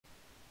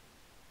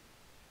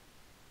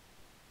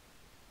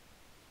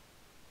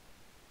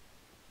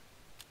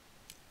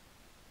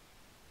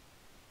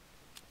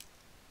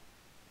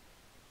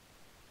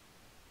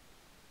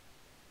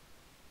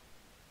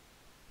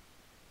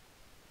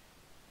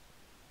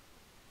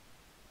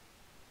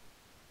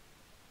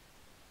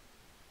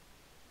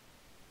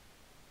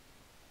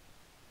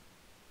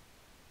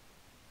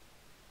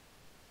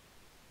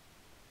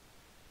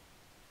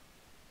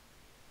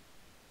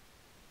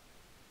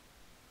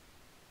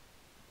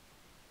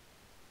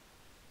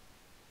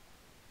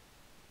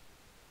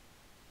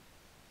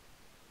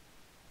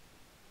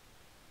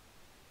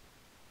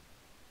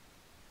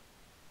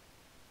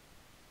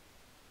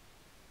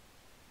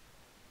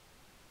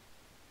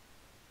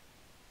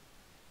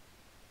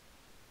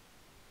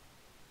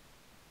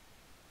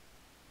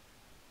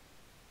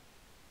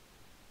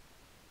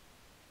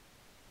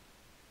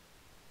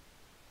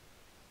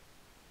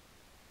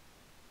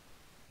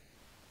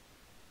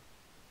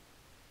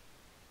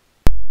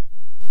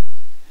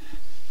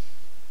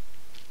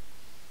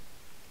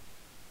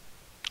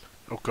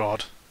Oh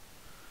god.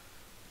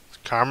 Is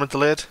the camera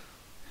delayed?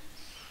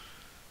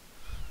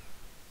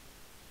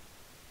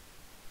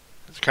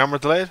 Is the camera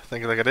delayed? I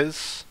think like it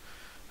is.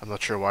 I'm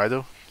not sure why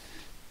though.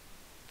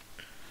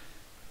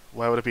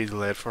 Why would it be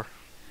delayed for?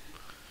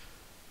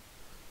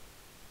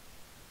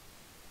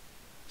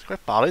 It's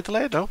quite badly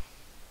delayed, no?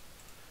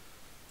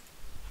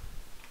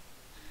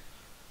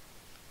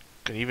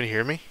 Can you even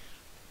hear me?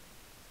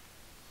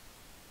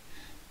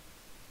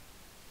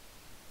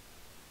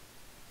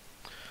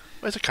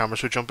 Why is the camera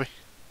so jumpy?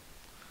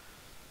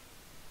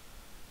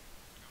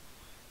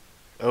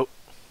 Oh,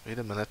 wait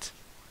a minute.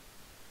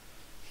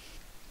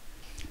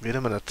 Wait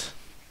a minute.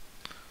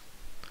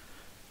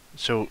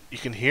 So, you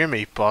can hear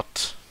me,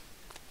 but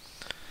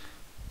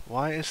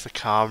why is the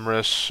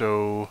camera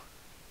so...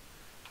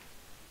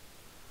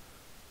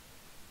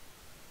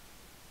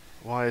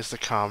 Why is the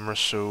camera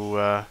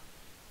so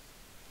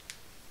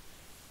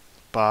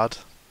bad?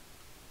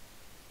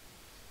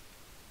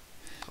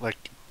 Like,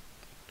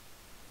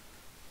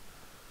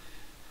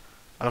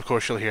 and of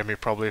course you'll hear me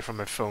probably from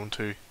my phone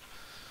too.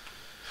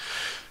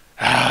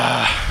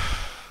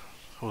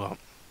 Hold on.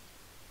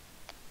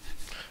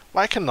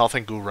 Why can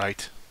nothing go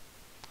right?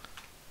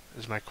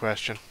 Is my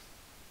question.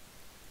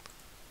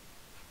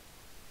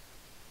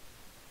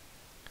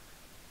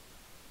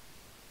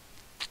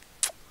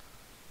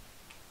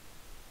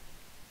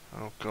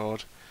 Oh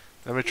god.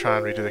 Let me try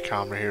and redo the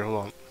camera here,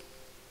 hold on.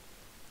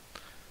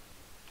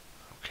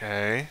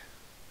 Okay.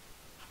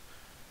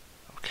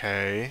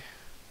 Okay.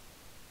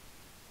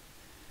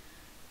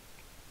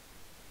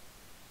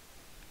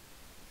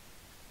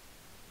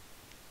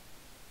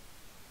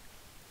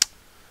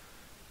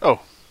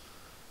 Oh.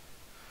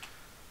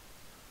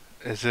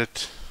 Is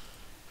it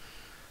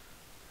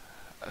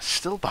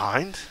still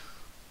behind?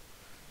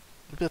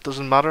 Maybe it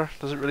doesn't matter.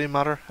 Does it really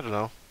matter? I don't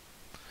know.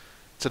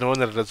 It's annoying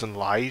that it isn't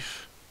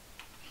live.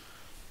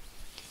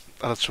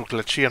 And it's so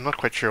glitchy, I'm not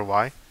quite sure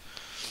why.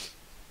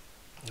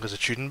 Because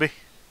it shouldn't be.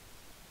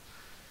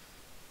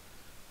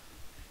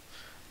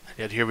 And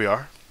yet here we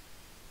are.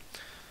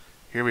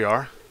 Here we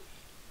are.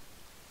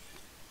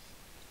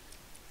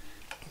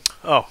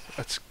 Oh,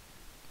 it's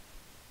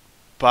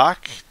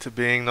back to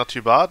being not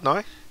too bad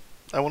now,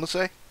 I want to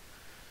say.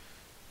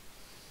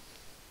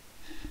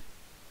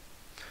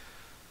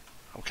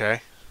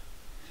 Okay.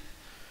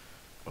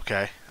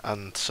 Okay,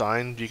 and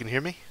sound, you can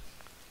hear me?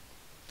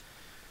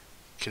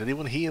 Can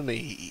anyone hear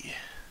me?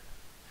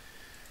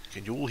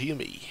 Can you all hear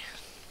me?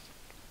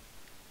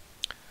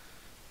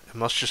 It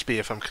must just be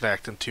if I'm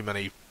connecting too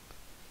many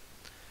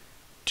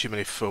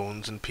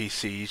phones and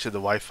PCs to the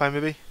Wi-Fi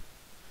maybe.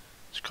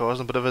 It's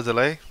causing a bit of a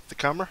delay, the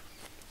camera.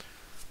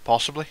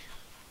 Possibly.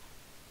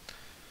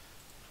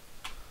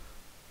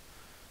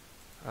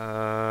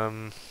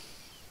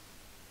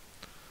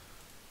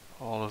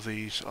 All of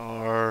these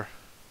are...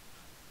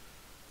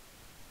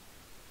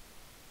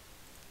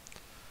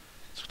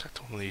 Let's connect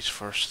to one of these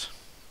first.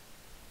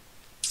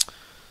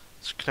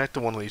 Let's connect to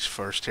one of these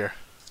first here.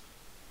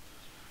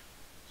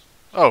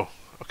 Oh,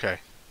 okay.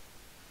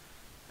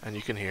 And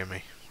you can hear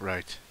me,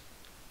 right.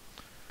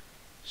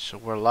 So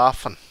we're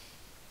laughing.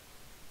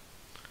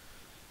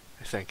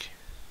 I think.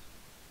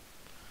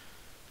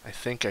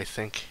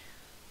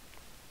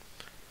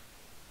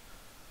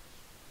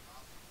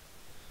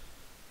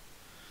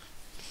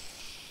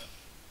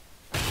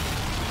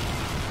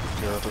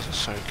 Yeah, that doesn't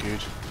sound good.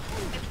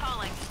 It's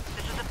falling.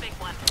 This is a big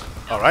one.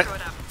 Alright.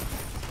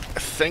 I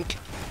think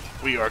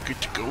we are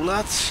good to go,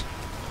 lads.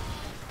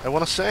 I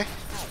want to say.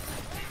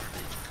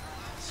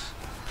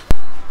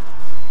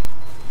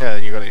 Yeah,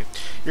 you're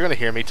gonna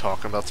hear me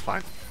talking. That's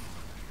fine.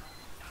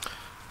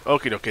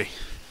 Okie dokie.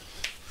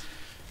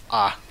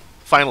 Ah,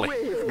 finally,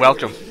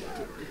 welcome.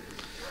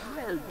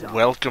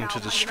 Welcome to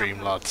the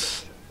stream,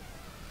 lads.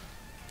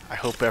 I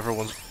hope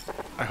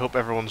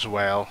everyone's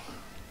well.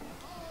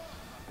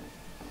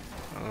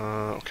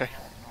 Okay.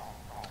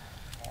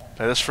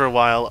 Play this for a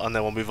while, and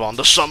then we'll move on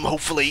to some,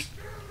 hopefully.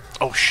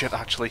 Oh shit!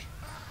 Actually,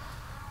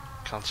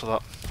 cancel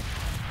that.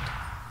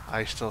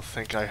 I still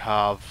think I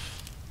have.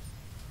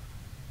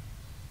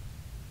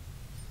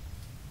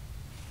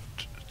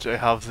 Do I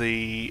have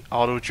the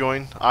auto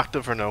join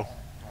active or no?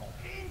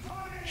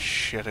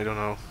 Shit, I don't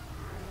know.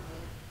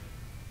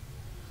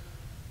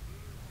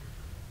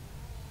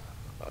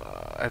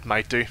 It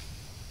might do.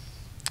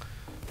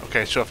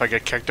 Okay, so if I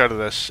get kicked out of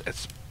this,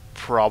 it's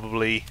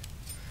probably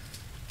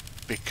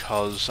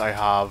because I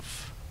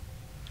have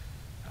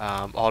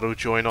auto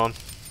join on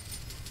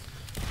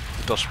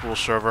the Dust Bowl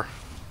server,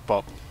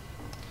 but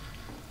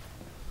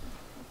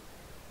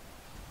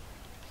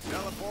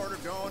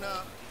teleporter going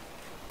up.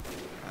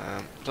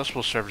 Dust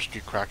Bowl server's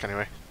good crack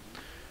anyway.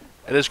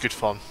 It is good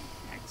fun.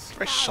 It's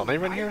very sunny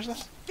around here, isn't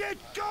it? Get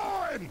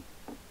going!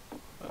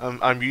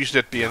 I'm used to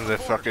it being the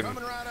fucking.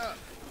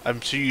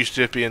 I'm so used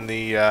to it being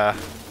the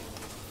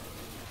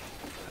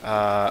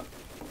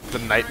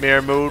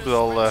nightmare mode with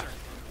all the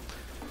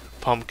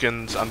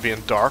pumpkins and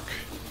being dark.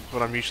 Is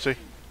what I'm used to.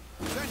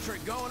 Sentry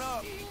going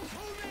up.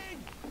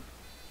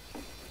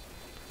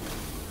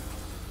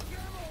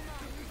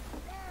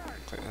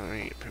 Let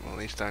me put one of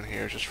these down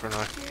here just for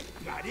now.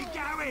 Got it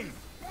going.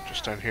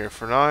 Just down here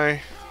for now.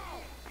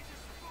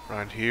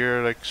 Around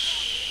here, like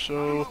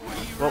so.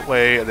 What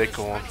way are they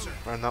going?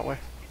 Around that way?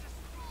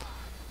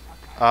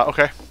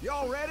 Okay.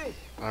 Y'all ready?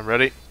 I'm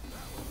ready.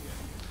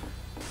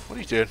 What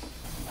are you doing?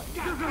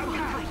 God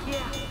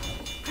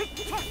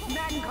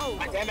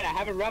damn it, I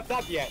haven't wrapped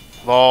up yet.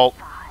 Lol.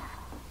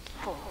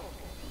 4,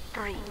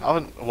 3, I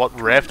haven't. What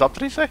revved up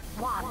did he say?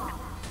 1.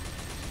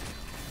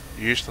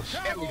 Useless.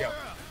 There we go.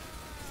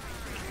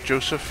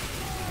 Joseph.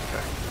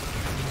 Okay.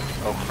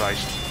 Oh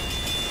Christ.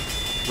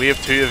 Wave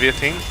 2 of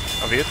 18.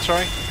 Of 8,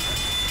 sorry.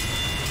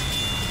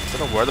 I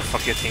don't know where the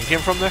fuck 18 came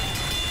from there.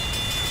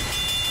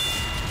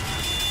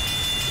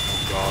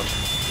 Oh God.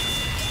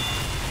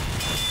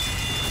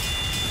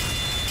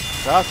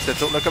 That's it,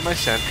 don't look at my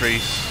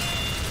sentries.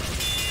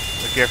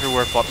 Look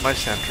everywhere but my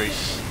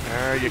sentries.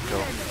 There you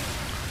go.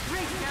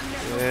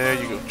 There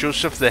you go.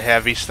 Joseph the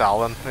Heavy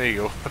Stalin. There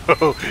you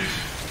go.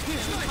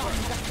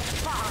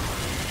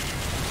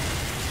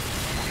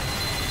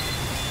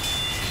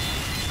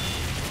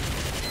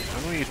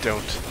 No you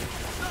don't.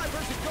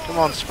 Come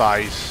on,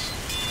 spies.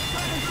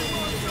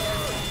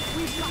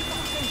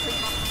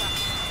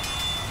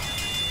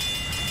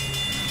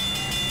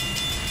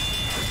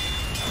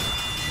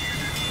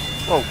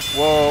 Whoa,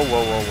 whoa,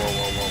 whoa, whoa, whoa,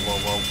 whoa, whoa, whoa,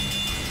 whoa.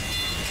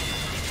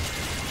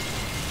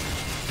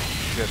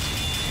 Shit.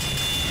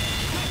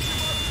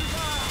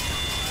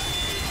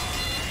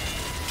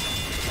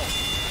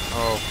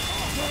 Oh.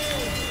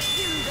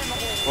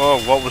 Whoa,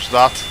 what was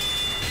that?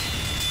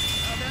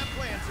 How'd that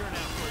plan turn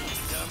out for you,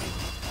 dummy?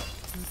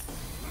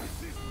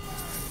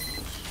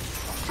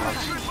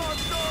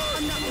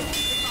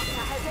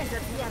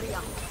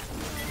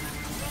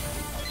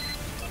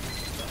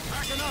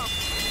 Packing up.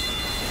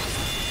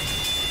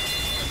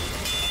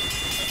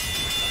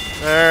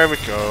 There we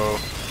go.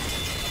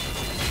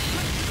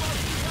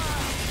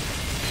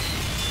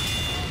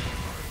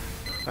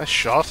 Nice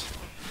shot.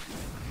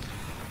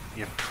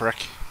 You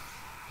prick.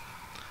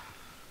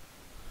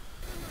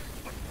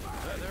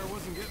 That there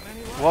wasn't getting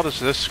any light. What is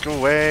this? Go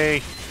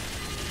away.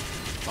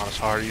 Not as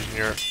hard using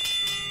your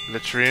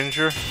Lich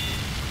Ranger.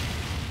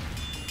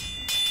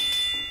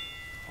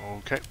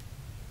 Okay.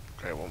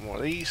 Okay, one more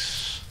of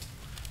these.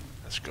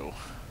 Let's go.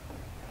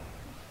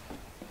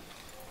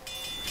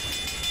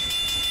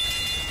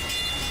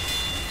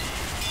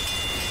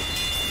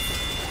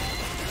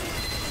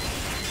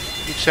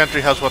 Each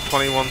sentry has what,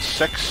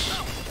 21.6?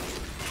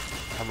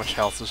 How much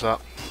health is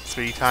that?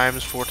 3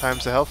 times, 4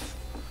 times the health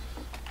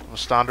of a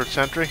standard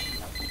sentry?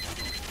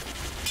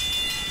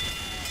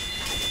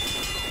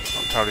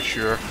 Not entirely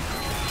sure.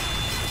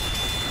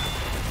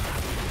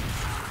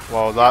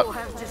 Wow, that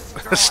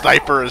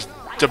sniper is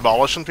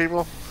demolishing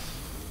people.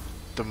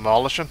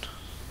 Demolishing.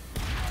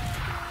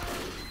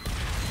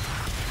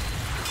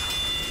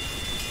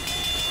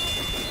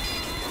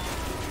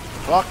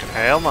 Fucking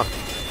hell, man.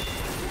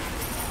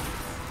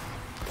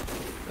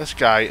 This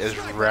guy is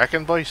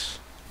wrecking, boys.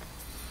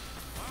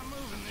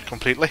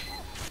 Completely.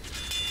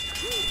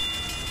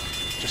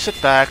 Just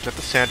sit back, let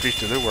the sentries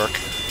do their work.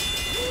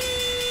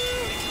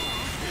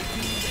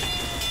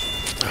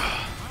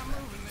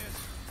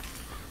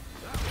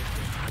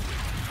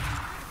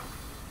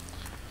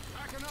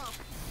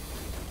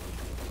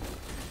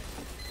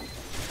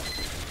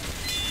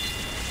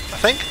 I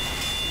think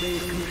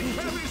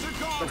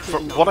for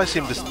what I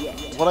seem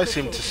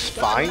to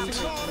find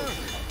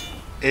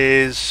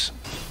is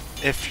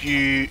if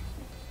you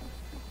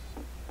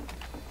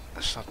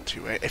it's not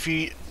two-way. If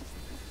you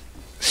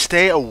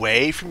stay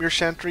away from your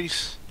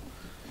sentries,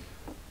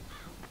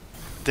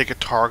 they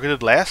get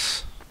targeted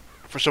less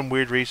for some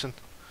weird reason.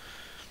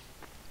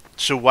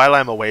 So while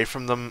I'm away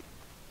from them,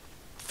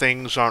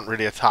 things aren't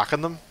really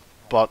attacking them,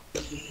 but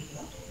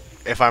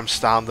if I'm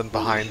standing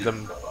behind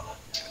them,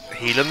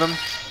 healing them,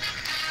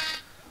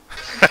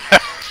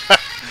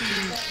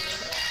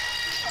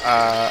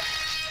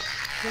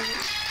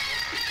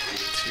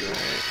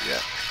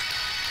 yeah.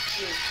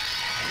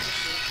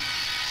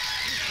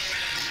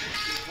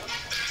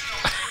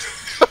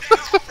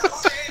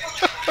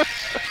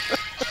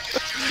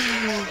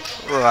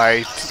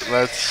 Right,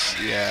 let's,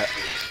 yeah,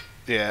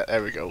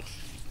 there we go.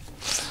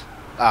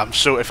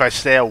 So if I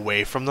stay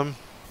away from them,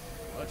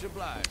 Much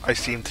obliged. I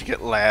seem to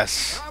get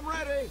less, I'm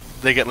ready.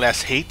 they get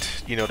less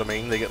hate, you know what I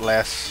mean? They get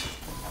less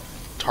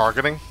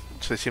targeting,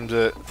 so they seem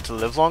to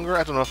live longer.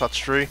 I don't know if that's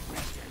true.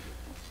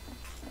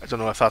 I don't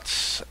know if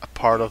that's a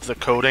part of the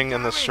coding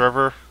in the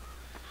server,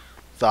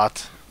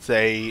 that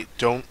they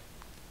don't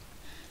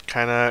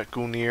kind of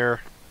go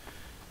near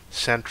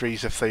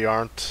sentries if they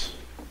aren't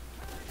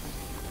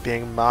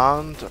being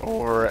manned,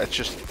 or it's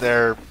just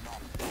the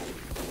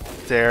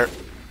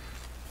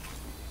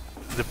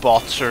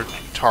bots are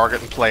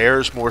targeting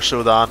players more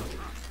so than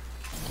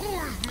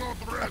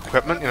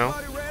equipment, you know.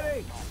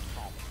 Ready?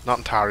 Not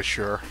entirely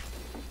sure.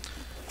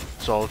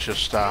 It's all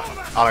just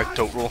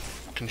anecdotal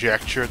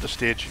conjecture at this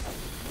stage.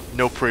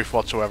 No proof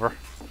whatsoever.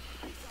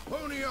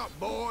 Pony up,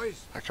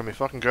 boys. How can we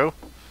fucking go?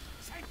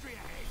 Sentry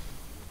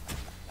ahead.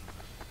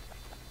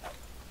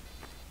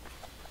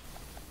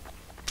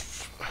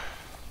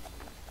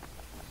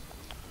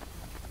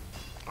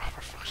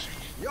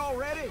 Y'all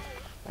ready?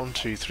 1,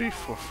 2, 3,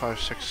 4, 5,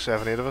 6,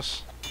 7, 8 of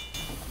us.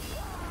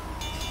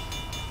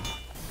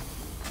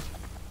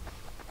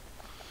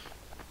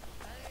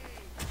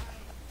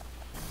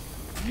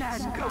 Man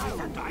Go,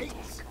 down.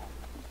 mates.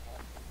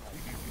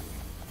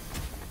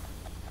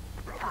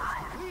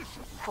 5,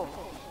 4,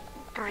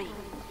 3,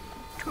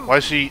 2. Why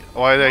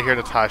did I hear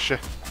Natasha?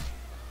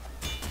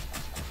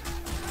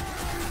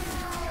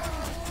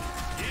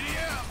 Giddy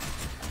up.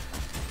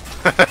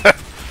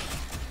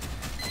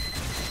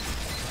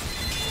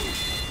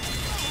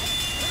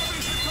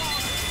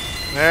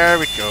 There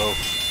we go.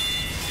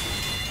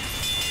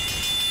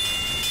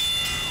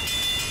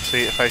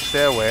 See, if I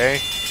stay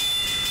away,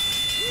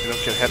 you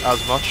don't get hit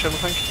as much, I don't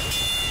think.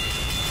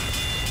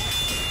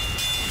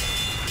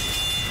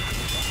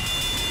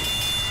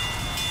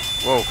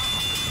 Whoa.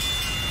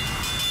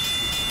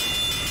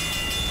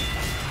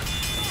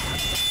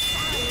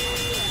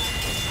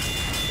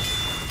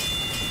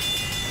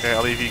 Okay,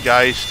 I'll leave you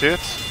guys to it.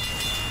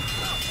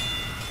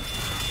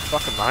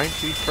 Fucking mine,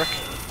 you prick.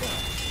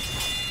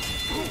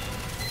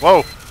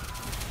 Whoa!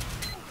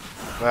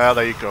 Well,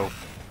 there you go.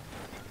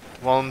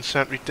 1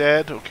 sentry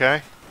dead,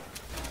 okay.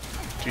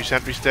 2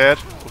 sentries dead,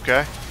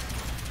 okay.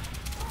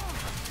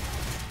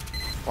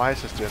 Why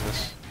is this doing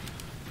this?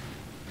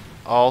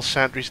 All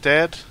sentries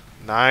dead?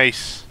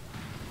 Nice.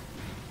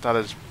 That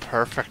is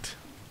perfect.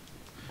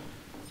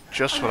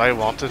 Just what I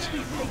wanted. They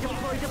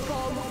deployed a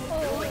bomb.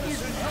 All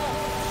is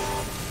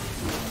lost.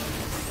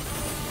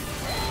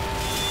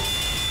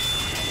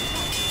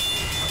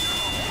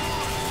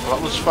 Well,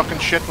 that was fucking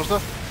shit,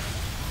 wasn't it?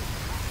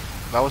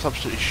 That was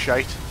absolutely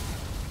shite.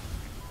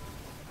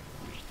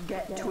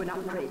 Get to an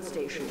upgrade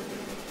station.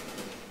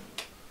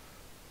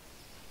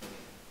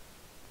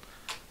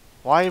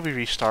 Why are we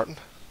restarting?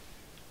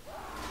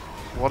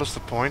 What is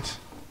the point?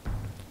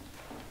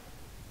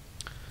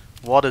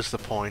 What is the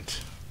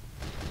point?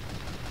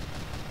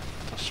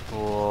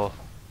 Spool.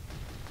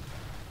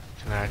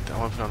 Connect. I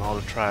want to put on hold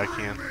and try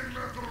again.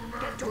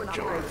 Get to an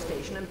upgrade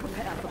station and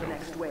prepare for the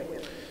next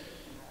wave.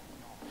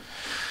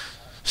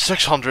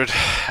 600.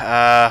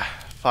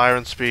 Fire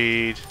and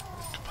speed.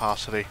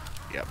 Capacity.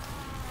 Yep.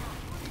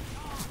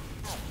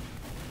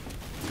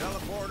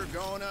 Teleporter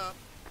going up.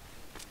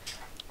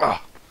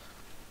 Ah.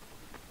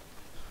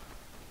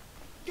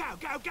 Go,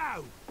 go,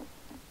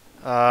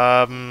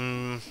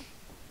 go.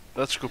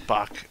 Let's go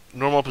back.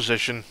 Normal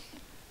position.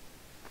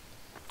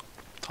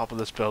 Top of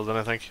this building,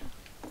 I think.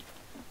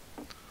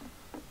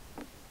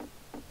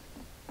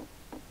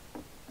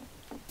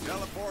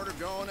 Teleporter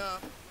going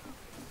up.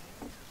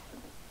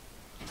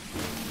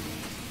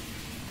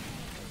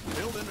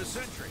 Building a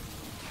sentry.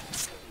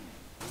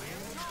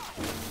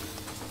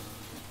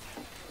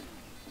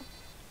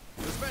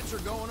 Dispenser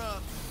going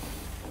up.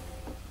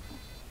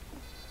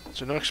 Is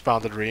there no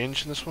expanded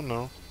range in this one?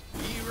 No.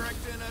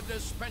 Erecting a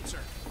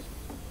dispenser.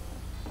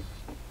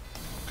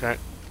 Okay.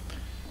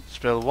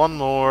 Spill one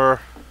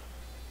more.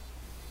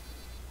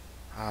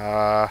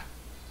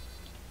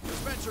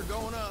 Dispenser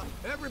going up.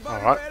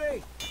 Everybody Alright.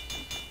 ready?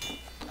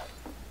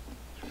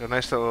 Got a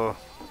nice little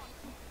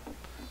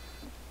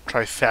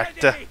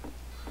trifecta Ready.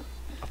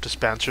 of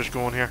dispensers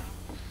going here.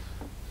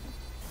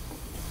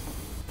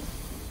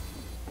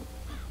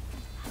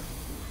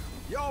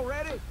 Y'all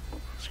ready?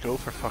 Let's go,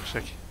 for fuck's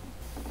sake.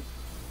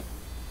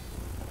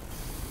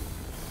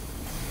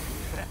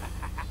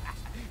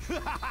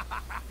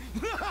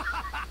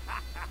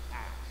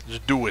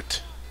 Just do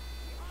it.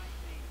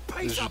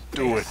 Piece Just of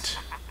do piss.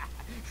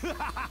 it.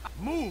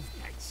 Move.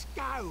 Let's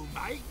go,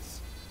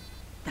 mates.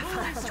 The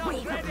first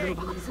wave of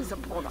raiders is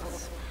upon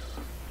us.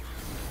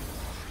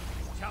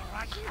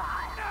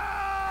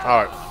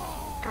 Alright.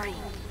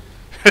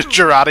 3.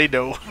 Girardi,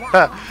 no.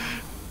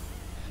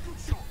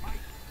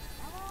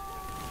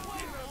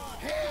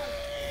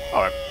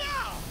 Alright.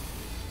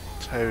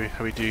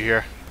 How we do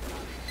here?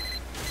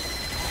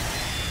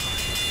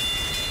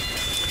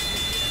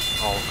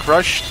 All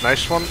crushed.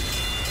 Nice one.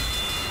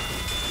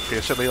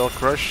 Basically all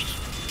crushed.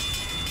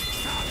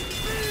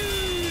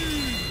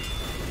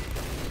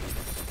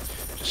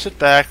 Just sit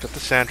back, let the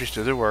sentries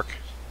do their work.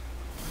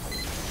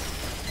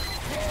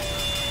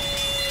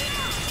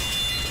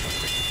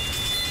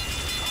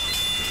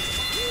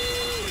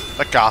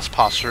 That gas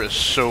passer is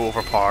so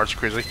overpowered, it's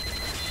crazy.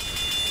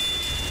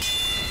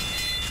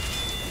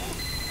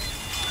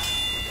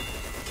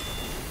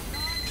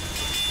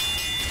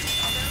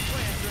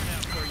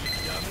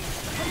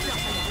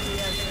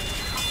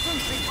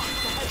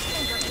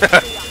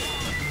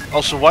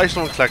 Also, why is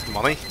no one collecting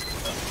money?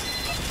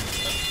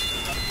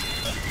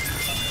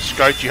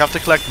 Scout, you have to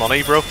collect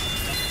money, bro.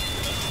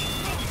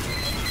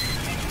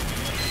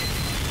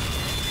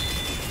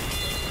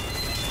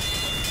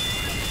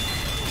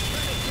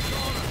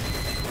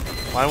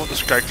 Why won't the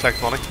scout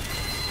collect money?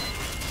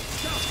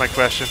 That's my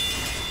question.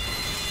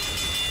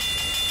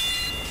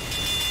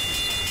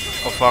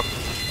 Oh fuck.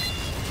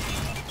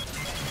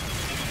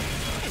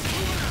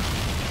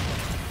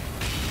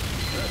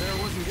 There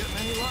wasn't getting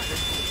any lighter.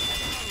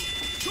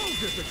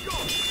 Soldiers are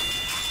gone.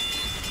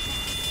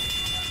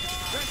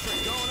 Sentry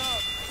going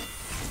up.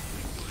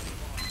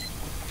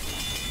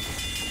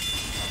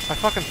 I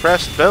fucking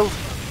pressed build.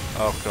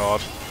 Oh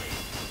god.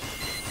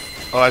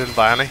 Oh, I didn't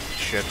buy any?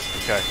 Shit.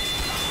 Okay.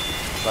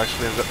 That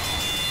explains it.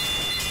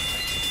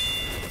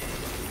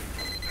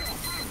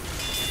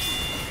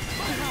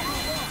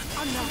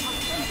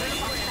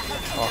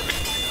 Fuck.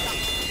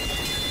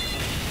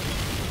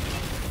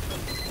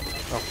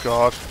 Oh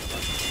god.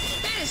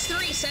 That is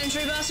 3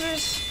 sentry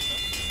busters.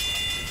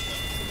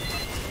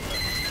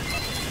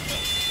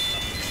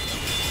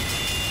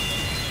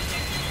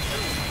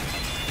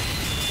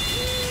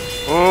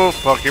 Oh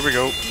fuck, here we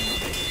go.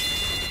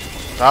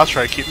 That's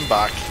right, keep him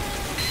back.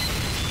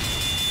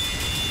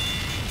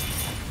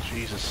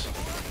 Jesus.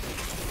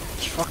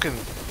 It's fucking...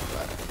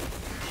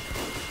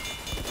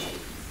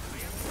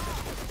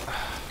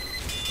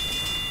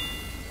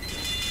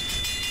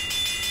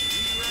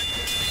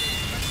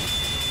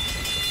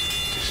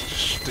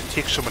 They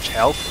take so much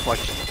health, like,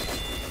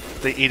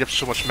 they eat up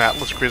so much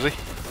metal, it's crazy.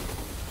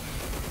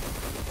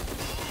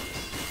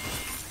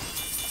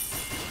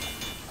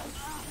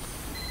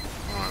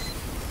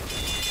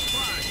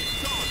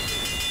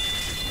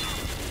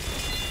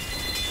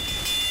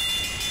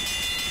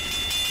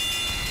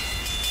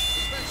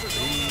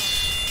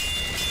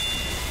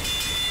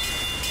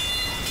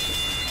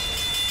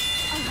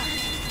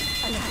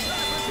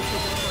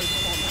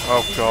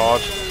 Oh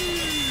god.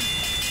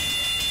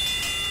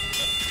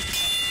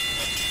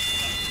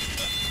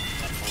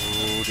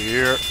 Oh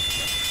dear.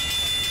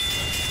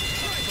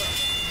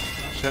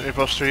 Sentry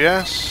buster,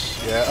 yes.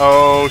 Yeah.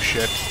 Oh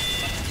shit.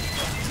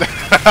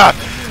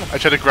 I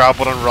tried to grab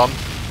one and run.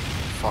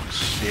 Fuck's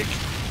sake.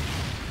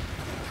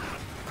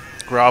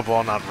 Grab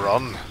one and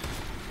run.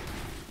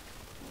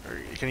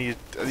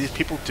 Are these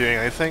people doing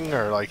anything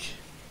or like?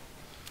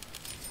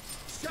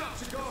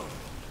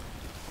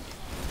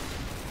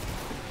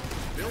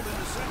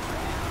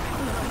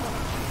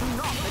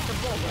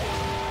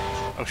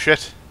 Oh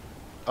shit.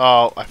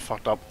 Oh, I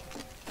fucked up.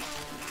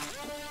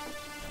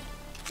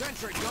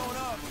 Sentry going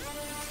up.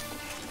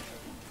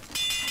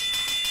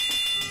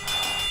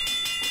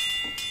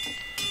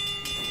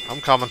 I'm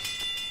coming.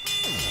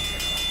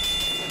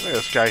 Look at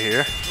this guy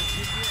here.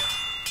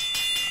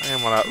 I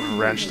am gonna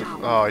wrench the...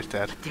 Oh, he's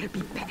dead. They'll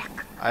be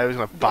back. I was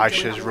gonna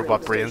bash his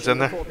robot brains in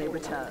there. Before they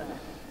return.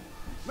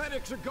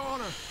 Medics are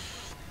goner.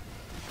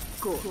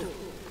 Good.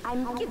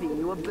 I'm giving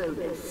you a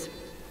bonus.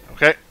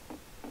 Okay.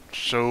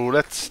 So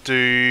let's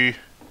do...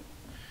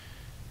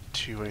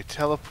 two-way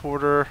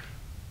teleporter.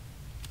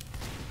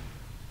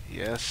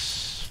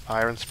 Yes.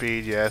 Iron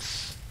speed,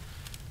 yes.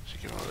 So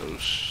give me one of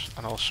those.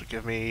 And also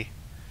give me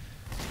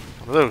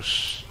one of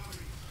those.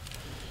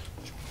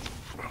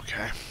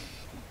 Okay.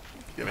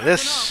 Give me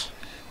this.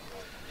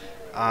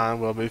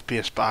 And we'll move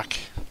base back.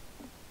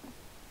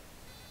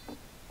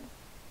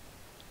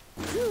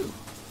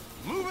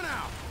 Moving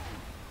out.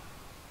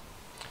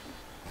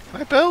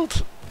 Can I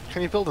build?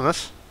 Can you build in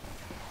this?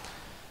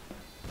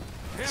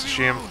 It's a Heavy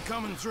shame. load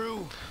coming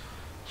through.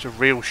 It's a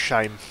real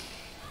shame.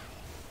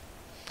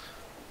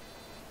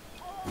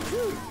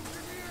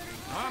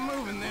 I'm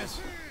moving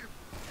this.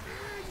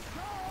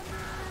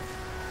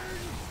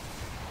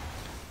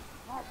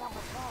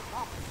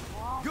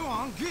 Go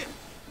on, get.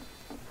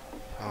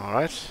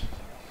 Alright.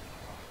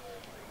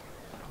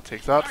 I'll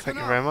take that, thank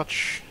you very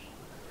much.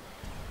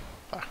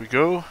 Back we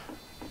go.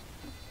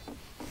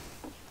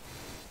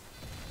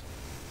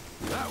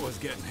 That was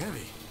getting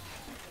heavy.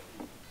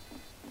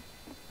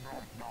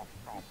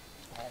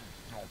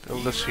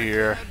 Build this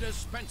here.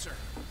 Dispenser.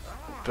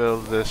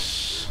 Build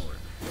this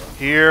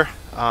here.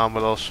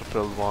 We'll also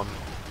build one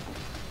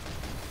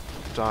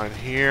down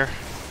here.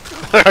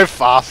 How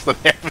fast and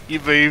heavy he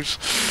moves.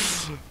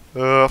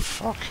 Oh,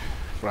 fuck.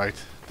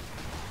 Right.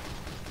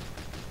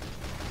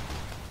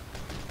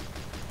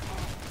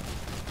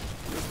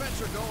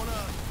 Dispenser going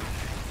up.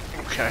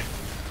 Okay.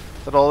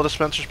 Is that all the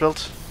dispensers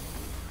built?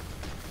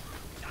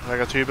 I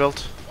got 2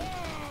 built.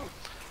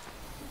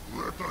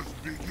 Let us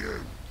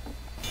begin.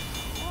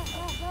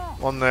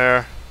 One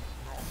there.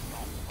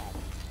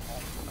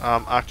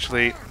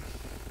 Actually,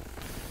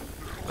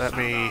 let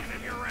me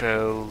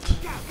build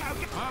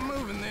I'm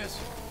moving this.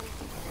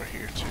 over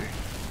here too.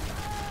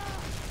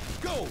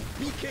 Go,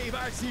 BK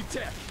IC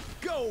Tech.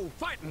 Go,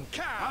 fighting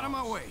cow. Out of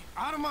my way.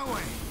 Out of my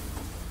way.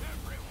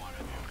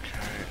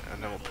 Okay,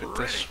 and then we'll put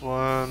this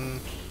one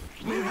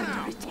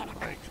like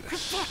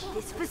this.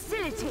 This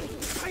facility.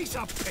 Face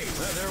up,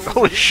 pace.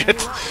 Holy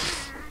shit!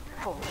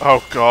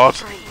 Oh god.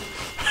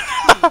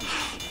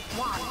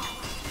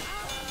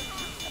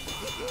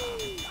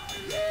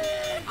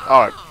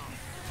 Alright.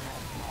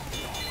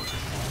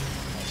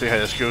 See how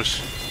this goes.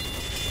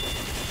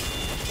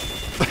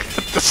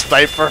 The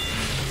sniper.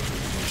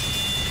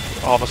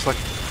 Honestly.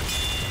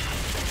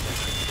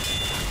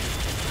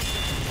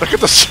 Look at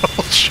the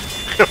soldier.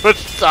 Look how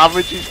much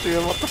damage he's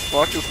doing. What the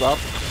fuck is that?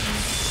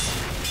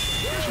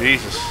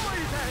 Jesus.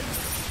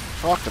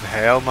 Fucking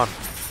hell, man.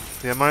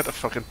 The amount of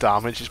fucking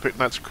damage he's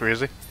putting out's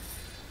crazy.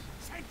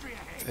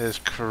 It is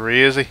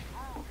crazy.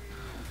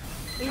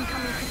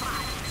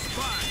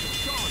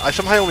 I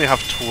somehow only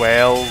have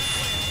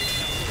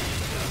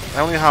 12.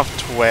 I only have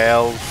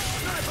 12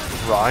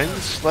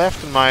 rounds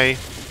left in my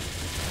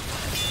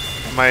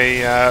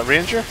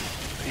ranger.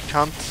 You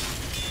can't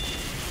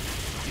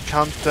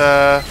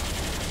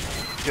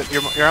get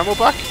your ammo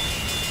back.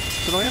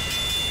 It's annoying.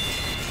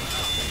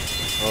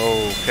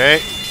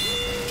 Okay.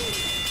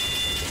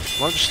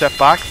 I want to step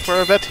back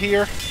for a bit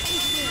here.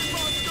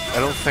 I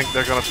don't think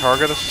they're going to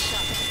target us.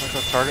 They're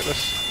going to target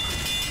this.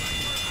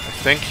 I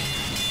think.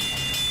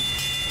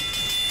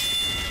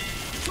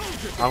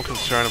 I'm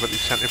concerned about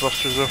these sentry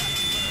busters though.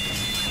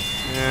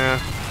 Yeah.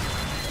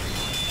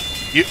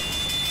 You.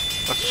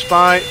 That's a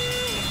spy.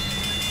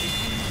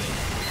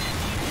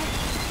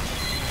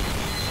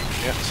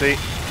 Yeah, see.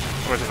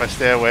 Whereas if I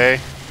stay away.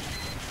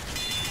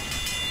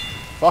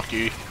 Fuck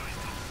you.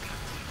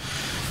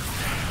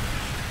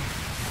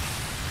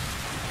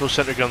 Those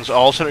sentry guns,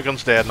 all sentry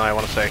guns dead now, I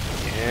want to say.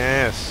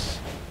 Yes.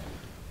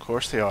 Of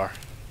course they are.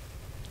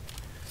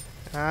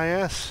 Ah,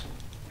 yes.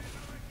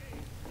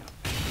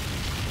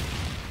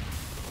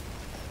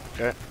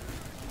 Okay.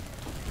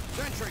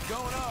 Sentry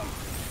going up.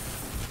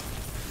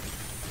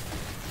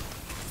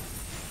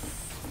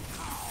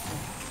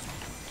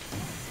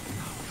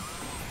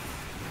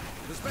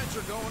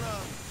 Dispenser going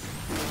up.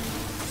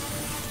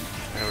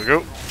 There we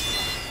go.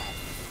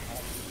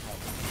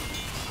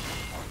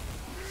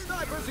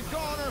 Sniper's a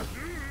goner.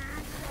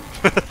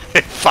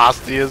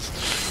 Fast he is.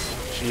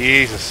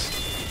 Jesus.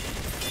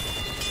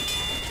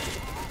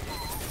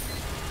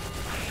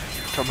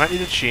 So I might need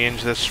to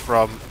change this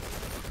from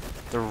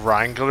the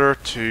Wrangler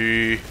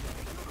to...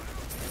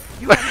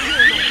 Look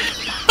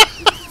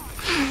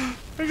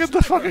at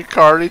the fucking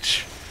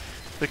carnage.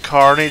 The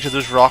carnage of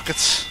those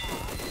rockets.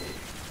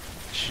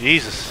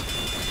 Jesus.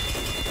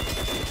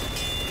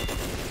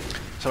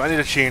 So I need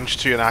to change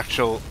to an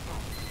actual...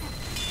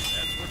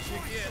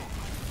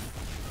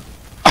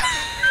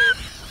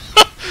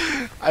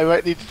 I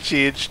might need to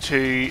change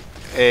to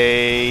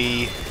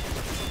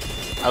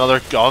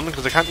another gun,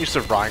 because I can't use the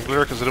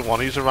Wrangler because I don't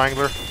want to use the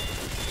Wrangler,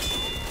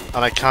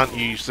 and I can't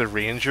use the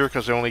Ranger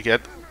because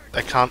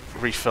I can't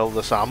refill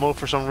this ammo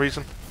for some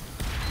reason.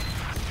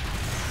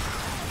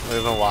 I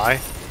don't know why.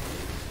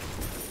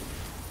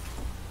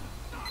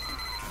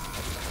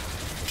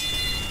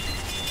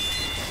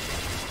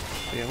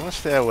 Yeah, I'm gonna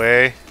stay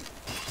away.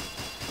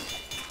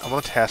 I'm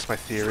gonna test my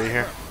theory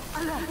here.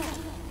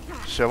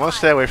 So I want to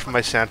stay away from my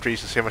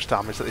sentries and see how much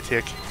damage that they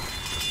take.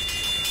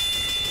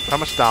 How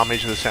much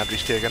damage are the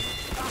sentries taking?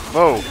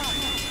 Whoa!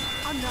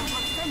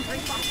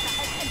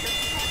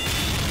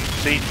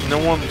 See, no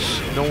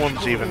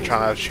one's even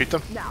trying to shoot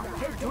them.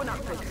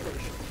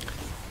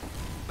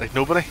 Like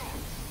nobody.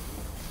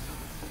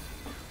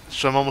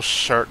 So I'm almost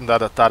certain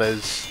that that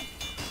is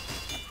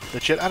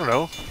legit. I don't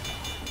know.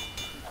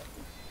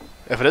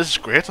 If it is, it's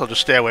great. I'll just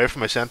stay away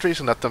from my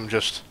sentries and let them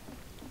just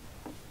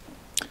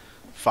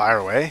fire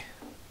away.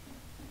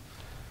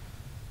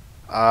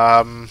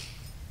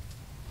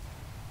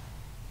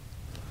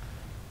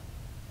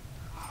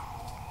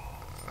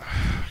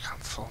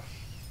 Cancel.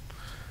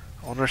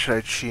 I wonder, should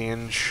I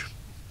change?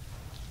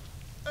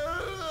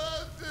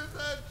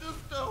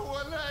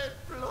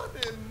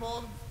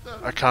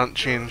 I can't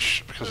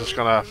change because it's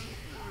gonna...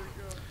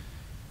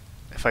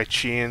 If I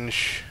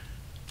change...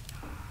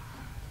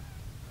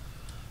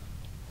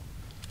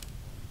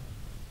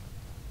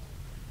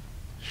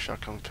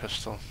 Shotgun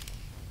pistol.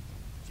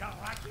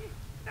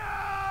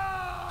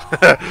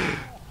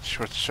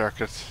 Short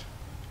circuit.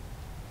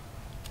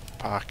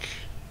 Pack.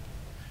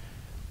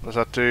 What does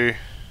that do?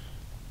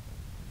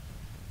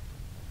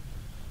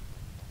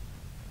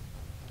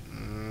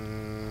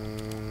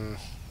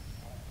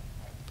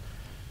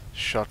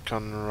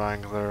 Shotgun,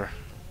 Wrangler,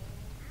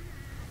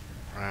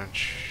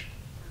 wrench,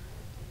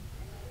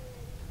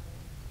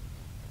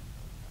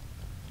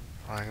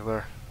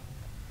 Wrangler,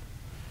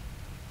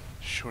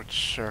 short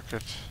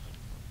circuit.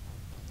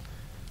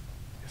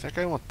 I think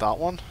I want that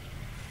one.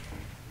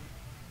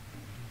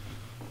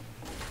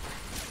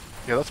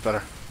 Yeah, that's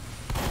better.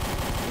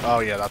 Oh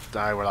yeah,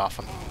 now we're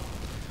laughing.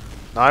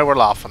 Now we're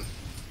laughing.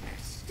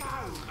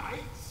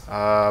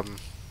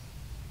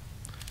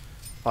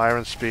 Fire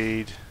and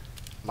speed,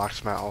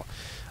 max metal.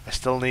 I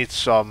still need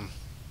some.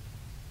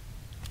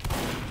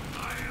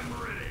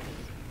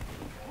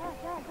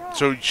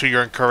 So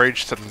you're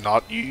encouraged to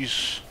not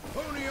use.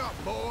 Pony up,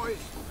 boys.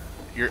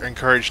 You're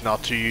encouraged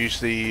not to use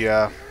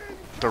the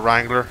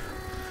Wrangler,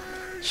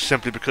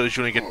 simply because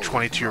you only get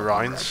 22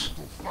 rounds.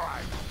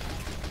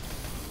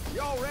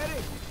 Y'all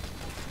ready?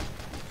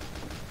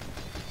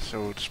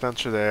 So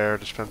dispenser there,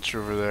 dispenser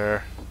over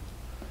there.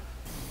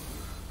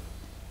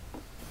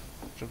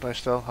 Shouldn't I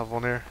still have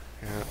one here?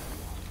 Yeah.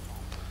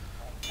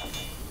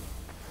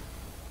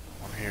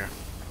 One here.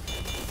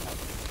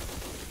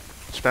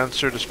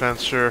 Dispenser,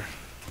 dispenser.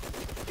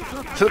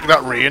 Look at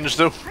that range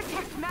though.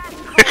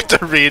 Look at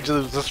the range of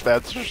those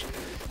dispensers.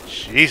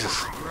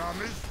 Jesus.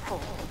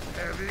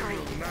 Heavy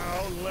will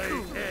now lay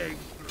eggs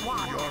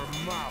through your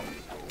mouth.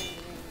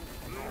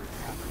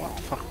 What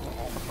the fuck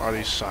are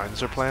these sounds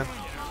they're playing?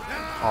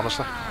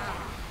 Honestly.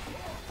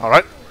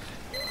 Alright.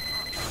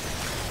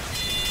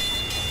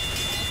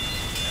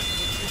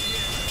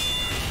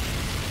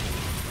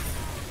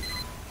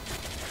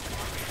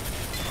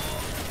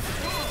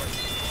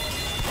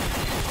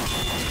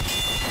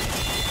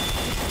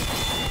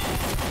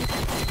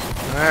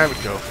 There we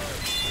go.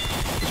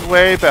 It's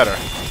way better.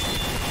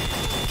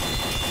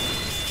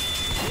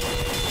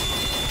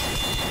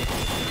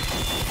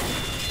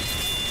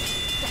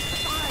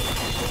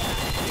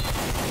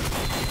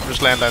 I'm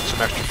just laying down some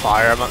extra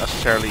fire. I'm not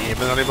necessarily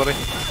aiming at anybody.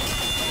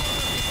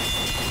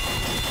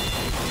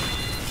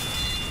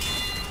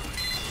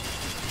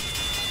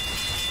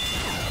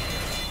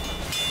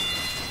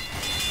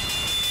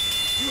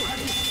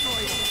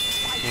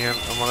 Again,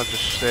 I want to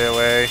just stay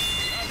away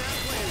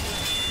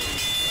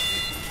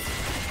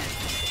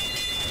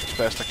as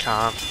best I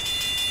can.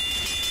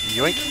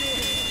 Yoink.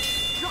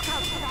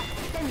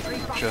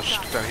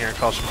 Just get down here and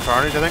cause some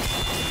carnage, I think.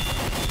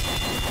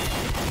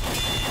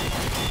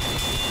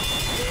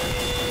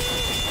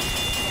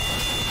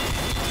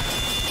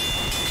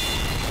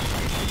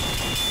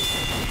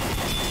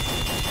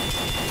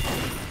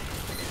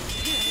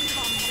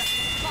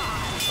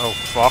 Oh,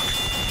 fuck.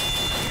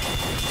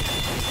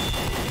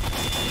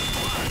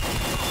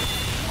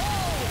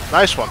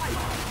 Nice one.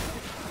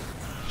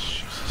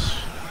 Jesus.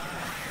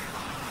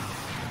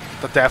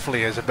 That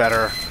definitely is a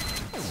better...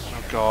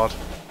 Oh, God.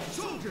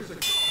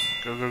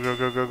 Go, go, go,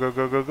 go, go, go,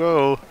 go, go,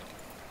 go.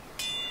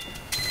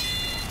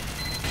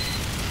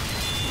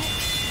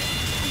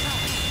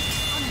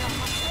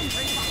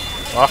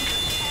 Fuck.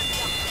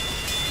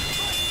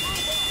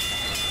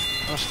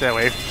 I'll stay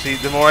away. See,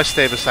 the more I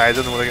stay beside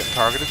them, the more they get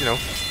targeted, you know.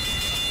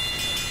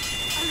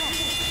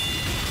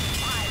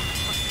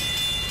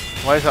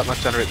 Why is that not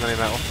generating any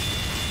metal?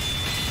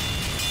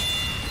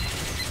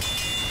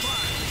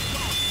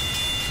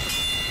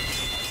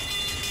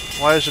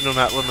 Why is there no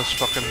metal in this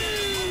fucking...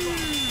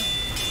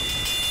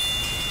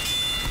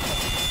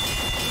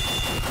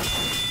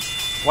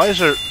 Why is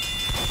there...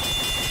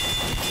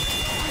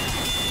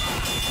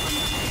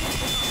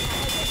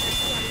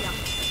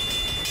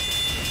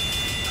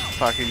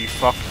 Fuck you,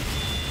 fuck.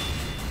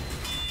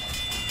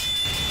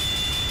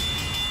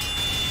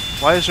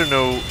 Why is there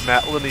no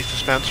metal in these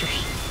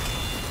dispensers?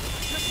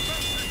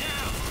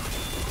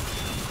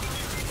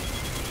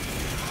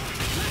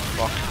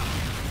 Fuck.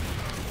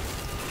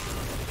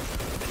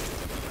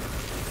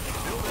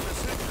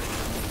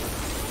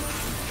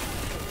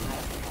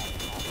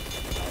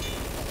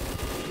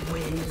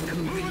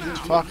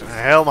 Fucking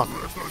hell, man.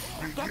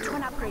 Get to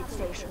an upgrade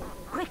station,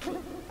 quickly.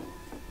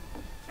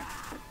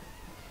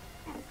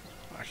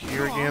 Back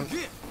here again.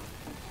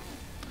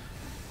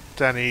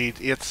 Then I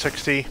need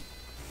 860.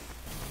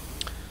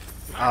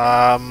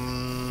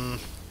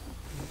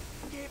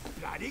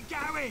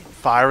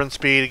 Fire and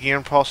speed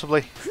again,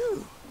 possibly.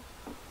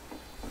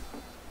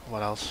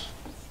 What else?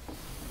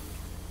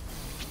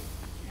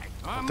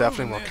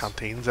 Definitely more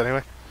canteens,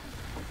 anyway.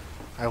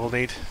 I will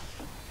need.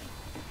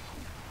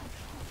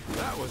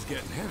 That was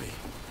getting heavy.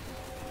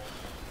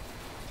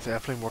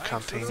 Definitely more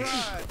canteens.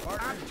 I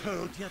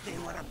told you they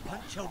were a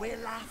bunch of wee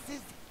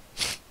lasses.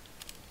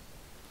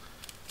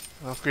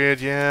 Upgrade,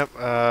 yep.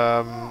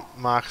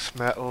 Max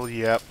metal,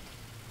 yep.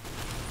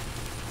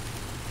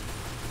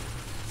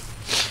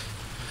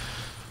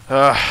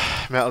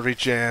 Metal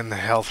regen,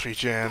 health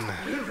regen,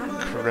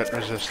 crit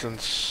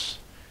resistance.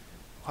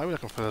 Why are we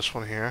looking for this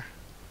one here?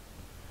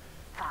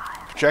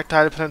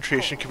 Projectile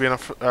penetration could be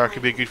enough,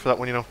 could be good for that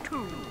one, you know.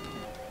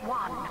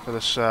 For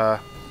this, for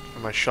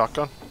my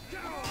shotgun.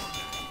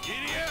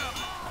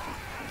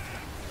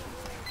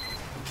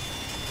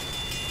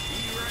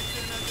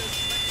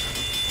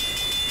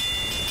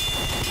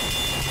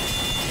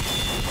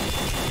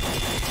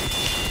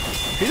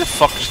 Who the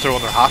fuck is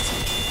throwing their hat?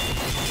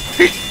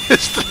 Who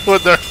is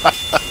throwing their hat?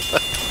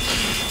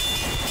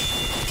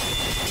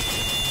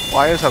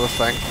 Why is that a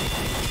thing?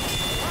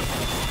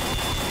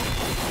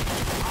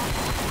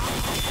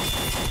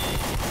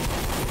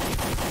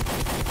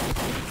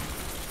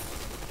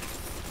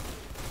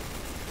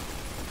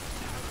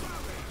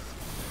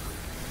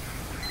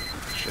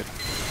 Shit.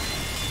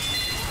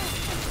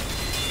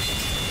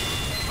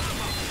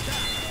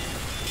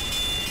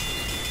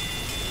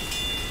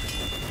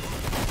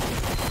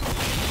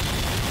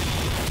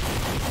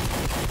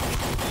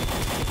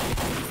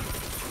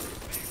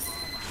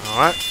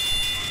 Alright.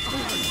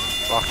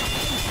 Fuck.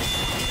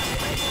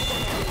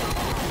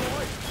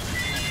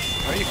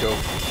 There you go.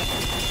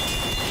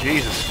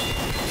 Jesus.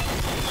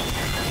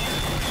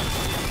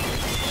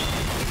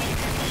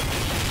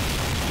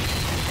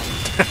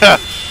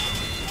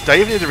 Do I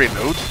even need to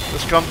reload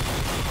this gun?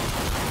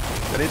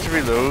 I need to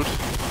reload.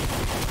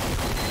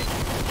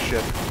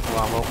 Shit. No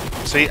ammo.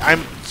 See,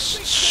 I'm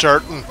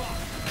certain.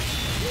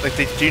 Like,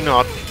 they do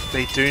not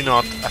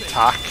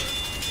attack.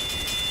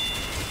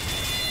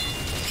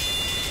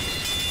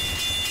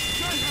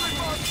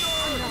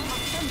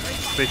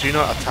 They do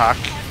not attack.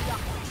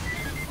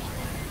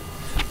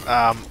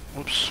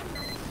 Whoops.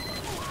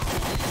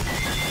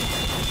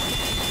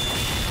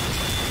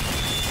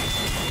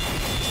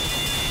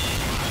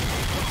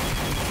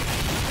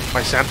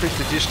 My sentries,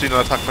 they just do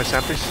not attack my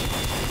sentries.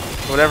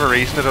 For whatever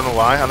reason, I don't know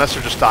why, unless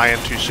they're just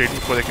dying too soon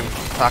before they can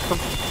attack them.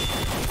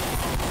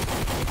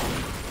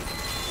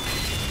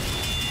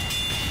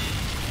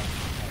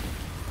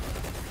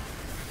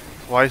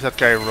 Why is that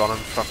guy running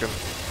fucking...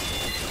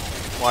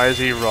 Why is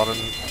he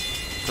running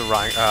the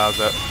rank?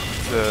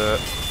 The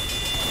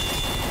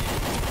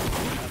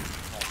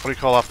what do you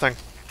call that thing?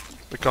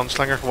 The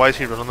gunslinger. Why is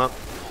he running that?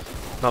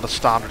 Not a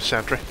standard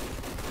sentry.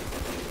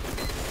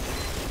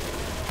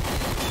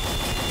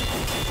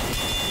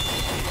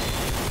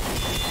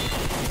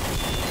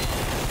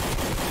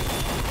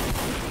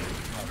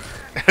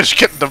 Just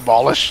getting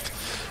demolished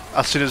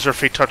as soon as their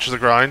feet touch the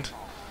ground.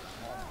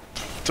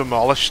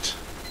 Demolished.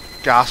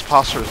 Gas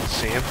passer is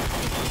insane.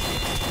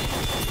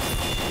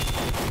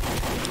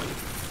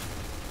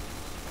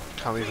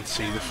 Can't even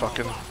see the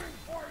fucking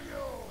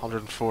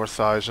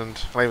 104,000.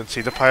 Can't even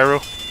see the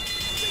pyro.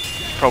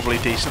 Probably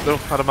decent though,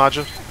 I'd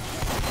imagine.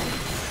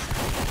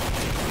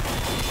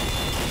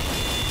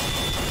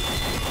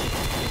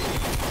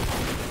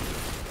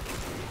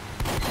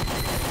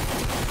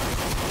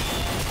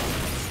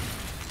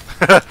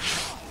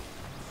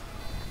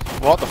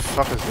 What the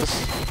fuck is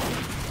this?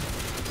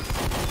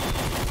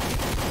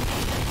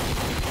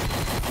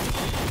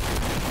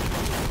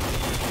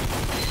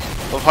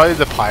 Love how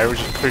the pyro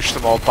just pushed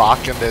them all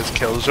back into his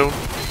kill zone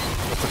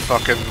with the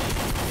fucking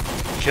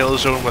kill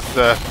zone with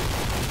the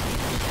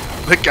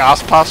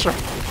gas passer.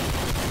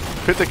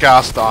 Put the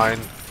gas down,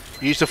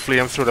 use the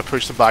flamethrower to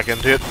push them back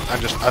into it,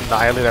 and just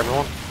annihilate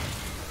everyone.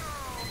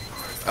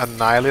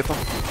 Annihilate them.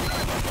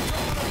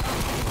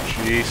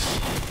 Jeez.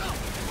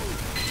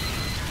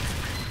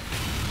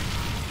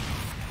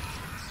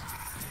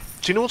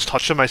 Do you know what's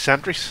touching my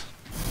sentries?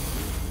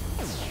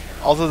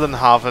 Other than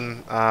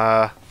having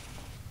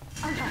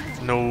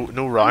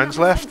no rounds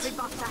left,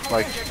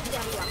 like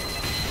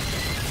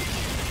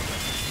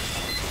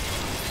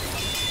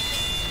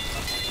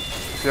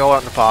feel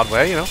out in a bad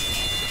way, you know.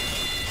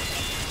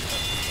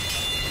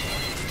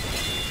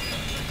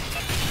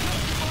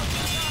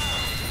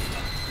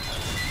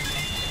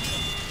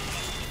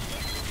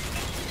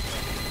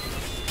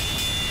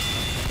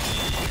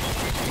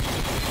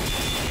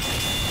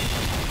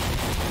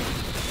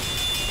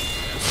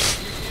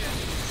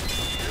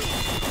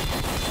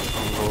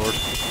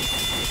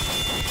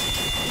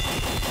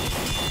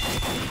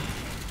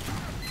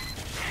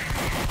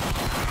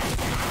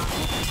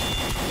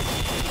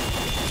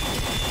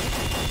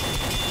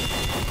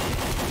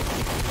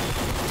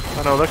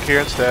 Oh no, look here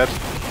instead.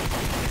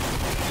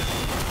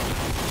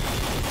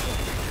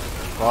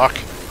 Fuck.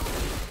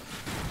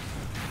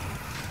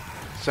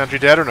 Sentry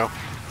dead or no?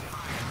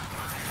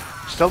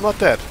 Still not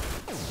dead.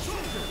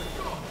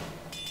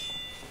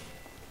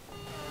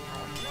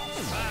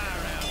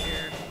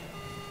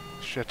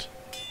 Shit.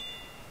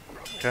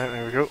 Okay,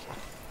 there we go.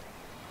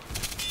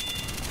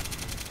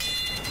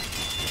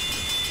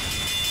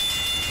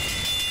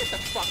 Get the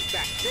fuck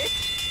back,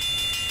 bitch!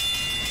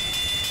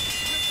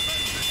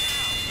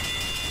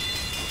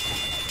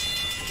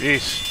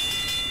 Jeez.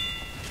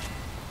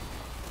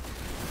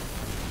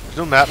 There's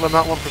no metal in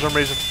that one for some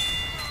reason.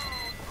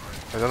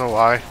 I don't know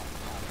why.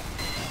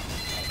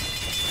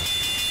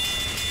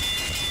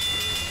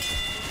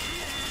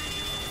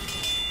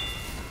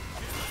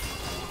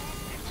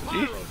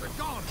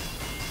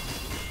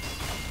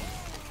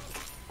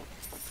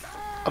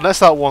 Unless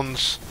that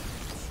one's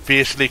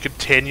basically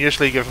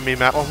continuously giving me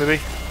metal,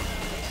 maybe.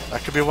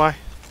 That could be why.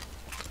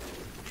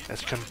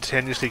 It's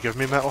continuously giving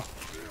me metal.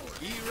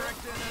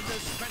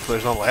 So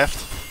there's none left.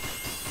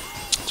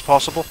 It's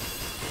possible.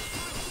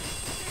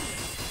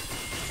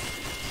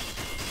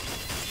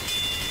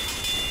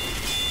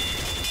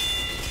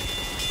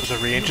 Because the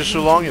range is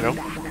so long, you know.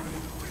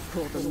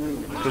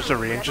 Because the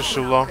range is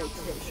so long.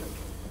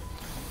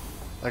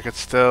 Like it's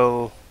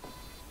still...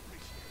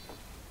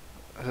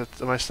 Is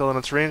it, am I still in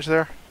its range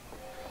there?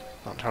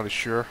 Not entirely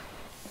sure.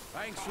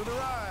 Thanks for the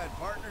ride,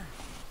 partner.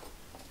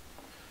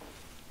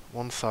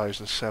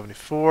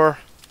 1074.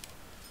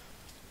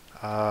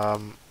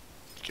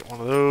 Get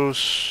one of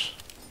those.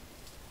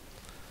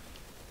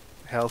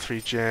 Health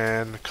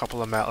regen, a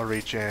couple of metal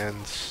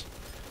regens,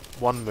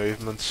 one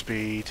movement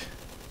speed,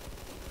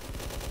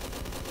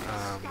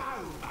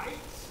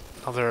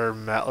 another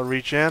metal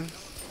regen.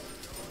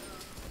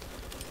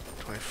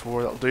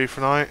 24, that'll do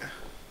for now.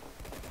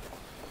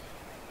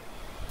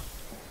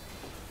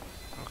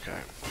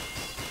 Okay.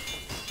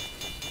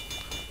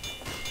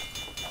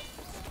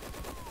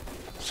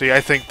 See, I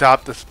think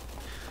that is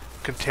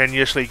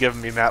continuously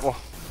giving me metal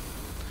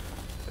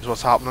is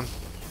what's happening,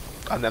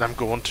 and then I'm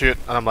going to it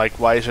and I'm like,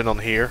 why is it on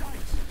here?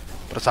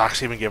 But it's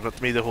actually been giving it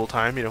to me the whole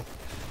time, you know.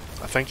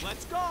 I think.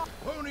 Let's go.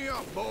 Pony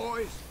up,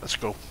 boys. Let's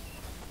go.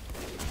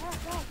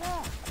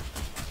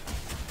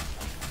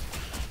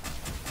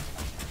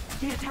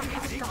 The attack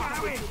has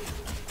started.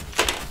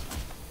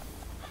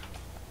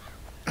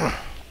 5,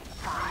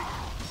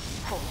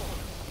 4,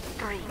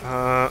 3,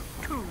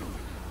 2,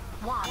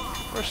 1.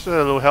 Where's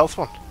the low health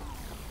one?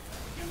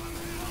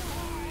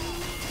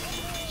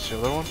 It's the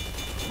other one.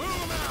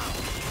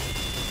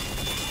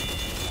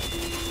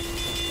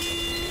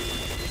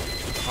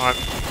 Alright.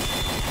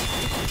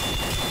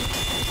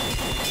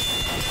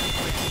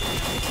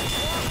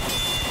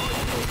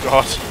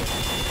 God.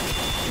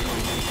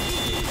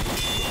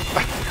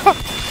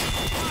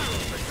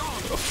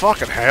 Oh,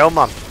 fucking hell,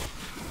 man.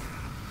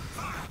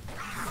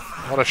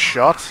 What a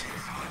shot.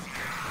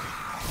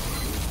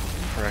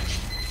 Frick.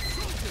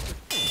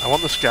 I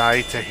want this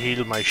guy to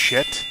heal my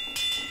shit,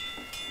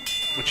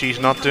 which he's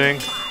not doing.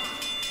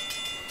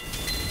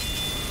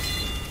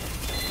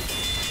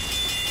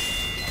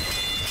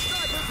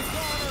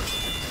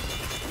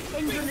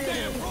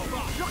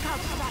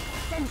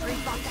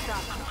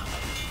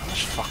 How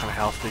much fucking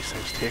health these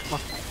things take, man?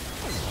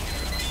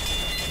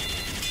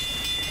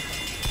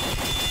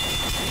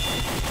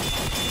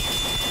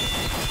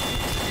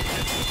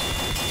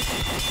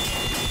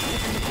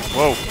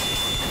 Whoa.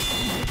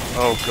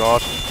 Oh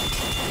god.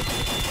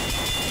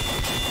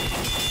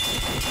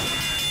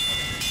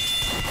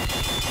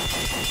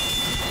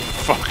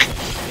 Fuck.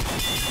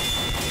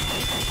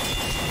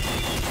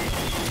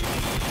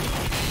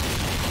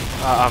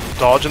 I'm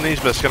dodging these,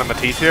 but it's getting my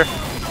teeth here.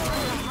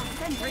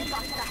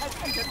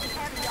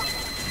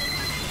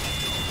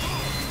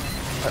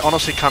 I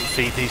honestly can't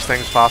feed these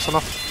things fast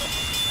enough.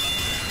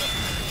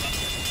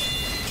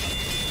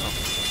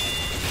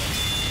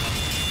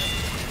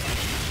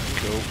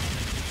 Cool.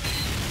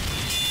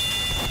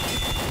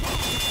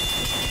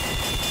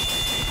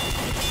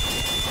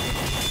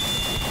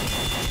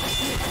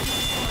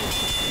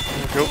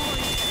 There we go.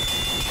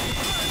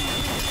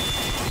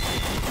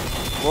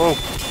 Whoa.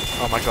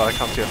 Oh my god, I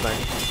can't see a thing.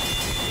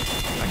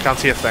 I can't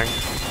see a thing.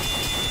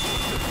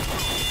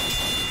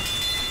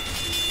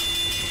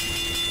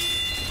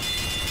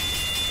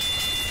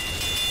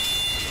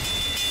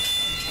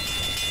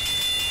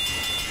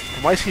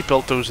 Why has he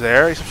built those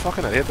there? He's a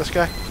fucking idiot, this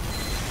guy.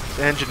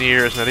 The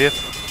engineer is an idiot.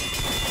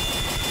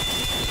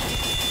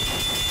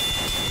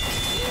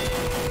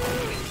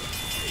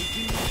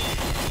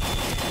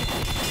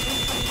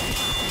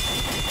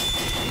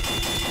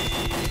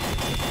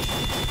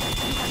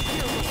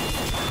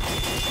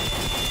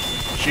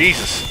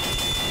 Jesus.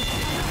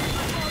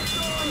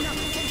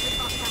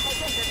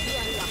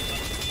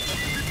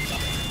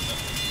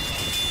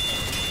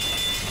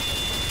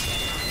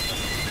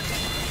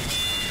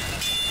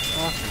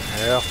 Fucking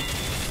hell.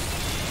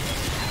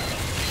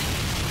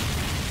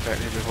 Okay, I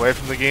need to move away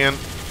from the game.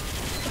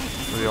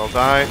 Or they all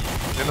die.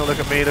 No, look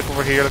at me, look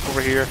over here, look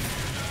over here.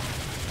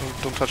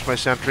 Don't touch my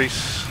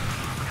sentries.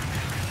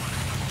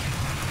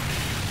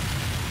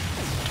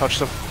 Touch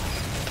them.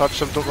 Touch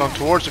them, don't run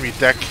towards them, you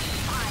dick.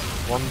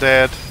 One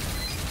dead.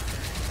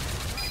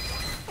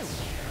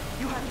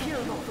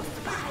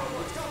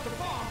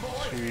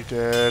 Two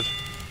dead.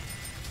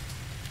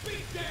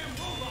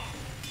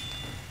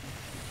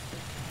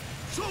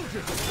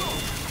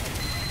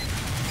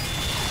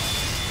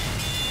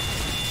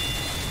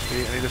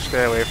 See, I need to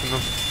stay away from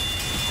them.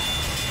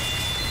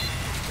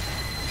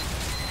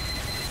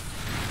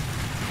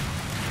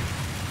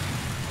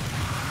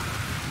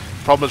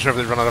 Problem is,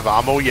 whenever they run out of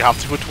ammo, you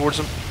have to go towards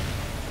them.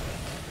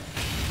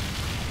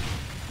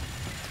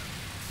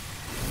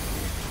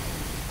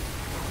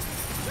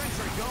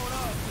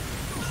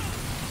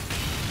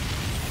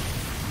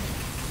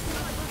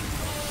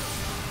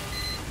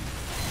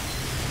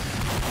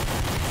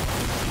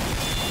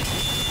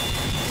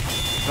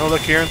 No,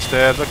 look here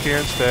instead, look here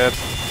instead.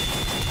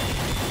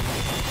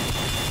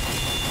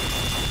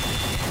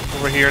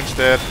 Over here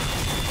instead.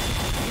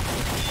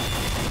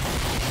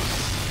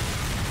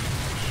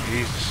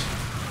 Jesus.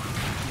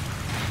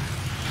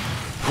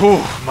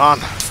 Whew, man.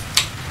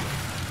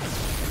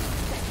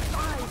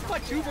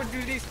 What humor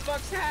do these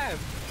fucks have?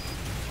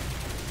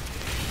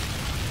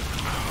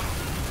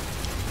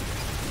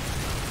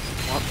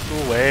 Walk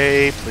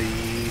away,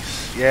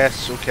 please.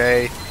 Yes,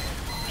 okay.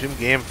 Resume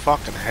game,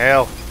 fucking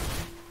hell.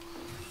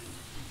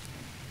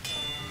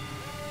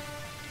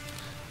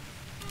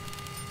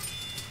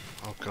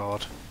 Oh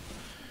god.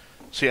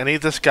 See, I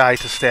need this guy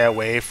to stay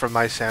away from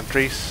my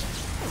sentries.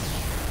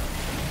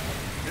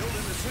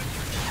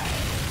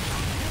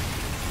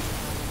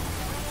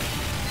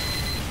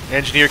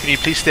 Engineer, can you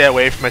please stay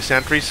away from my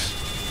sentries?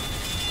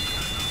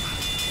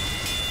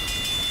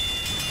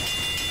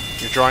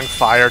 You're drawing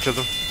fire to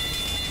them.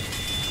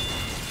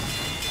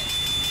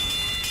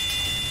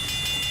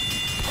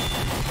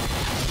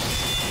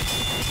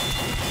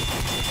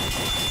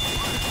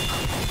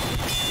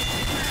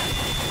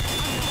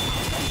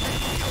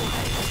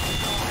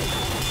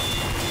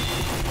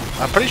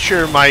 I'm pretty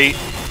sure my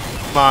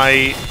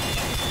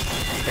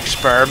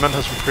experiment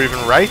has been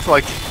proven right.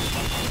 Like,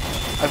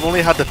 I've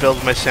only had to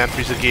build my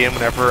sentries again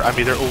whenever I'm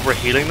either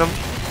overhealing them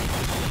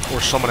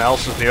or someone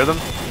else is near them.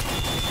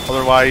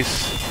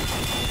 Otherwise,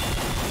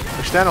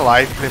 they're staying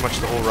alive pretty much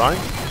the whole round.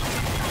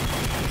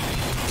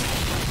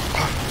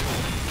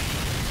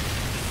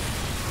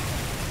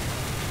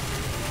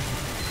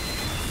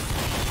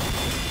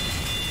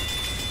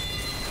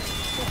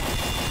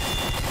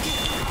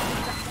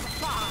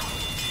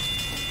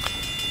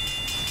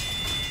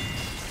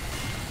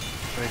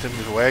 I need to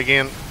move away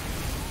again.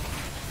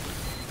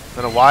 I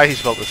don't know why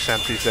he's built the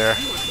sentries there.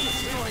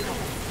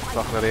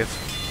 Fucking idiot.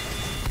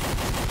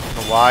 I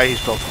don't know why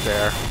he's built it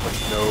there, but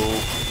no.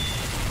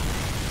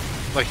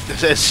 Like,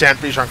 his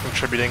sentries aren't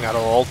contributing at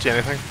all to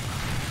anything.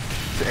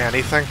 To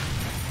anything.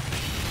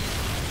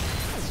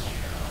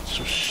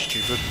 So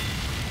stupid.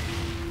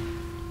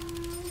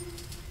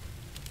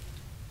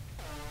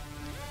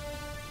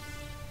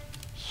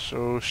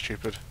 So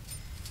stupid.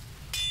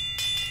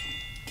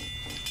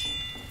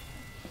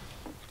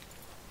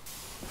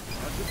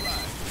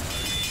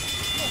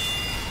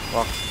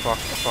 Fuck, fuck,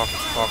 fuck,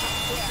 fuck.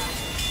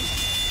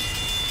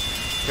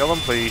 Kill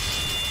him, please.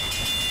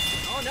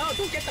 Oh no,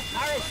 don't get the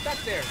pyro stuck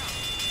there.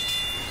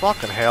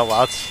 Fucking hell,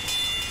 lads.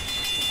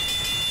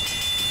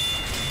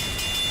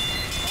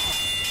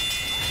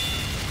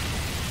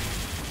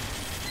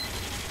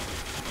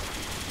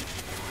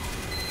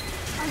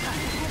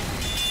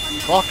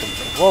 Fucking.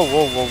 Whoa,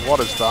 whoa, whoa, what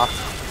is that?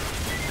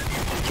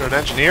 Is there an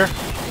engineer?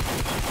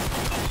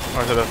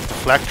 Or is it a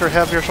deflector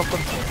heavy or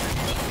something?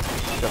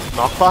 Got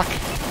knockback?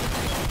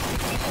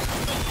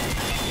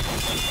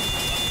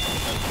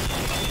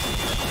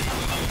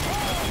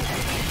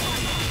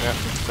 Yeah,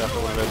 that's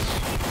definitely what it is.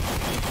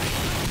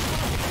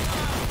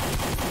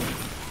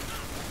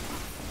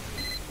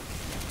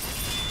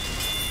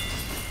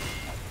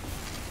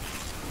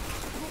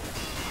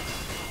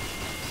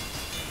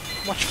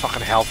 How much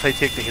fucking health they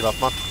take to heal up,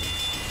 man?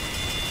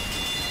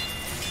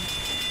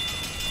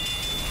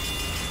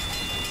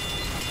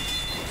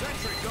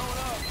 Sentry going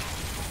up.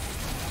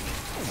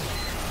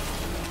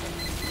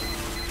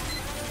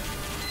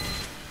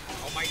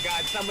 Oh my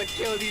god, someone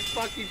kill these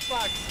fucking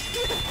fucks.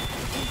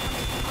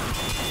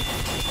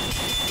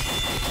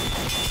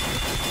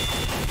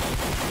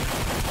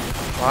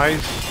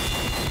 Nice.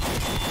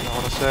 I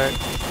wanna say.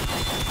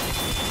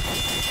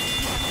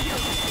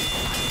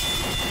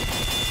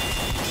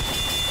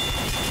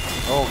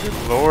 Oh, good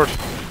lord.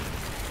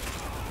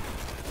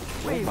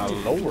 Oh my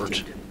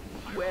lord.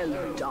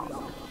 Well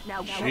done.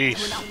 Now get to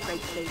Jeez. an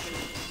upgrade station.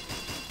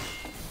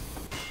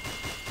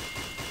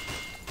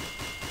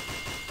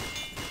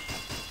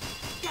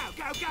 Go,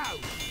 go, go.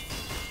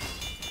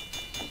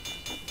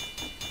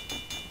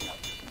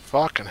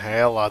 Fucking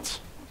hell, lads.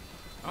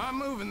 I'm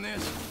moving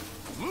this.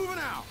 Moving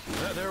out.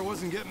 That there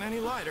wasn't getting any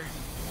lighter.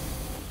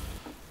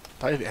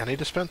 Do I have any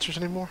dispensers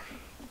anymore?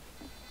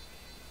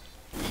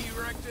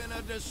 Erecting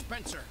a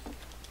dispenser.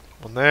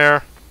 One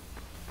there.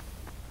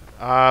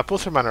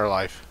 Both of mine are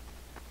alive.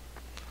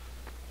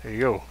 There you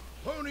go.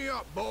 Pony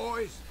up,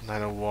 boys.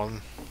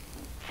 901.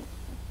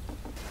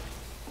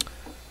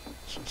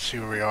 So let's see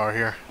where we are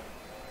here.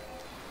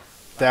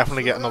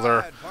 Definitely get another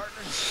Ride,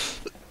 partner.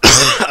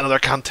 another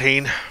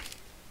canteen.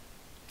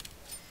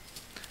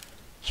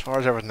 As far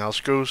as everything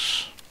else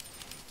goes,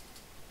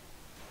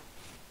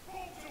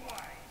 I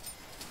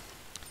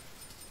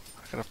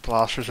got a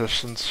blast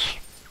resistance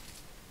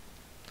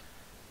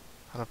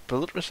and a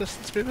bullet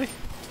resistance, maybe.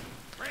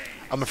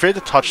 I'm afraid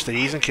to touch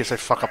these in case I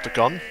fuck up the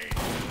gun.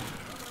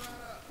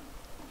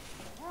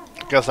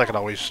 I guess I could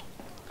always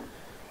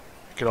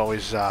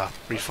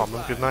refund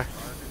them, couldn't I?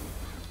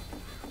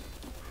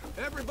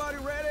 Everybody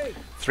ready?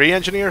 3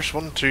 engineers.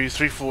 1, 2,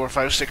 3, 4,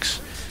 5,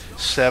 6,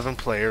 7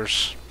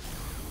 players.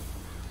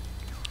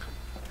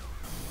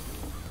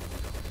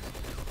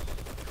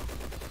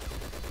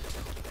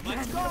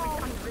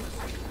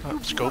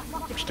 Let's go.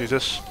 Let's do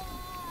this.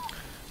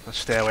 Let's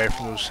stay away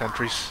from those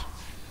sentries.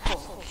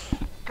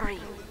 3,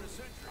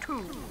 2,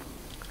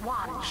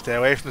 1. Stay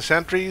away from the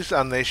sentries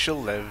and they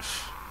shall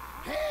live.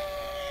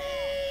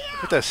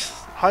 Look at this.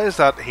 How is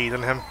that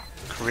healing him?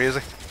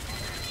 Crazy.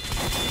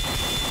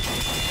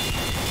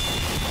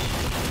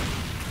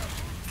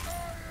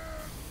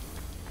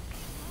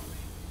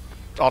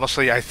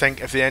 Honestly, I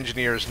think if the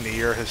engineer is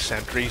near his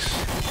sentries,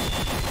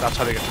 that's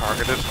how they get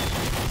targeted.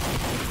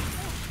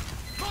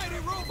 Mighty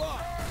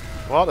robot.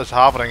 What is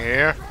happening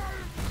here?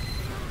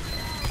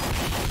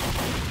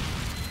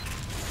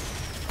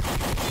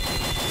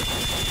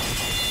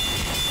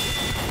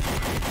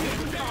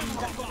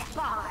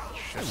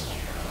 Shit.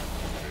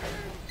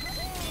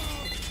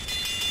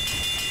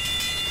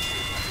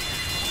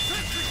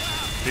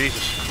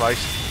 Jesus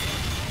Christ.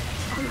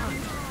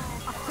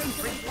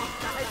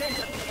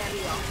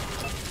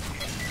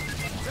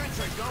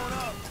 Sentry going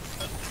up.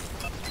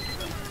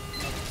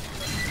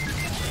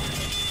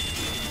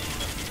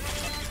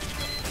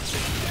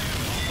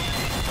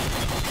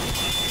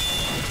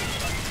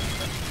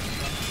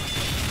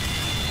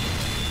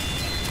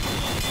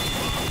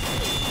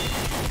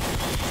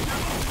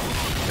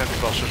 Sentry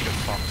busters get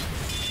fucked.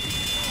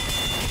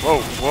 Whoa,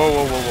 whoa,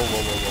 whoa, whoa, whoa,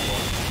 whoa, whoa, whoa,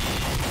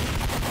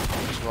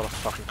 whoa. There's a lot of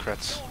fucking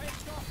crits.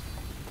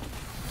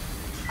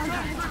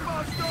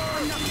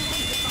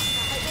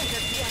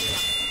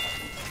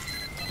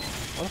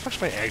 What the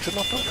fuck's my exit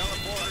not done?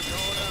 Teleporter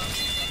going up.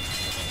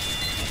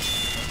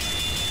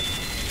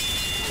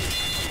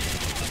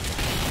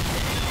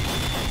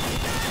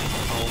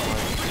 Oh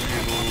my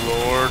good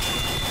lord.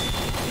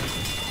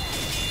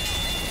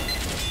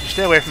 You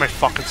stay away from my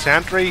fucking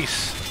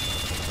sentries.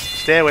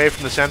 Stay away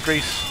from the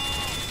sentries.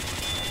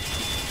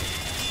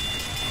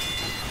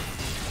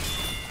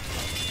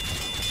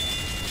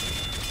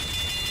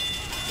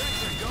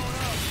 Sentry going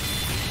up.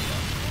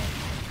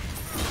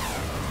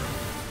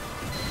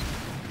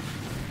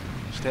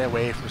 Stay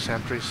away from the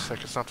sentries,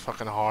 like it's not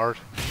fucking hard.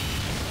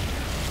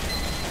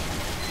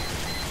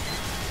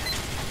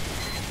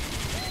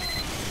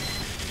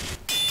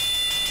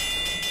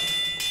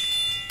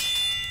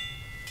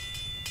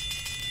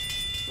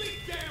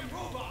 damn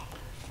robot.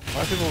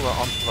 Why are people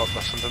not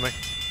listening to me?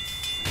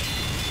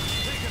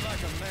 Think it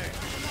like a man.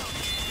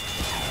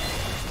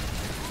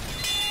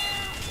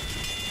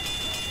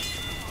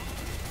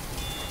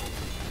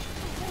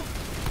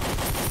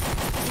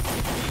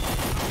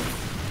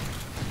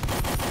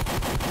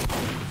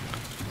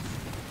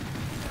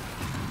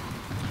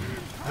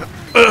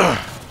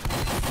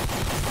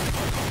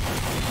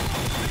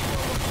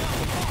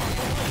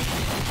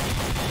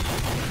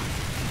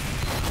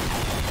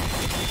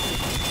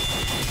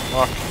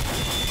 Fuck.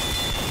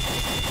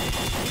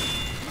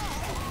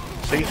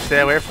 See, stay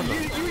away from them.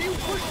 You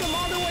pushed them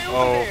all the way over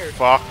Oh, there.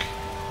 fuck.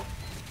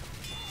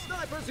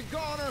 Sniper's a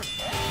goner.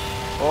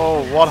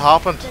 Oh, what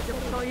happened?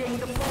 Deploying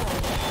the ball.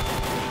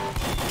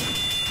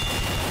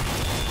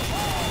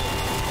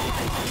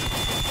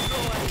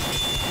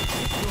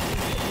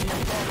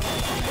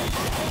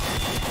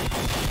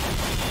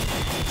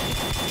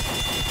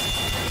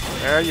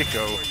 There you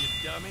go. You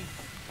dummy.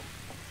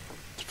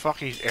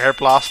 Fucking air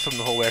blast them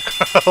the whole way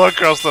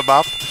across the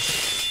map.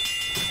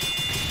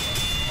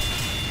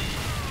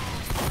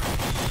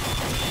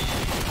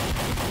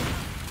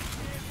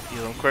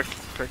 Heal him quick.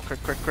 Quick.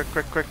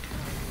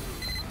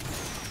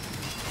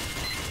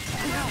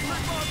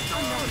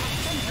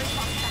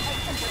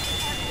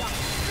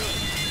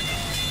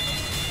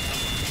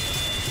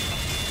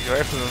 Get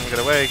away from them, get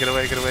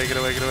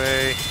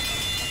away.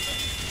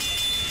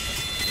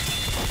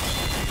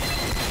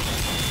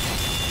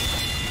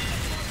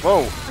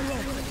 Whoa!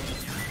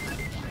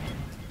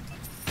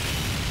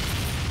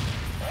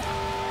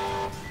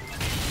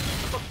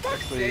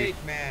 Quickly. Sake,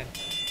 man.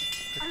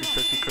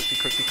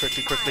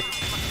 Quickly.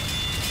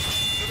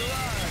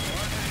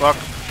 Fuck.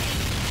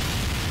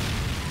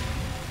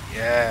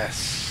 Yes.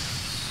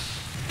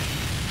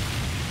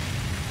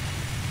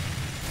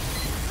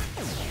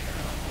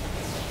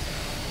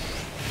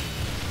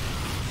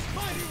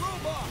 Mighty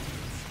robot.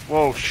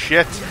 Whoa,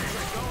 shit.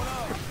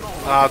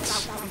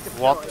 Lads,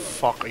 what the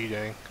fuck are you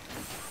doing?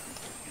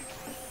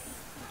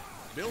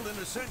 Building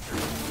a sentry.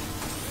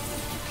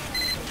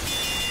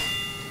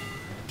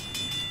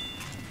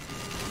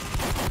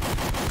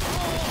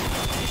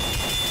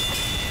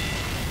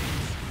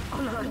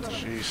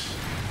 Jeez.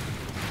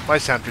 My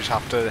sentries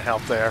have to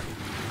help there.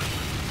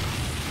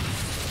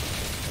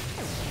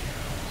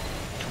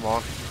 Come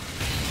on.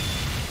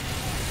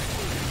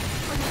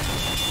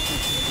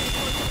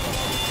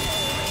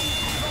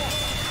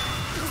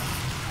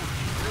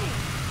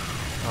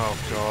 Oh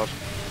god.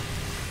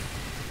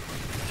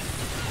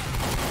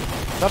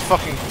 That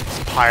fucking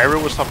pyro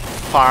was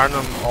firing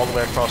them all the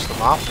way across the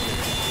map.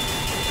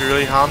 It'd be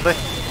really handy.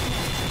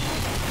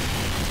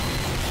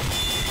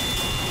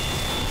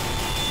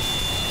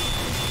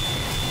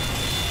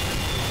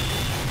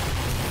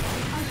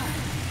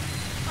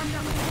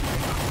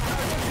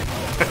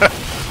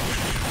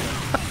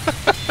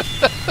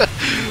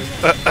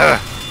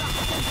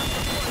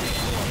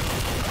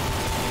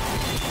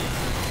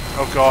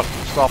 Oh god,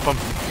 stop him.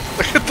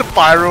 Look at the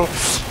pyro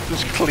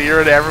just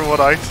clearing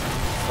everyone out.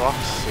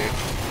 Fuck's sake.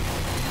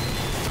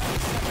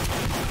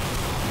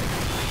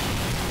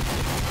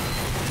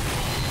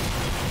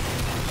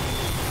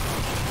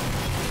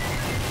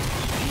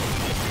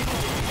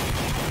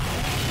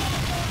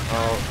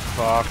 Oh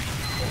fuck.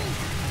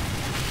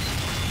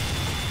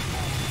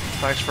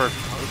 Thanks for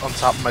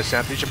untapping my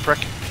sentries, you prick.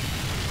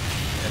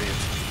 Idiot.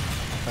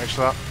 Thanks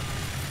for that.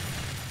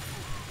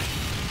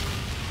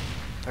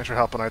 Thanks for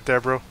helping out there,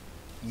 bro.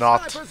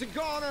 Not. Sniper's a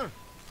goner.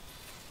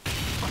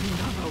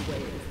 Another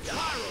wave.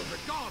 Gyros are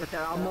goner. But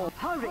there are more.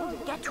 Hurry,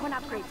 get to an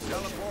upgrade station.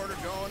 Teleporter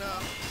going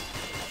up.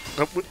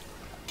 Nope.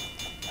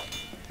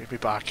 Take me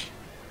back.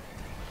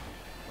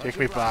 Take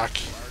me back.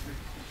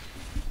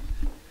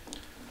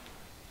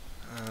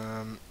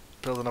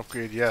 Build an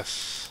upgrade,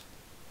 yes.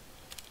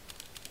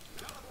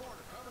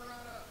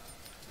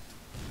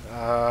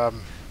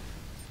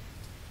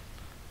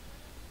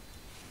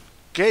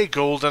 Gay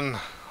Golden,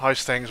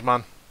 how's things,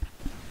 man?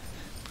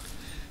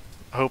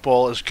 I hope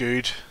all is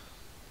good.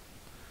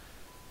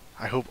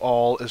 I hope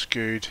all is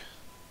good.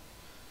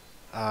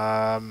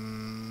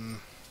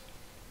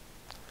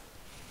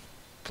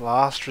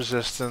 Blast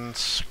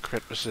resistance,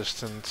 crit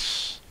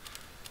resistance.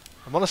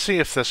 I want to see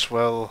if this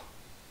will...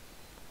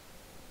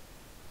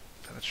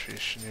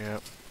 Penetration, yeah.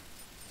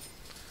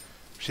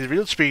 See, the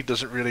real speed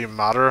doesn't really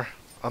matter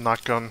on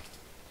that gun.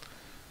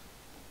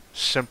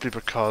 Simply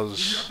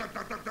because...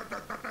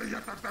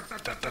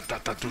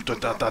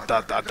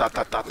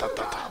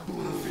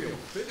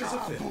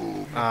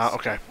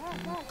 okay.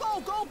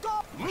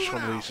 Which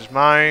one of these is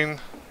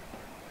mine?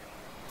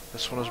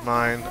 This one is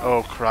mine.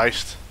 Oh,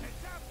 Christ.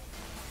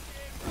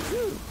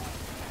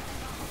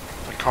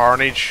 The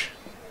carnage.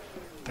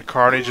 The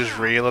carnage is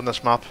real in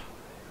this map.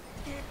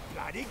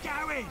 Bloody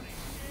going!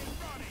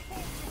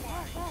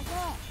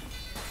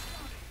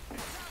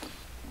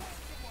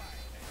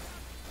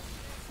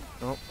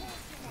 Nope.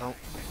 Nope.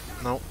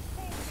 Nope.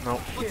 Nope.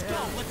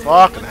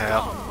 Fucking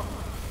hell.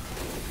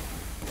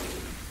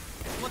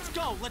 Let's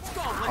go!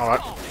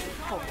 Alright.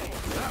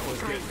 That was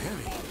getting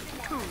heavy.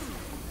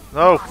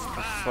 No!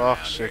 For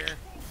fuck's sake.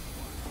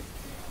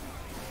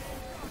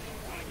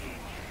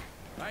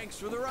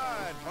 Thanks for the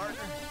ride, partner.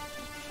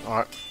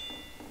 Alright.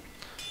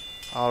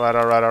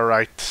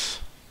 Alright.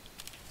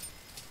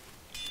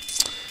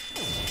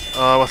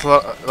 With a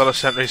lot of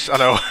sentries, I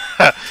know.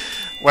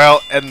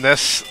 Well, in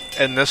this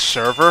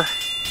server,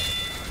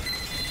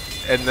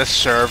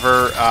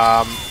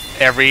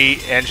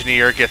 every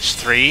engineer gets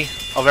 3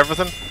 of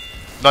everything.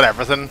 Not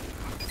everything,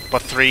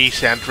 but 3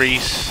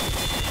 sentries,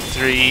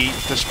 3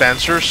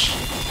 dispensers.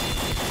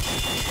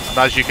 And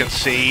as you can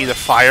see, the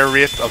fire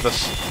rate of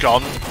this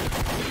gun.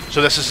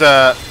 So this is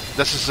a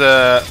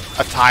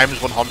times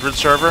 100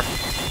 server.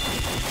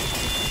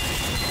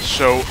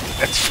 So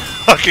it's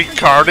fucking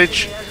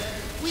carnage.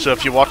 So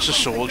if you watch the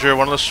soldier,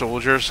 one of the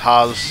soldiers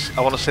has,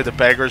 I want to say, the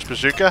beggar's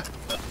bazooka,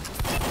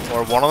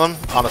 or one of them,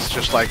 and it's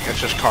just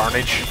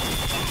carnage.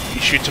 He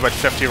shoots about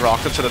 50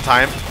 rockets at a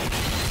time.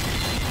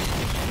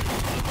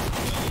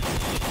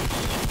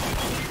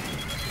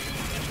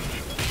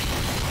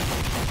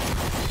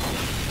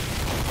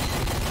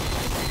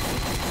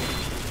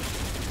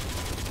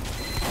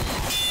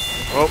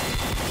 Oh.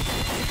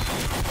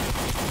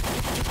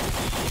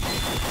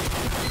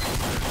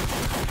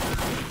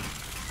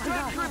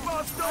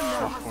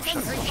 More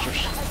sentry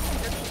busters.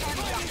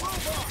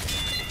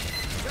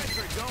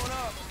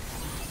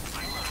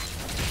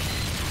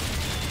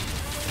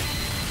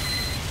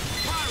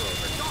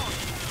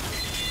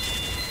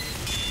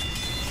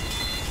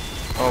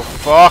 Oh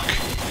fuck!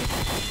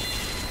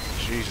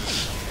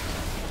 Jesus.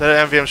 The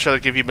MVM's trying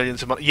to give you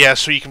millions of money. Yeah,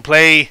 so you can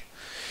play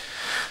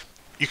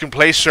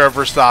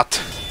servers that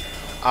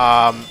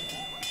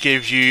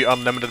give you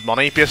unlimited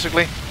money,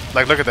 basically.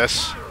 Like, look at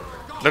this.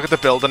 Look at the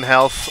building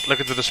health, look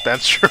at the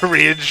dispenser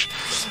range,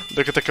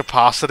 look at the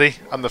capacity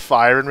and the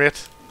firing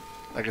rate.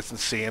 Like, it's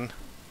insane.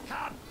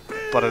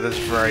 But it is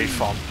very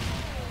fun.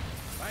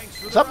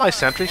 Is that my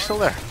sentry still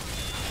there?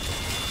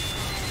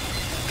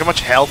 Look how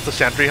much health the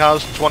sentry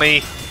has.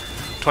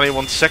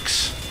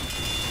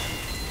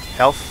 21.6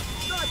 health.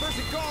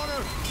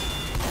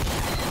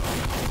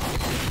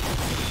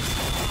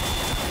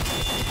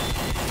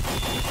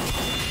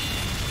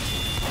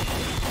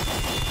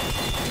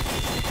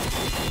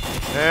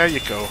 There you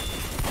go.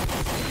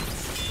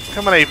 Look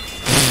how many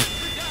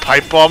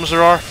pipe bombs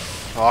there are.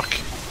 Fuck.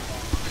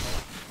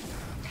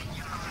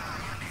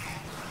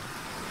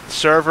 The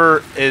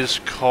server is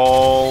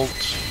called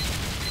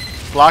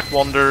Black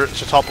Wonder.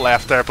 It's the top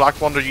left there.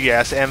 Black Wonder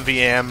US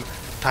MVM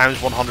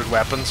times 100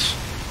 weapons.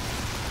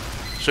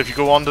 So if you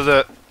go onto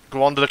the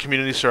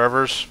community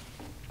servers,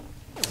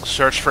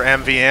 search for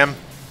MVM,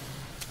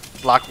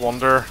 Black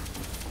Wonder.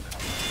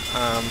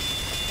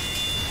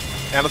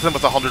 Anything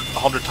with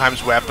 100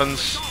 times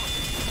weapons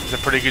is a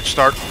pretty good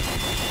start.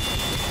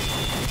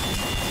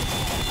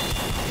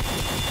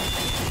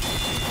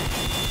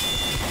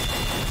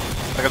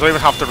 Like, I don't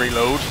even have to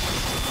reload.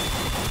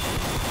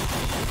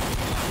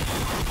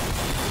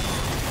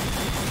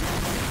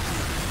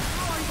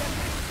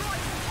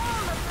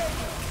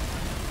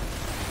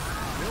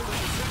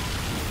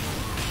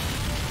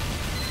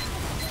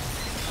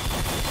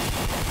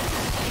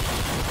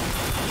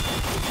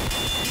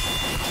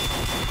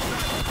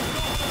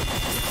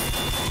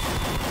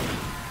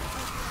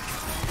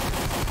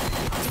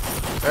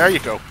 There you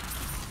go.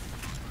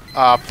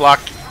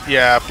 Black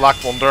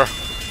Wonder,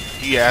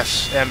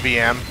 US,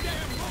 MVM,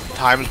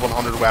 times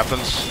 100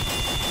 weapons.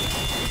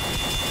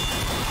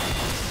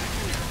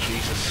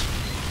 Jesus.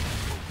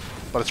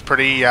 But it's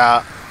pretty,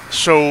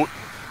 so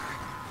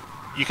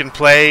you can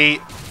play,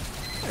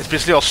 it's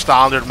basically all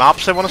standard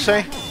maps, I want to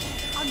say.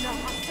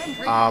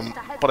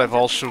 But I've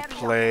also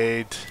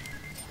played,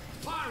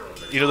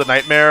 you know, the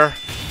Nightmare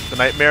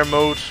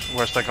mode,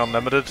 where it's like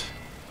unlimited.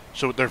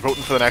 So they're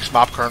voting for the next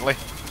map currently.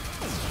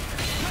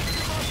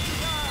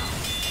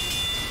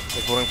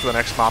 They're voting for the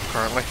next map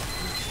currently.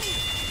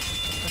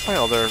 Where's my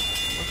other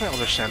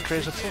sentry?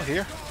 Is it still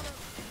here?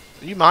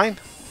 Are you mine?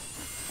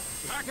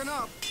 Packing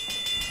up.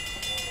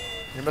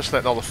 You're missing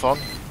out on all the fun.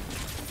 That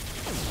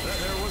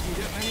hair wasn't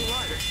getting any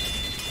lighter.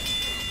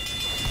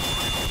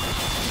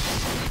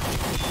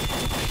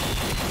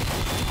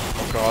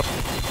 Oh god.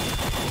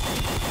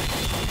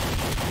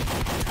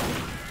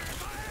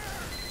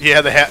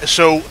 Yeah,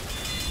 so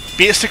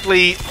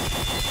basically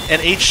in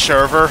each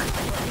server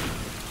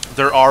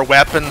there are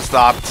weapons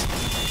that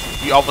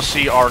you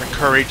obviously are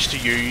encouraged to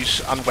use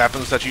and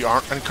weapons that you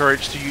aren't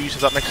encouraged to use, if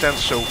that makes sense.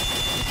 So,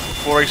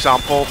 for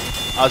example,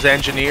 as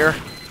engineer,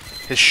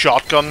 his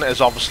shotgun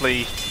is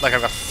obviously, like,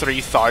 I've got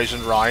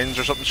 3,000 rounds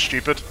or something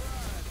stupid.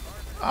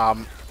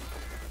 My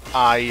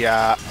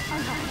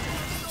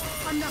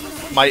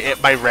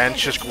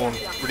wrench is going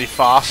really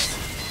fast,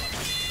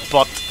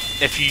 but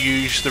if you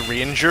use the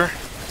Ranger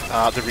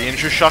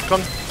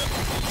shotgun,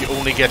 you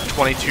only get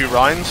 22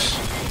 rounds.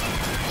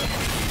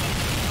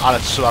 And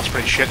so that's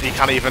pretty shit. You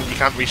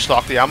can't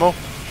restock the ammo.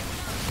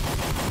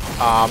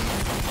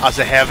 As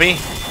a heavy,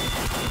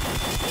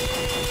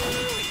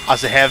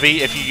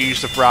 if you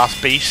use the Brass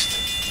Beast,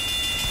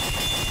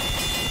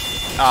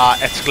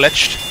 it's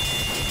glitched.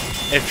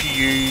 If you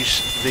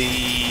use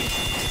the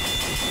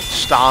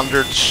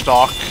standard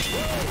stock,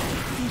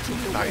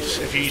 Nice.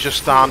 If you use a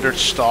standard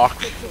stock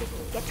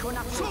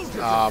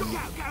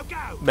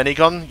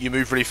minigun, you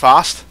move really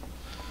fast.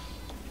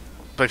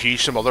 But if you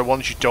use some other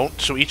ones, you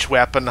don't. So each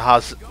weapon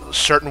has...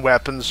 Certain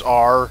weapons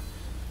are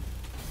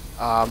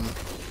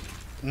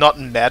not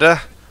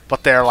meta,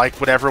 but they're like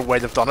whatever way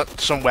they've done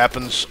it. Some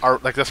weapons are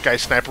like this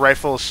guy's sniper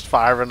rifle is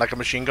firing like a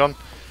machine gun,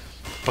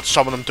 but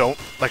some of them don't.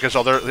 Like his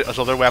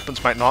other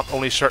weapons might not.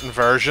 Only certain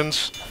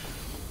versions.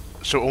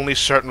 So only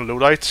certain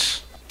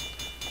loadouts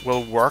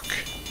will work.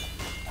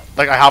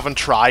 Like I haven't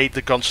tried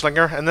the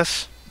gunslinger in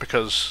this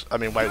because I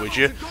mean why would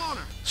you?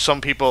 Some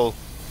people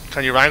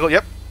can you wrangle?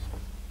 Yep.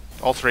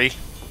 All three.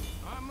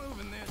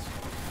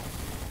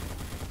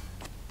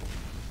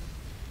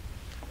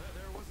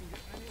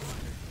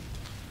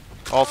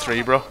 All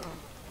three, bro.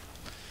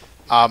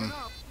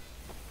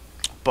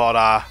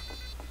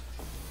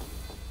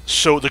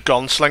 So the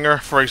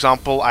gunslinger, for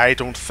example, I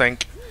don't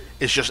think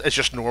is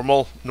just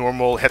normal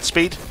hit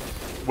speed,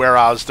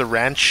 whereas the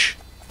wrench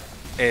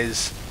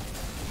is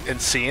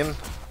insane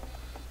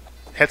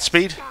hit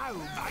speed.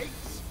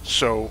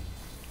 So,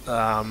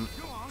 so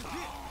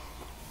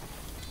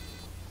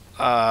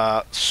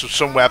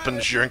some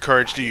weapons you're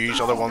encouraged to use,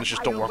 other ones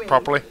just don't work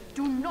properly.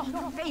 Do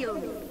not fail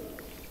me.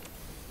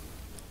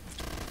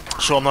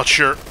 So I'm not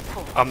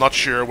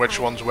sure which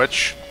ones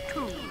which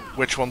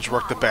ones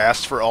work the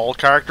best for all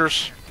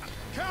characters.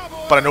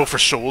 But I know for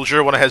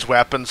Soldier, one of his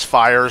weapons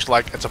fires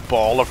like it's a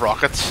ball of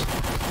rockets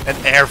in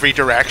every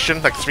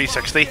direction, like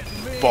 360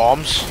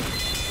 bombs.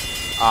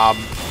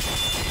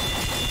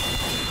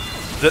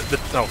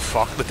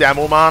 The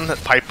demo man,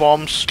 pipe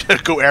bombs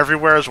go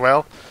everywhere as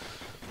well.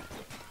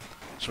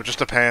 So it just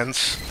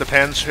depends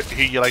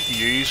who you like to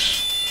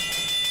use.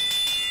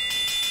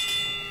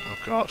 Oh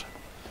god,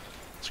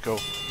 let's go.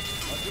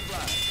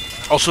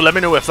 Also, let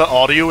me know if the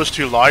audio is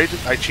too loud.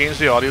 I changed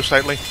the audio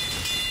slightly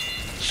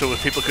so that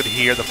people could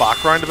hear the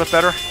background a bit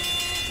better.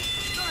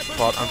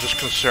 But I'm just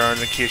concerned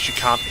in case you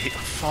can't hear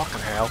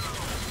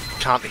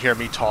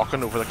me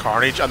talking over the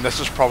carnage. And this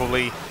is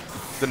probably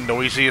the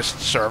noisiest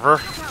server.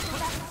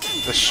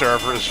 This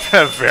server is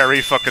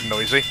very fucking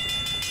noisy.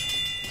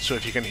 So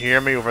if you can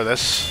hear me over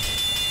this,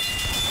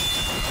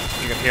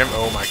 you can hear me.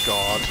 Oh my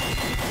god!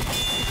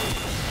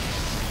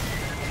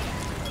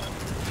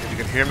 If you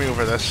can hear me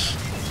over this.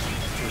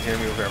 Hear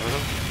me over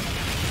everything.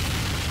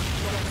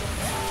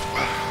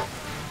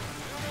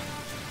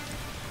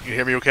 You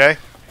hear me okay?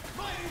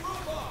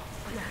 Oh,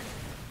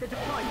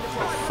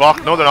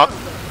 fuck, no they're not.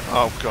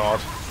 Oh god.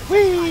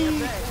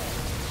 Whee!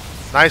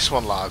 Nice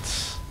one,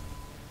 lads.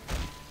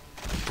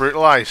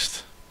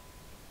 Brutalized.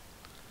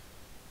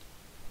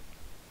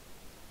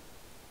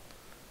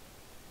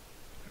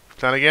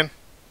 Plan again?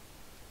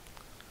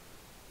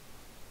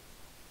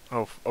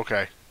 Oh,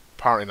 okay.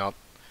 Apparently not.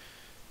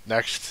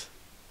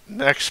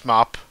 Next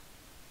map.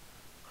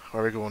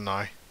 Where are we going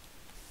now?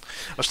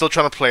 I'm still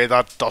trying to play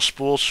that Dust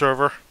Bowl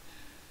server.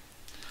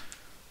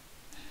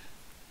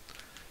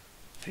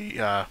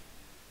 The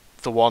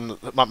one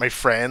that my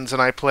friends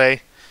and I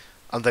play,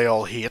 and they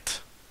all hate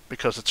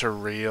because it's a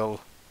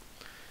real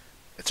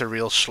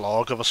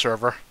slog of a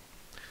server.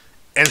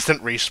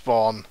 Instant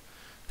respawn,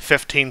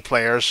 15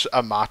 players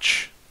a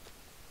match,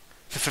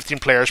 15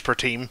 players per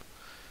team.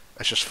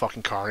 It's just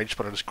fucking carnage,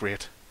 but it is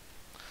great.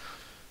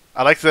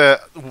 I like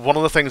one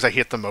of the things I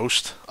hate the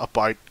most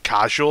about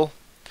casual.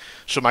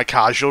 So my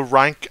casual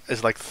rank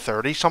is like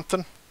 30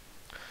 something.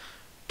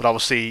 But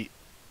obviously,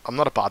 I'm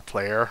not a bad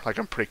player. Like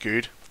I'm pretty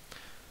good.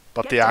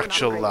 But the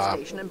actual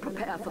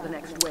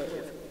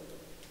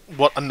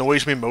what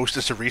annoys me most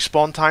is the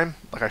respawn time.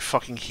 Like I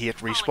fucking hate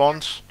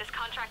respawns.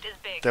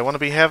 They want to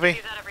be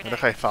heavy.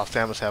 Look how fast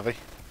them is heavy.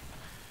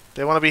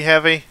 They want to be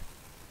heavy.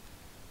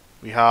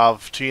 We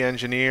have 2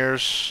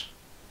 engineers.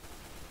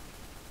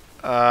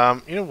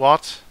 You know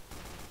what?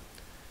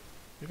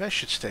 Maybe I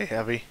should stay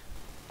heavy.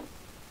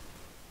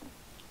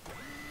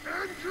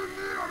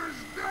 Engineer is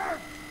dead.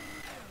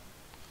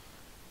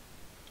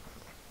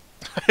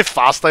 How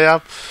fast I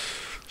am.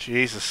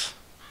 Jesus.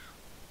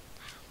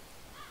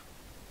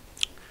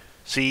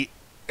 See,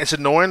 it's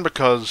annoying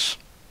because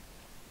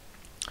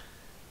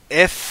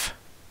if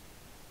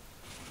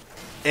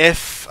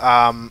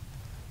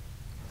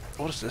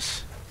what is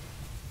this?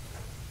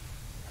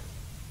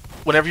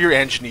 Whenever you're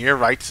engineer,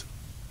 right?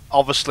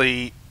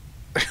 Obviously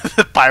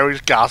the pyro's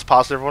gas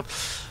past everyone.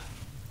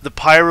 The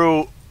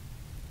pyro,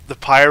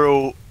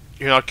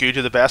 you're not good,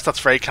 you're the best. That's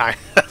very kind.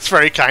 That's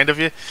very kind of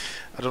you.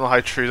 I don't know how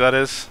true that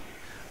is.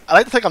 I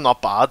like to think I'm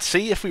not bad.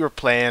 See, if we were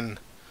playing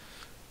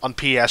on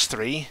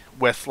PS3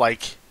 with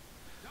like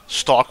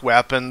stock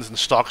weapons and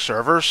stock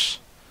servers,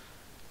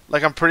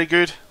 like I'm pretty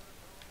good.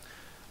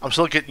 I'm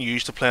still getting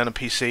used to playing on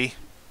PC.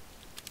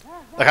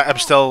 Like I'm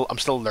still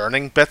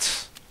learning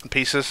bits and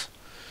pieces.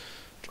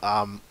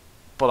 But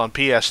on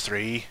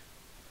PS3.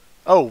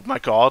 Oh my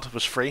god, it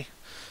was free.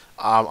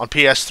 On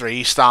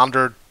PS3,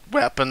 standard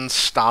weapons,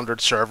 standard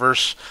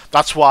servers.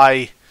 That's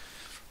why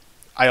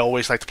I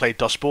always like to play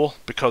Dust Bowl,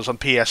 because on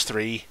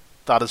PS3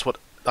 that's what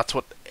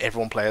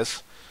everyone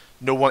plays.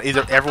 No one,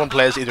 everyone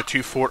plays either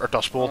 2 Fort or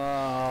Dust Bowl.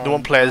 No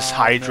one plays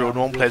Hydro,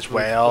 no one plays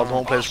Well, no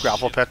one plays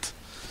Gravel Pit.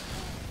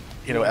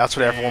 You know, that's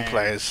what everyone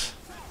plays.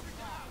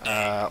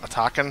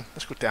 Attacking,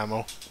 let's go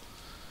demo.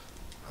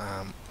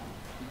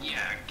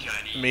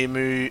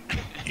 Mimu,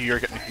 you're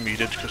getting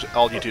muted because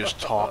all you do is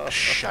talk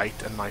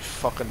shite in my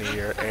fucking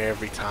ear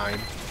every time.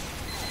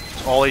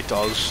 That's all he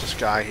does, this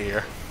guy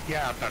here.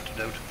 Yeah, I'm not to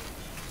doubt.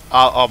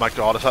 Oh my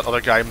god, is that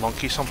other guy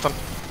Monkey something?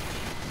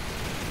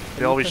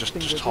 They always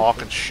just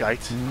talk and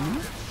shite.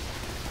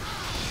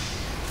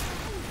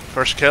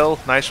 First kill,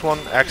 nice one.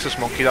 X's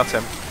Monkey, that's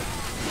him.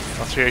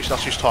 That's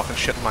who's talking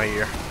shit in my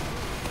ear.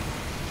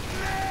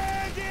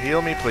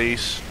 Heal me,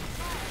 please.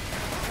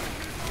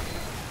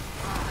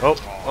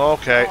 Oh,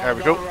 okay, there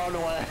we go.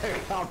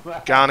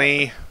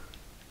 Gani.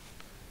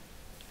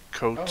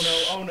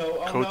 Coates.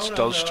 Coates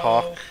does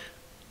talk.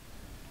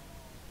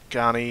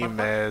 Gani,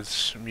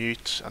 Meds,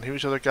 Mute, and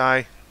who's the other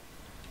guy?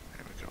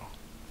 There we go.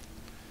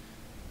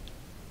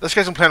 This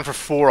guy's been playing for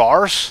 4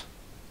 hours.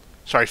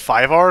 Sorry,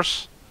 5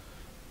 hours.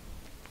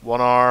 1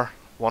 hour,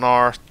 1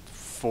 hour,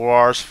 4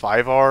 hours,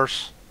 5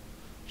 hours.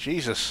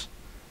 Jesus.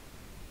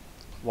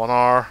 1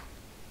 hour,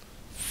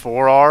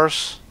 4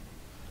 hours.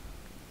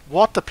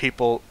 What the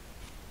people?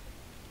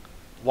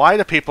 Why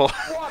the people?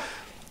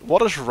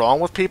 What is wrong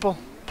with people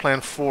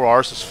playing 4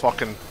 hours this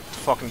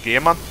fucking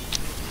game, man?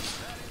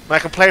 I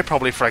can play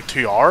probably for like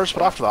 2 hours,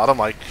 but after that I'm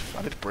like,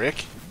 I need a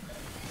break.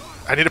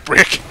 I need a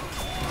break.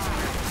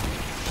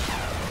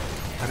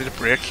 I need a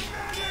break.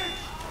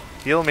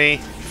 Heal me,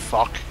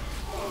 fuck.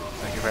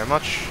 Thank you very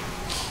much.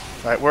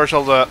 Right, where's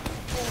all the...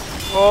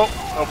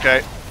 Oh,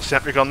 okay.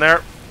 Sentry gun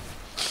there.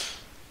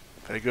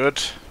 Very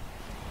good.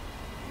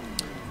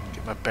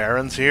 Get my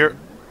bearings here.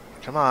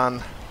 Come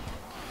on.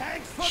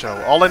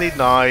 So, all I need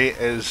now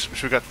is...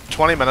 So we've got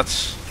 20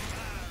 minutes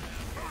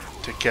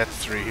to get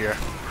through here.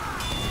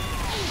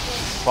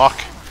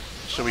 Fuck.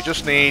 So we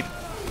just need...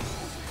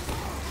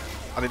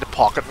 I need a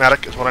pocket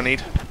medic is what I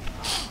need.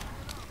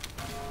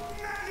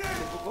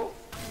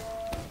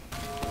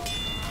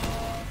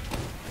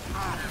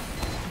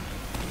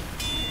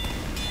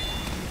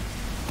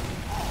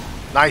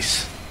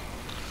 Nice.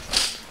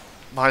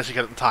 Managed to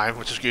get it in time,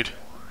 which is good.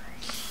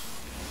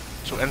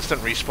 So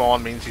instant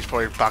respawn means he's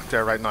probably back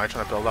there right now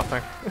trying to build that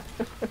thing.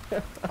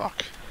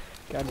 Fuck.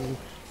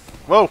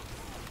 Whoa!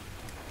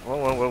 Whoa,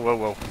 whoa, whoa, whoa,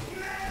 whoa.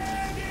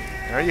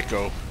 There you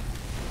go.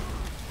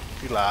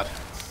 Good lad.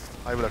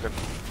 How you looking?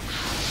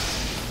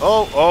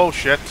 Oh, oh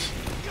shit.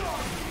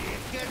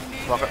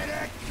 Fuck it.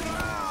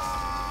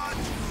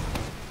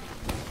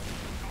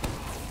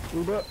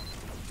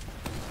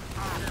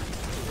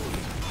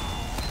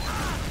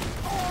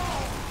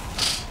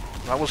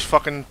 That was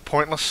fucking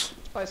pointless.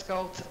 Spice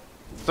Gold.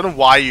 Don't know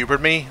why you Ubered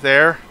me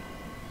there.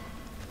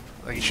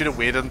 Like, you should have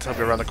waited until we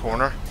were around the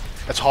corner.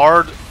 It's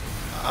hard.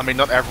 I mean,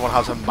 not everyone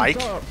has a mic.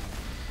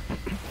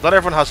 Not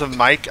everyone has a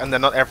mic, and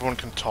then not everyone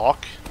can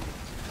talk.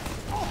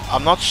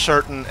 I'm not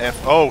certain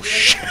if... Oh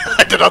shit!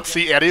 I did not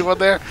see anyone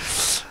there.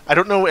 I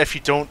don't know if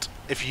you don't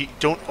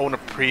own a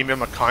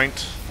premium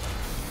account.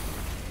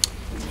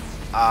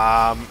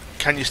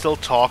 Can you still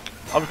talk?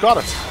 Oh, we've got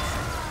it.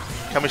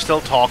 Can we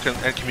still talk in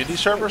community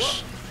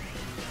servers?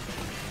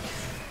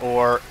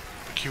 Or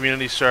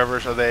community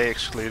servers, are they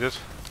excluded?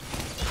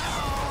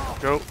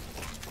 Go.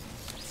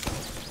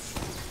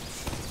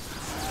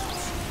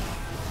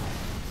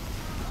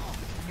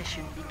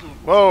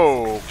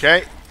 Whoa,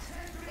 okay.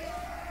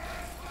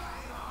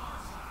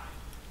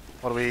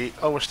 What do we...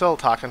 Oh, we're still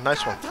attacking.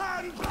 Nice one.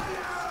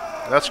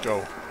 Let's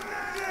go.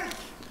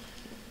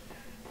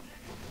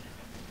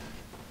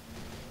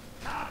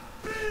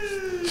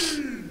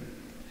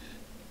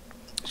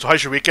 So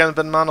how's your weekend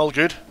been, man? All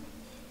good?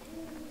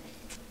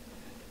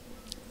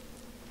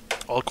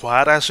 All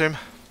quiet, I assume?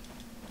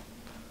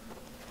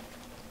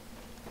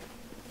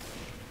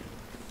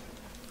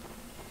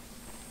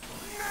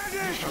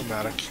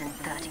 Dramatic.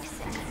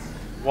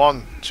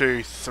 1,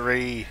 2,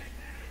 3.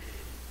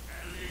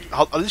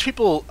 Are these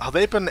people... Have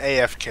they been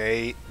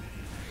AFK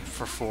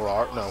for 4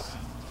 hours? No.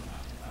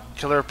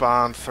 Killer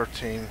band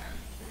 13.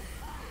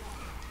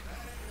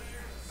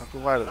 I'll go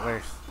right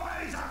away.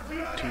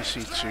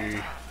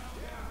 TC2.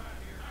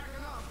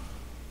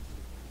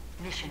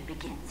 Mission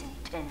begins in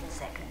 10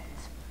 seconds.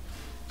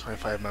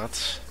 25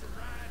 minutes.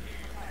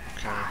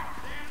 Okay.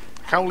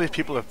 Can't believe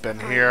people have been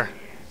here.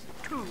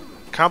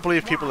 Can't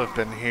believe people have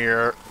been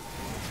here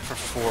for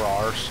 4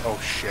 hours. Oh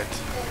shit.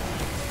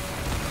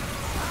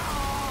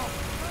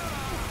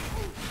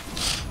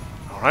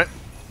 Alright.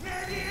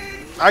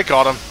 I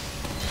got him.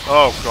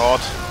 Oh god.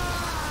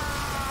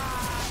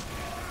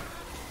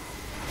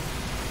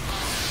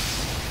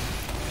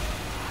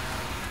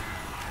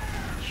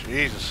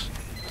 Jesus.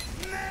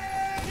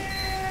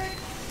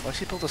 Why has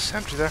he built a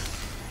sentry there?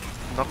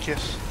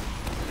 Nockius.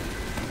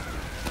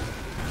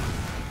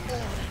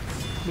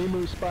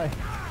 Mimu spy.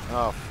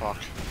 Oh fuck.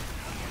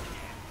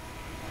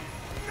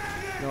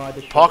 No, I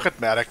just Pocket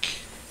medic.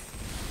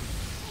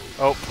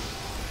 Oh.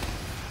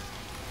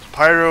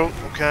 Pyro,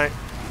 okay.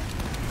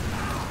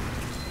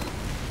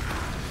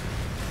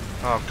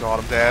 Oh god,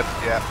 I'm dead.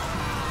 Yeah.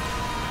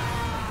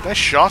 Nice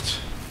shot.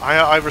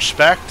 I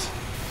respect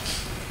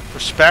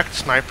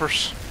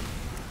snipers.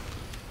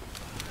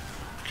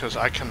 Because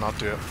I cannot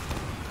do it.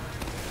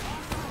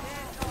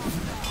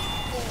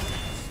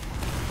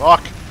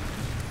 Fuck.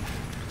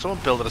 Can someone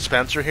build a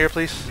dispenser here,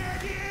 please?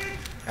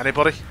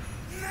 Anybody?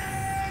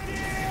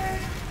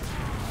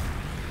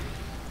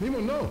 Nemo,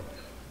 no.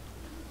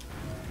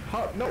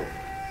 How? No.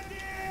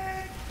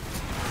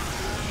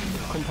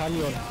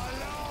 Companion.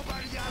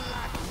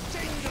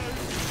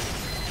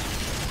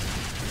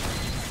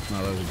 No,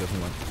 that was a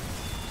different one.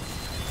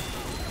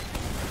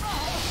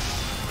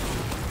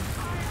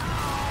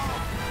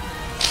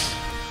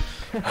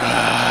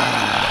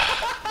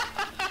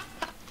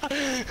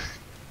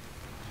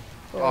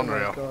 Oh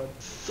Unreal. my God.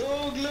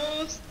 So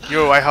close.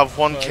 Yo, I have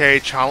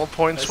 1k channel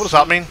points. What does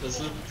that mean?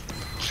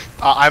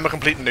 I'm a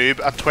complete noob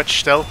at Twitch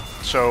still,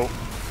 so...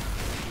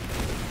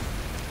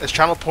 Is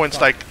channel points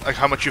like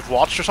how much you've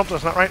watched or something,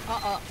 isn't that right?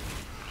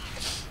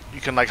 You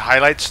can like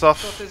highlight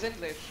stuff,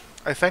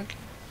 I think.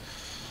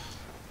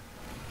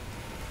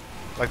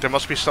 Like there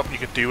must be something you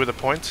could do with the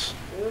points.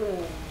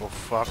 Oh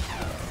fuck.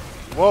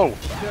 Whoa!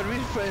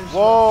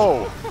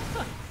 Whoa!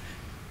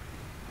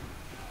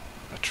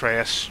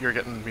 Atreus, you're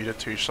getting muted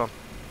too, son.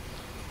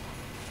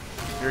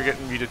 You're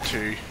getting muted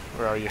too.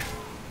 Where are you?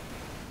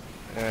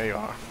 There you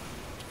are.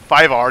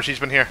 5 hours he's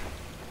been here.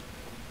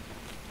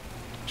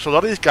 So a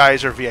lot of these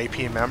guys are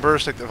VIP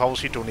members, like they've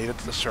obviously donated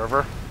to the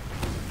server.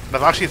 And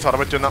I've actually thought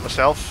about doing that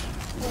myself.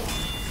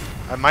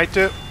 I might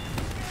do it.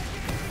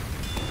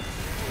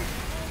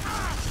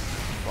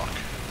 Fuck.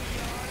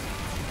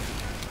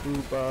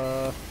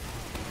 Oopa.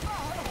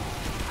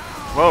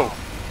 Whoa.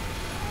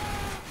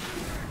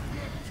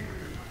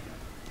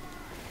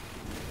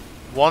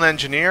 One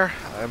engineer.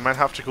 I might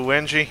have to go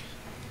Engie.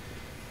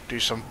 Do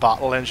some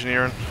battle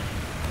engineering.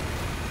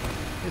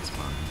 It's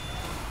fine.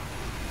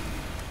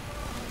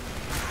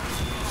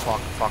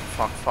 Fuck, fuck,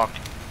 fuck, fuck.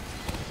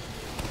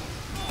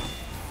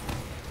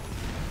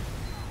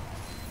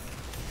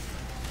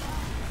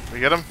 We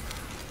get him?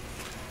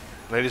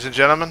 Ladies and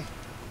gentlemen,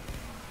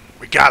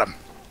 we got him.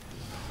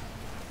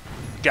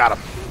 Got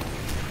him.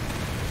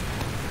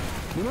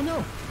 Nemo,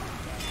 no.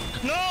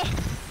 No!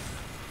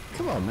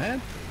 Come on,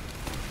 man.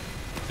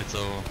 It's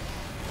over.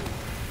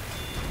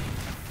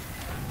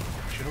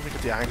 Should we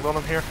get the angle on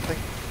him here, I think?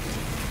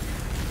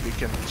 We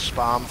can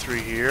spam through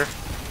here.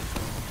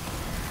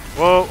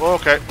 Whoa,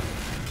 okay.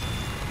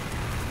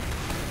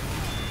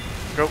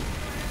 Go.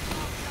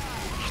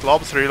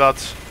 Slob through,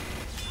 lads.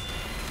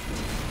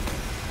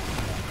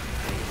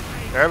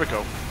 There we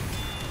go.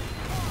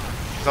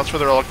 That's where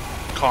they're all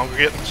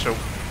congregating, so...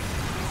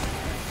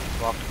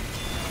 Fuck.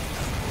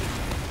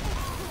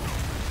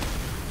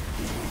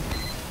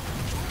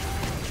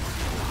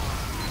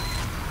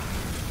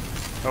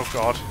 Oh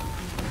god.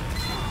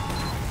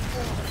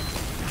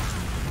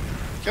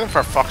 Get him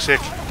for fuck's sake.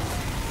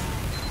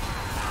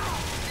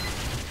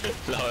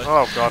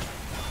 Oh god.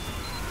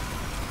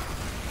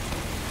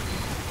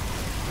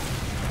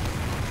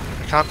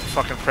 I can't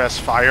fucking press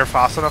fire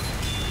fast enough.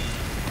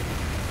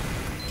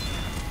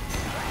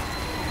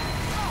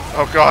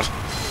 Oh god.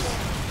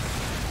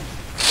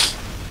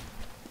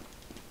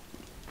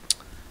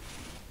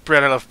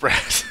 Bread, I love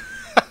bread.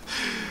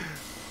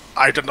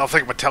 I did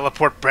nothing but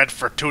teleport bread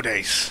for 2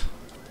 days.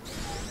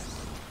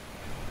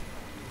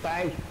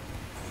 Bye.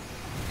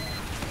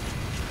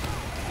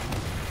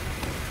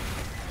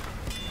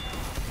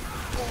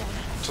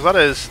 So that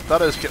is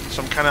getting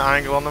some kind of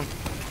angle on them.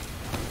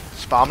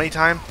 Spammy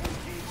time.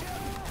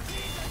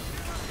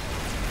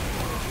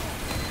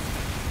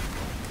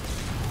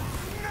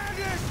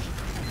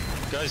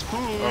 Guys, push!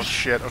 Oh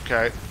shit,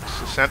 okay.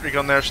 So sentry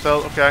gun there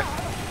still, okay.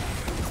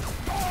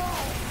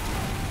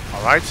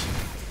 Alright.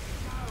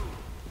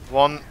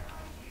 One.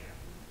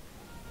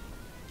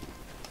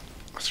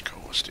 Let's go,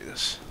 let's do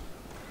this.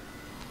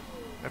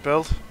 I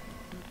build.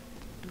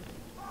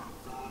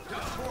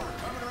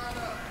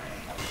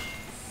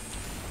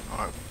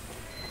 Alright.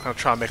 I'm gonna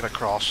try and make it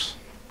across.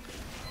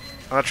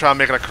 I'm gonna try and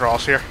make it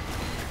across here.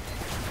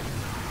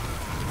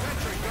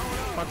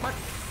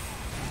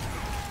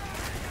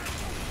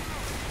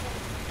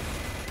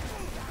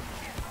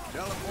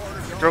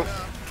 Go.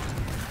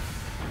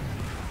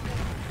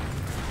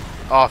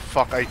 Oh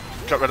fuck, I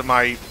got rid of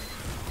my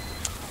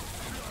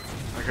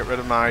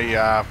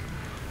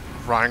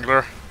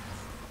Wrangler.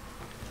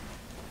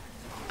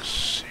 Fuck's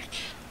sake.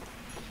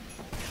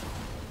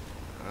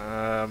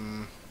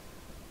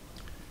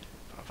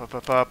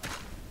 Up. There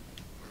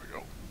we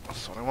go.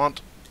 That's what I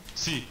want.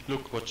 See,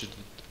 look what you did.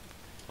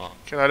 Oh.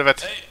 Get out of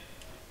it. Hey.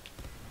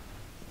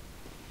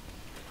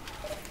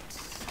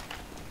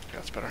 Okay,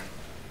 that's better.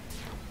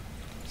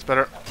 It's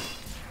better.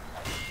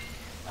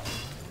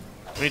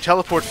 When you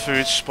teleport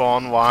food,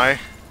 spawn Y.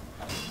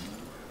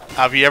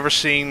 Have you ever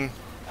seen?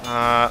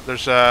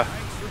 There's a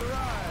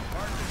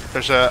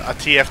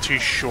TF2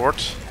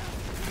 short.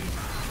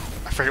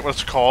 I forget what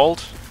it's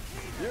called.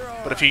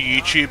 But if you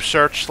YouTube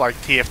search like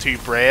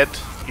TF2 bread,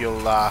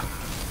 you'll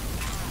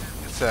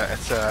it's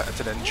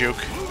an in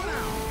joke.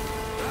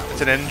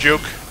 It's an in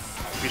joke.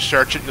 If you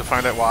search it, you'll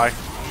find out why.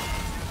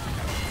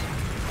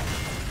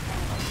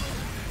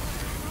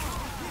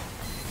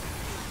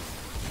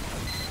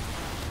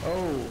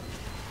 Oh.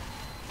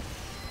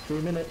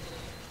 3 minutes.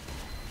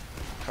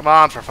 Come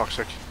on, for fuck's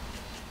sake.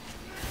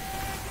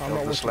 I'm Build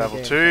not this watching the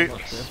level game, 2. so I'm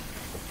not sure.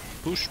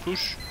 Push,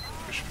 push.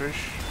 Push,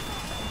 push.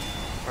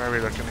 Where are we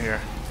looking here?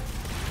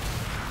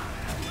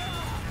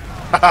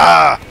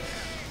 Haha!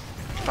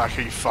 Back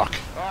here, you fuck.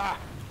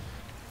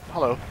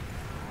 Hello.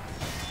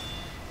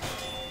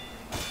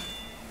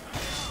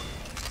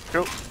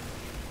 Go.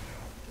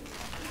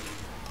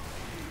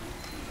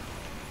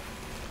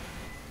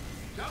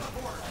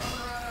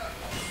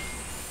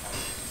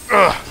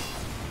 Ugh.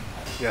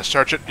 Yeah,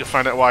 search it. You'll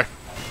find out why.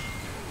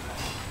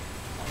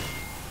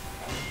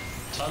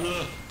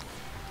 Tunnel.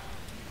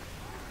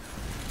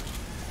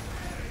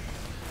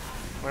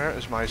 Where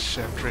is my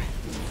sentry?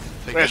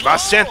 Where's my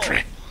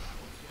sentry?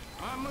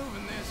 I'm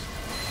moving this.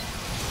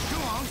 Go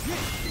on, get.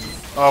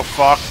 Oh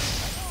fuck.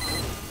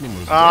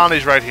 And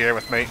he's right here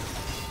with me.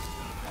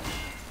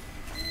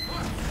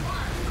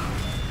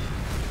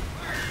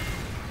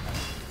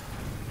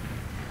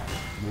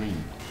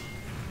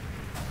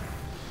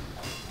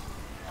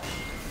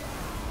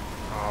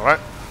 Alright.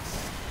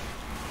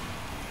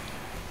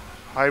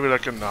 How are we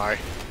looking now?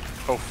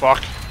 Oh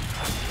fuck.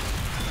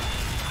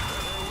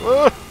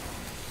 Ah!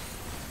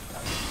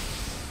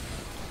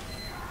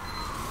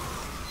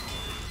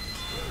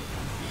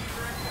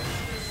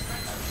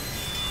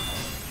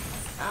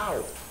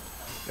 Ow!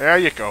 There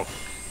you go.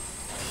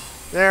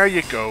 There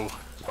you go.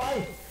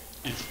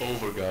 It's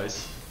over,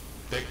 guys.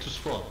 Back to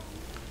spawn.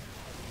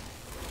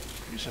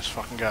 Who's this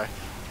fucking guy?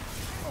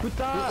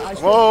 Puta! I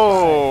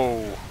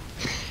Whoa!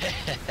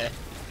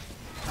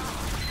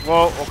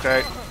 Whoa,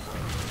 okay.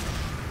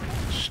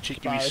 Just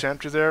cheeky wee Bye.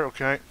 sentry there,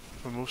 okay.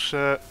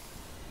 Mimosa.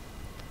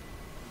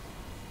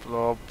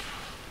 Blob.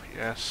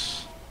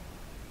 Yes.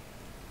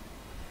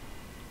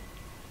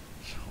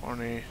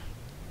 Horny.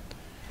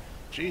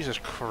 Jesus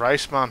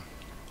Christ, man.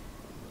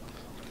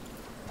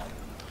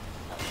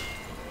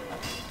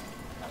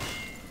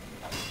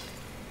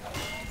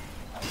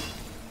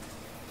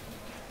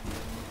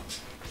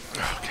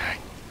 Okay.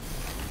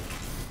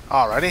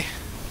 Alrighty.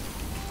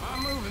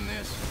 I'm moving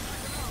this.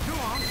 Go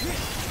on, get.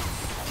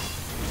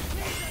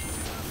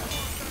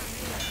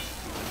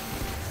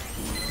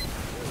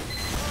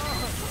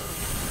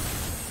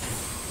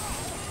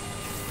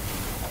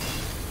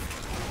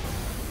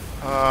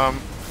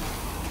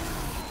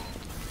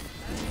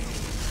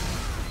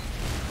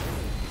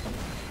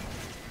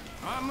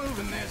 I'm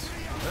moving this.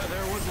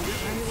 There wasn't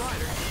getting any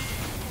lighter.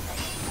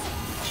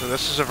 So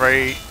this is a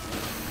very...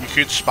 You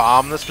could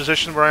spam this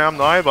position where I am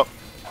now, but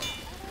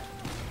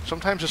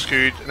sometimes it's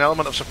good. An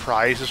element of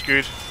surprise is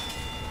good.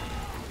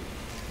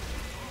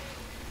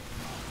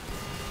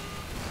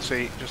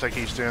 See, just like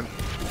he's doing.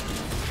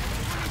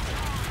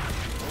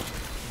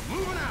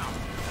 Moving out.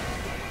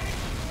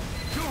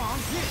 Go on,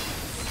 get.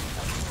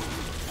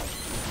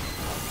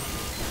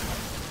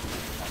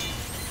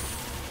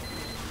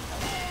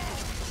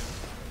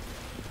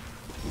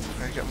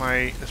 Can I get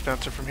my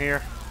dispenser from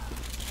here?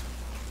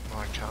 No,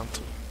 I can't.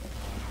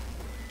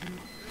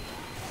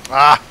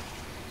 Ah!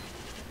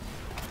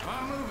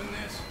 I'm moving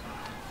this.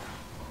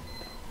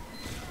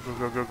 Go,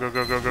 go, go, go,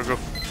 go, go, go, go.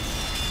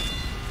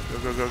 Go,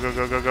 go, go, go,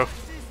 go, go, go.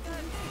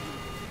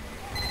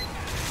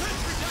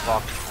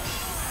 Fuck.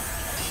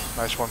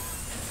 Nice one.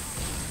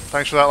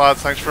 Thanks for that,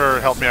 lads. Thanks for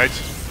helping me out.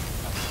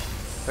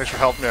 Thanks for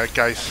helping me out,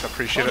 guys. I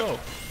appreciate it.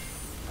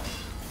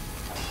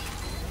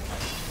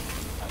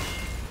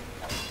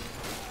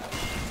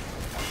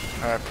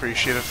 I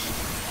appreciate it.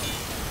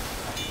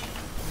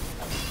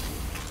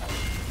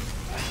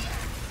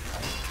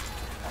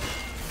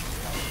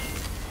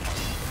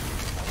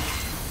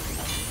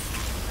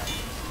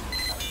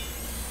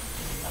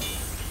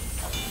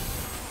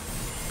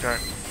 Okay.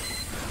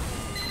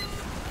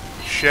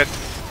 Shit.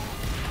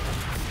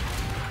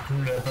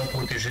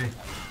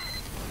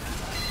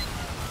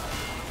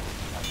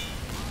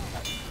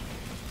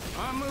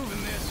 I'm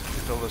moving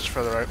this. Build this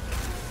further out.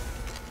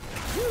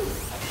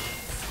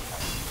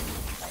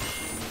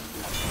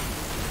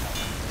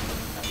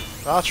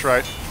 That's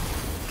right.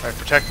 Right,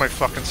 protect my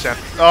fucking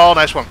sentry. Oh,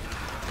 nice one.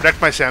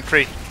 Protect my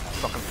sentry.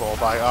 Fucking ball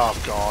by. Oh,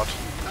 God.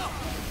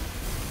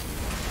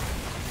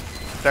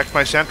 Protect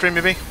my sentry,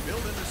 maybe?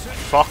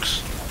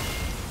 Fox.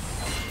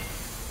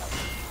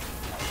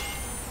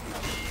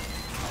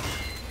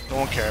 No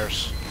one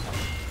cares.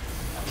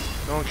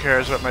 No one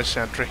cares about my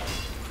sentry.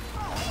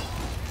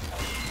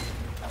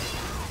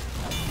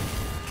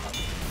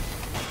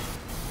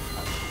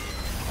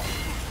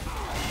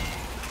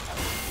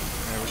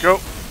 There we go.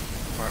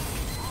 Right.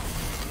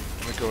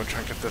 Let me go and try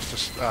and get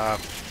this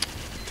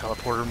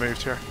teleporter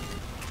moved here.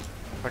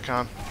 If I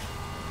can.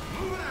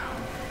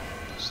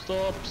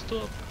 Stop,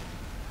 stop.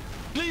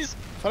 Please.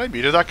 I thought I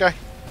muted that guy.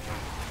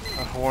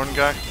 That horn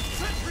guy.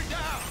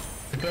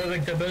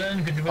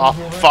 Oh,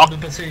 fuck.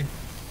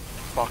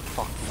 Fuck,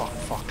 fuck, fuck,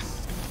 fuck.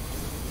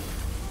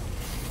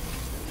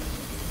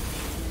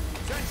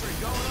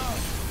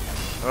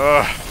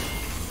 Ugh.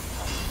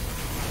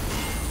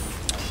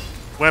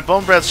 When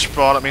bone bread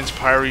spawn, it means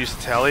pyro use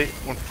the telly.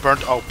 When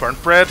burnt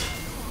bread.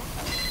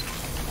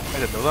 I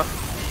didn't know that.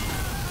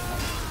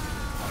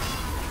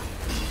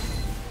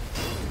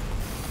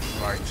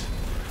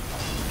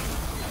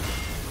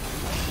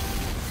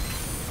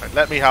 Right,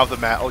 let me have the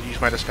metal,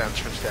 use my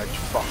dispenser instead, you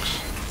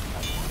fucks.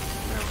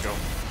 There we go.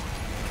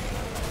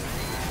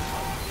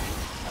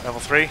 Level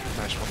 3,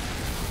 nice one.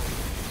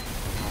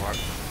 Alright.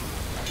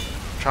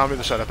 Try and move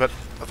this out a bit,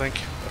 I think,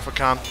 if I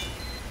can.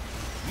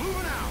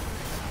 Moving out.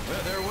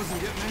 Bet there wasn't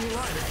getting any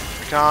lighter.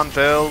 If I can,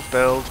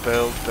 build.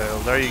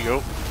 There you go.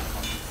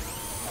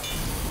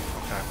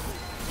 Okay.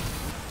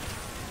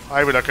 How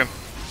are we looking?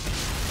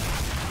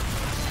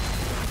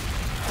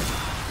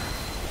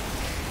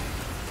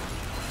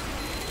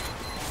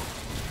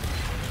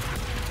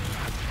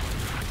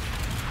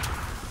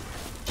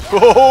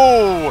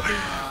 Oh!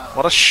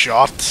 What a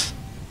shot!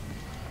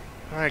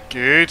 Alright,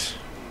 good.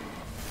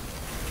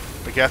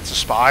 Baguette's a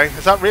spy.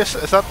 Is that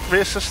racist? Is that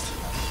racist?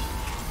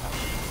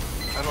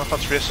 I don't know if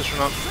that's racist or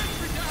not.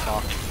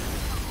 Fuck.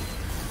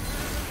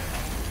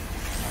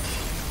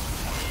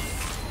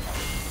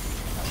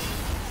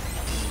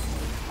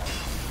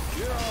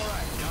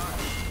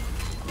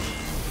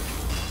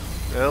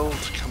 Build,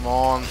 come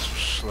on, so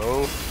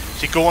slow.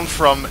 See, going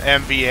from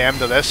MVM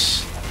to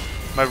this,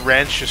 my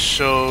wrench is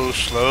so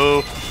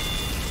slow.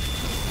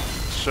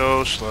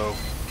 So slow.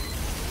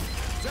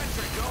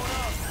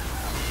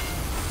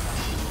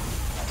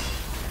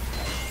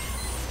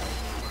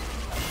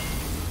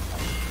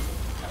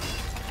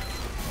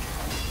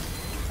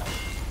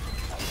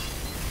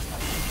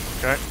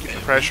 Okay, keep the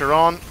pressure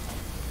on.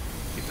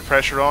 Keep the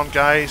pressure on,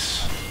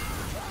 guys.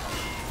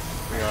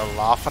 We are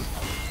laughing.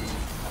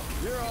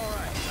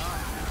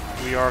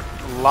 We are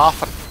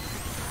laughing.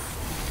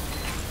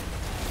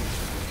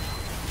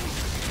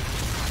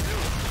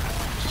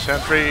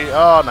 Sentry.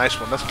 Oh, nice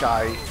one. This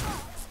guy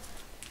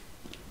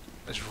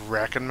is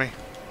wrecking me.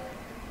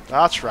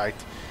 That's right.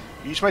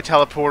 Use my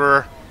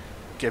teleporter.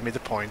 Give me the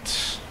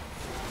points.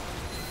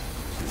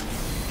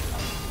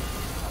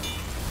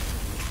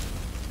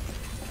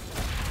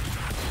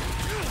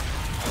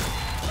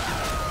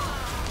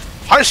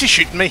 How is he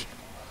shooting me?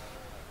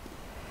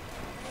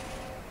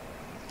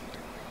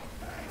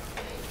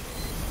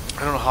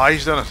 I don't know how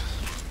he's done it.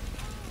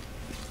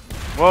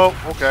 Whoa,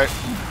 okay.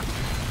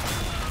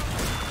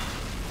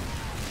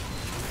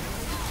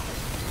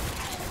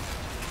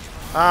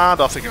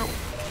 And off they go.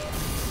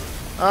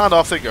 And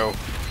off they go.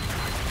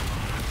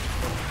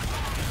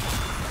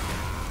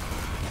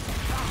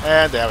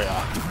 And there we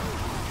are.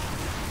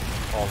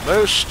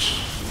 Almost.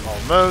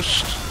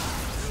 Almost.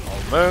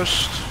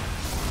 Almost.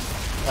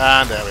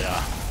 And there we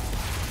are.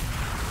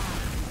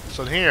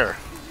 So here.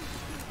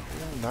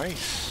 Oh,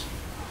 nice.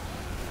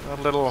 Got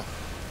a little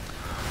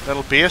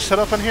base set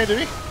up in here, do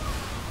we?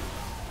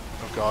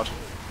 Oh god.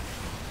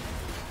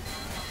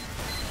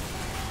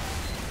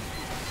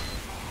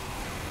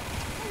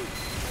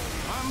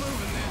 I'm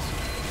moving this.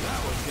 That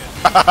was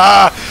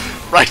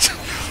good. Right.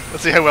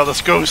 Let's see how well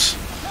this goes.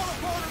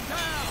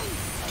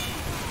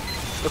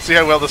 Let's see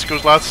how well this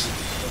goes, lads.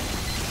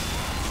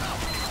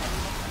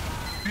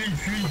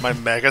 My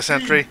mega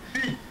sentry.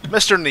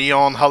 Mr.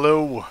 Neon,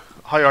 hello.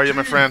 How are you,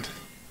 my friend?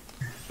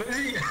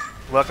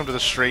 Welcome to the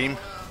stream.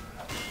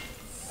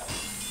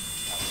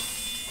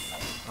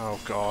 Oh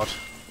god.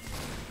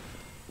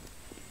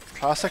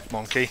 Classic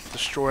monkey,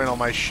 destroying all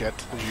my shit,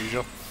 as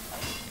usual.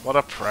 What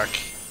a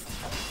prick.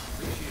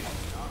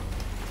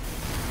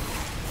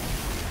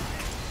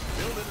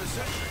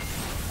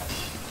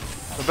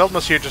 I'm building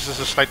this here just as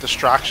a slight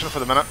distraction for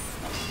the minute.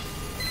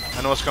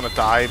 I know it's gonna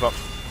die, but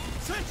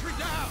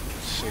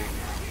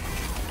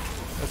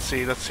let's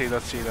see. Let's see.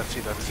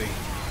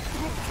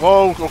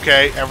 Whoa,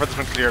 okay, everything's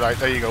been cleared out.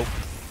 There you go.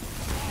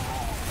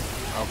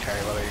 Okay,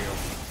 well there you go.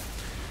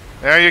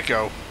 There you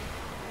go.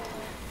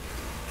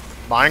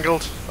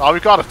 Mangled. Oh, we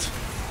got it.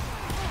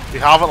 We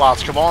have it,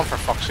 lads. Come on, for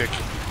fuck's sake.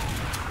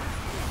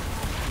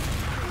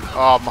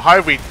 How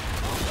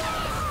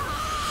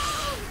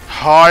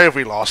have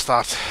we lost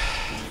that?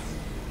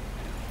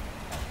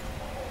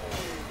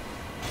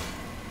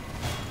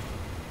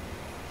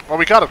 Well,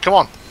 we got it. Come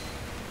on.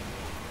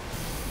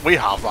 We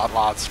have that,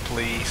 lads.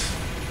 Please.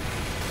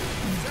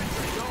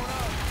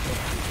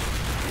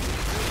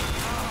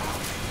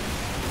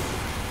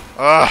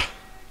 Ugh.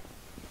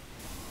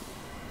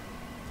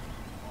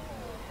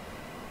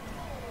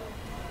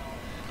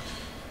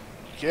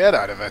 Get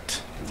out of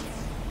it.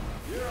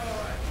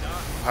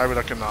 How are we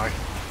looking now?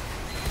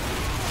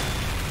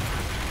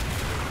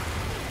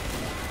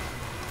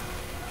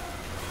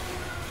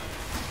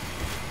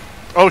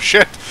 Oh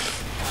shit!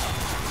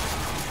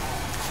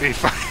 He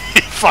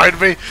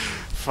fired me.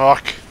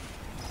 Fuck.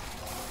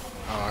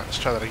 Alright, let's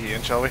try that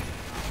again, shall we?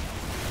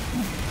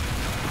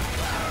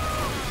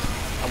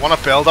 I want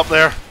to build up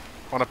there.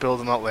 I want to build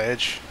on that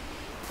ledge.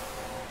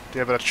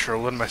 Do a bit of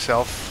trolling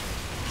myself.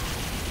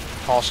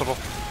 Possible.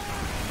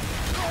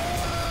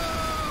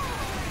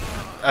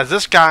 As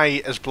this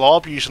guy is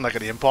Blob using like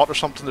an aimbot or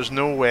something, there's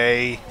no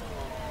way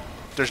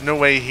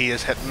he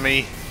is hitting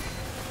me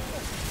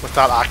with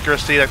that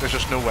accuracy. Like, there's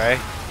just no way.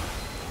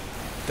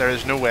 There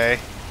is no way.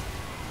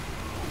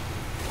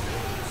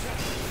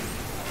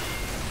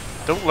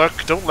 Don't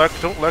look, don't look,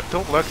 don't look,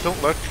 don't look,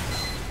 don't look.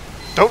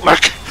 Don't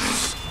look!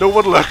 No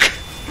one look!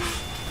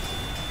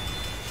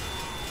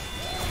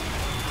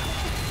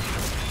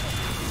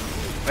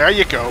 There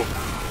you go.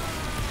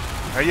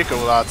 There you go,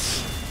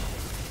 lads.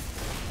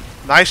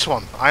 Nice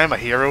one. I am a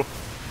hero.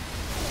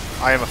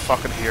 I am a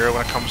fucking hero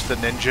when it comes to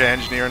ninja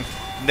engineering.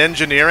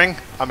 Ninja-neering,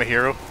 I'm a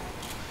hero.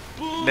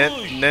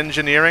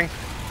 Ninja-neering.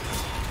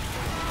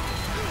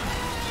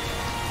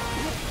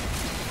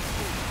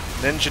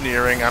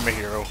 Ninja-neering, I'm a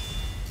hero.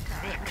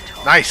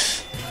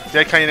 Nice!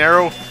 Dead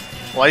Cannonero.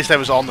 At least I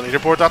was on the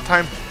leaderboard that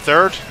time.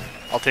 Third.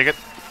 I'll take it.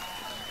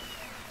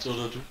 So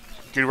did you.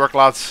 Good work,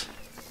 lads.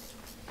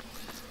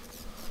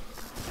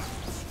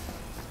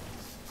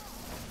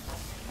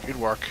 Good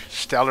work.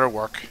 Stellar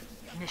work.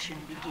 Mission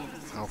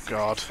begins. Oh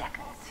god.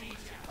 Seconds.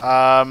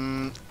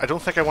 I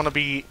don't think I want to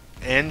be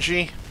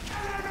Angie.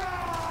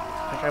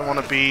 I think I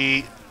want to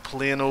be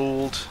plain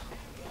old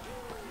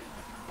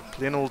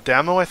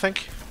demo, I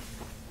think.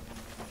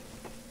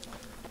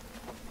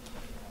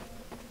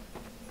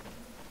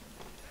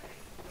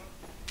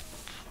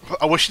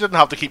 I wish you didn't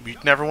have to keep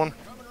muting everyone.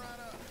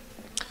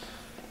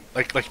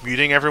 Like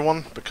muting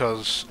everyone,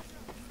 because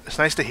it's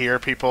nice to hear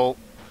people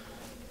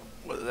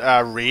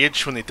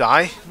rage when they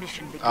die.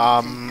 Mission begins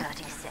in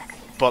 30 seconds.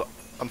 But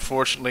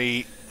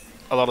unfortunately,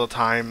 a lot of the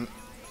time,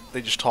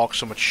 they just talk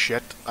so much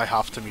shit, I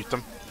have to mute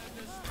them.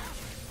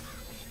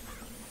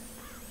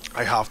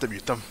 I have to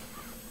mute them.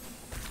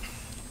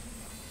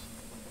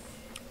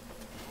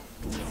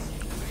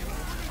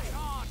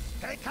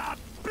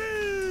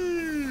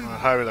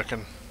 How are we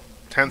looking?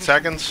 10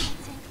 seconds?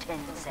 10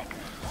 seconds.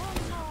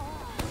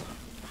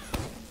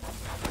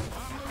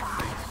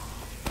 5,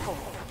 4,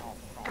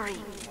 3,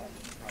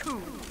 2,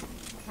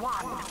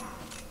 1.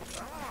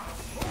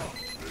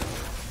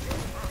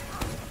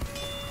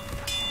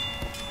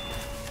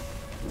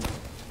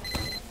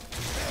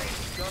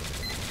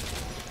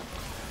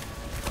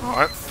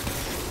 Alright.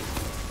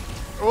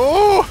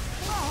 Oh!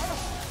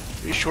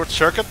 You short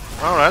circuit?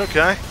 Alright,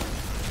 okay.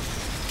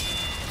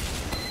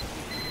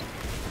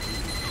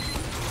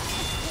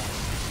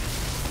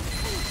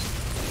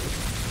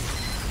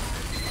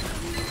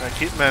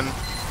 Keep them in.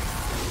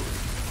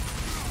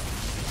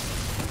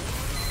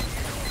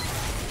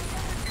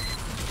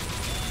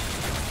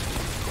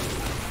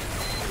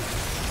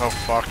 Oh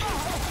fuck.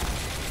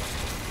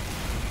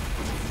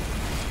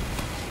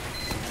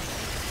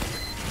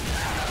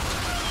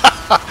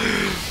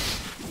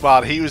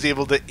 Man, he was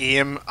able to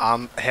aim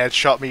and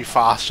headshot me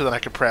faster than I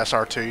could press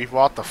R2.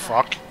 What the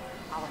fuck?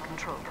 Our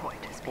control point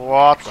is being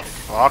What the captured.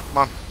 fuck,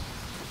 man?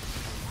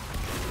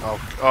 Oh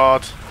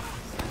god.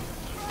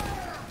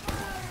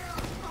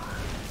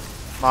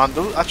 Man,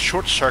 that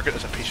short circuit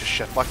is a piece of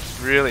shit, like,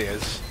 it really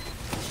is.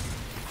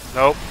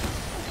 Nope.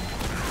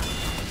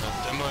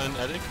 Demo and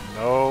Attic?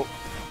 No.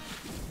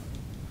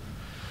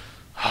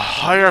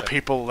 How are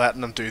people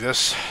letting him do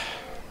this?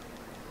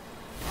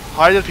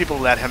 How did people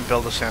let him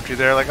build a sentry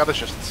there? Like, that is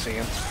just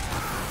insane.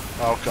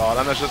 Oh god,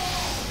 and there's a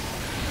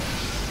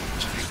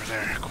beaver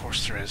there, of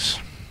course there is.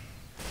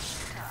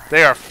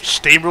 They are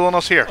steamrolling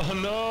us here. Oh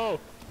no!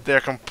 They're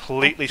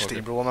completely Okay.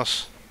 steamrolling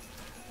us.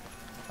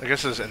 Like,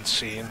 this is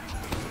insane.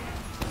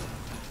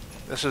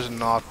 This is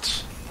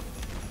not...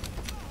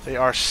 They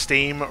are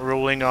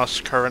steamrolling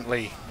us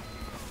currently.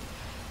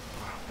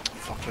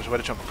 Fuck, there's a way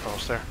to jump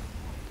across there.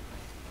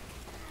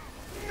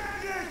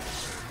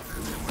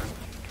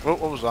 Oh,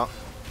 what was that?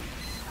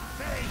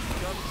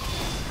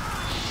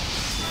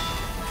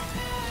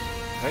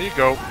 There you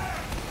go.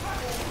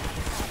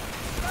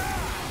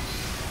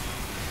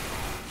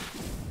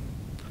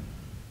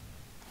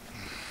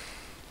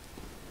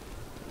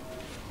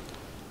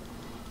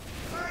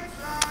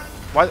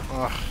 Why?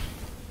 Ugh.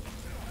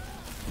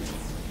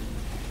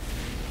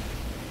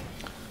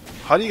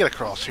 How do you get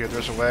across here?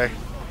 There's a way.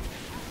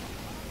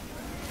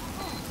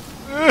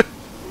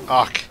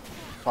 Ugh.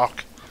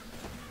 Fuck.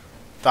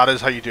 That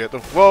is how you do it though.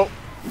 Whoa!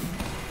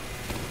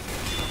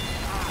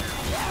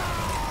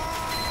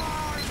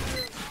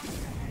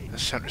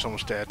 This sentry's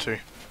almost dead too.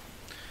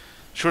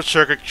 Short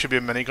circuit should be a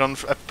minigun.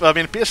 I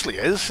mean, it basically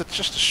is. It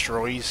just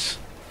destroys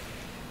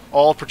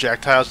all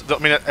projectiles. I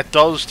mean, it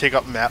does take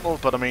up metal,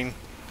 but I mean,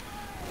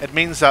 it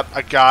means that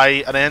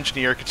an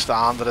engineer could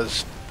stand at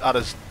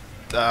his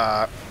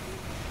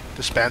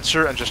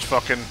dispenser and just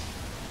fucking...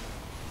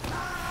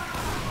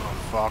 Oh,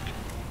 fuck.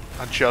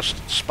 And just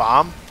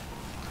spam.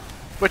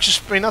 Which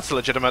is, I mean, that's a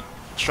legitimate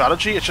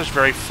strategy, it's just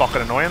very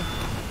fucking annoying.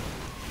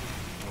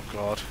 Oh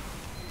god.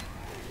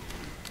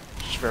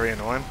 It's just very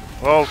annoying.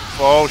 Oh,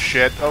 oh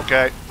shit,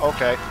 okay,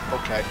 okay,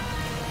 okay.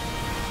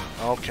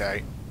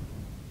 Okay.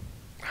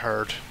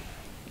 Heard.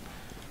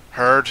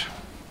 Heard.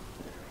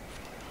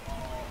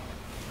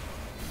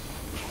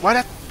 Why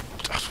that?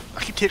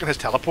 I keep taking his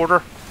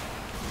teleporter.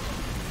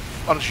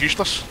 And it's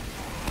useless.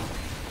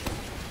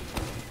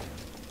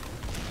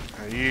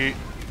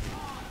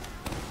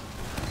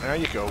 There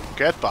you go.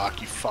 Get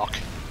back, you fuck.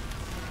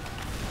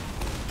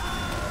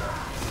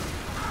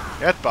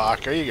 Get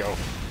back. There you go.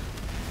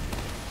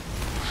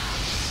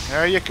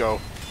 There you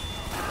go.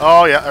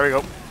 Oh, yeah, there we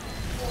go.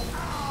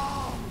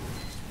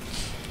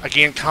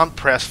 Again, can't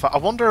press... I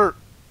wonder...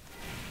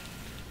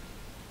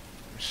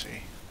 Let me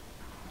see.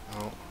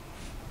 No.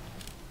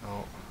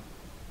 No.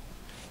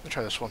 Let me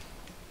try this one.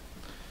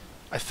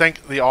 I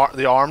think the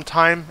arm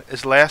time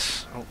is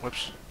less. Oh,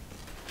 whoops.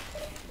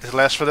 Is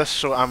less for this,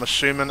 so I'm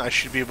assuming I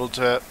should be able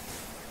to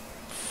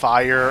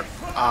fire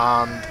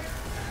and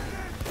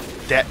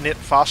detonate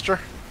faster.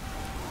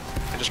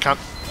 I just can't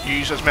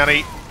use as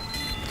many.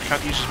 I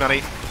can't use as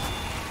many.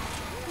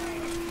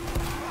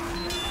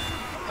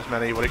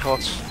 What do you call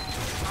it?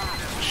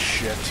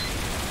 Shit.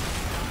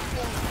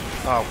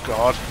 Oh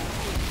god.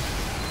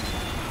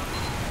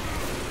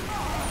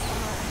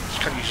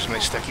 Just can't use as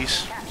many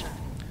stickies.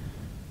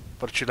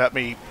 But it should let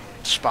me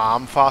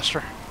spam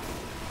faster.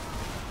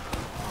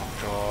 Oh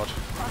god.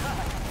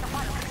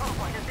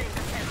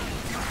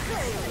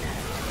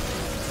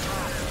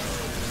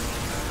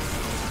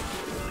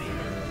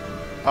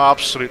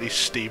 Absolutely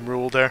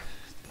steamrolled there.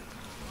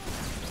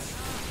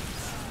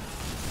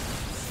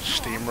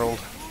 Steamrolled.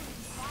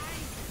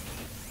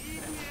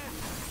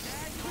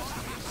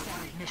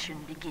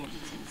 Mission begins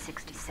in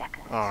 60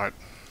 seconds. Alright.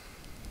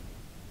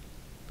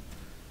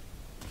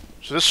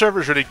 So this server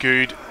is really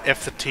good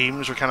if the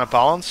teams are kind of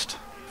balanced.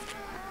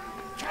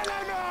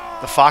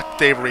 The fact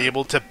they were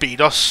able to beat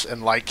us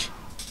in like...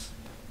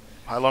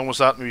 How long was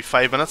that? Maybe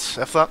 5 minutes,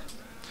 if that?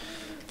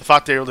 The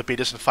fact they were able to beat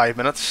us in 5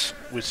 minutes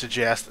would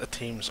suggest that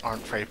teams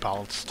aren't very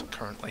balanced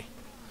currently.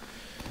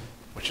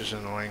 Which is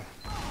annoying.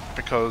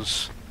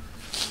 Because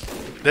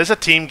it is a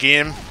team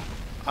game,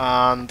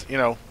 and, you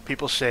know,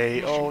 people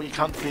say, oh, you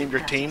can't blame your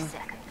team.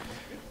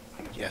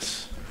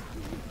 Yes.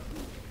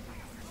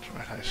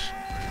 Right house.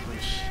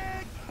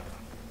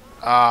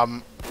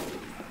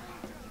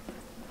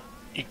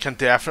 You can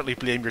definitely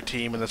blame your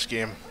team in this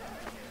game.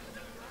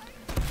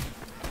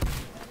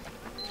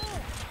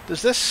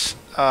 Does this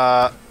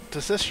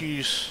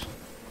use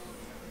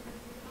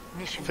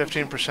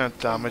 15%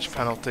 damage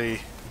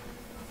penalty?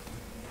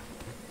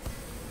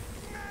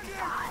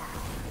 5,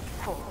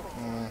 4,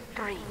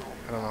 3,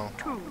 I don't know.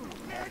 2,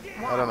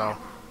 I don't know.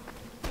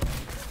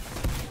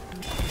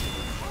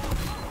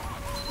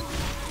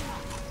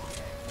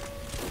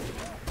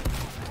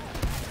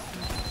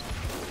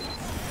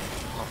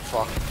 Oh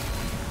fuck.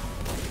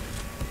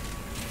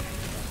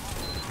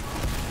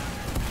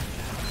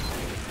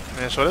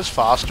 Yeah, so it is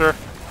faster.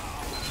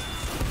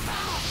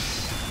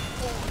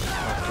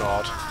 Oh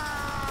god.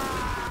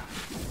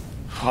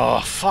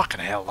 Oh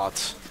fucking hell,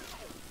 lads.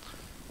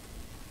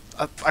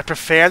 I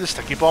prefer the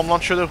sticky bomb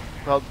launcher though.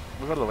 Well,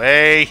 we got it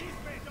away.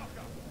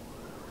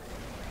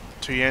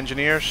 2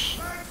 engineers.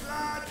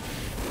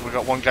 We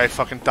got one guy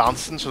fucking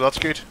dancing, so that's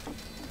good.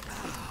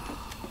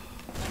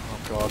 Oh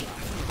god.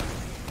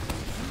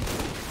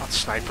 That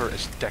sniper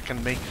is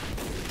dicking me.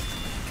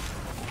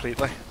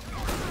 Completely.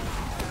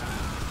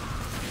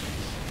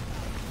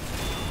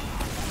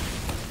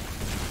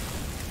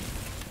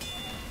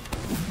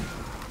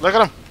 Look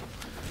at him!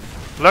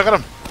 Look at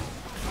him!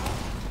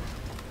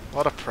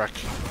 What a prick.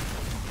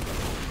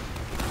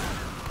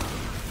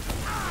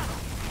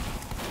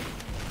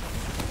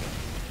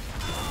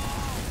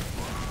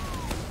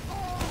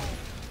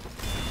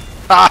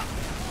 Ah!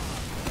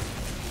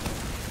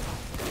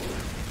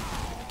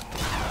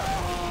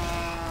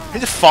 Who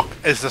the fuck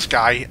is this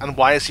guy, and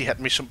why is he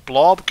hitting me some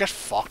blob? Get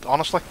fucked,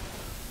 honestly.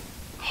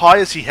 How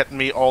is he hitting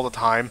me all the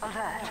time?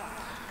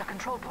 the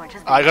control point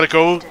has been I gotta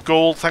go. detected.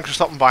 Gold, thanks for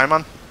stopping by,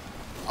 man.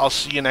 I'll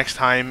see you next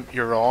time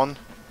you're on.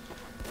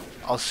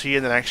 I'll see you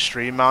in the next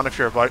stream, man, if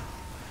you're about.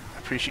 I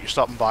appreciate you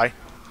stopping by.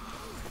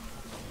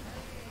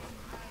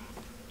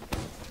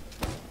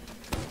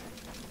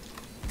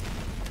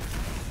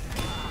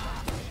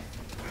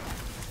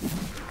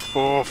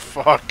 Oh,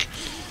 fuck.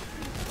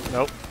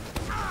 Nope.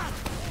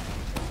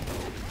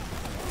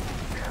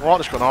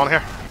 What is going on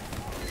here?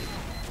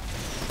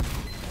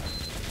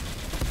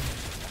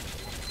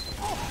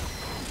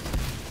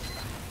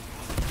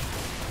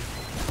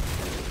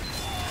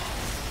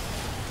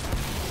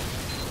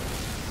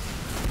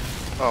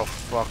 Oh,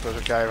 fuck, there's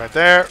a guy right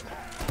there.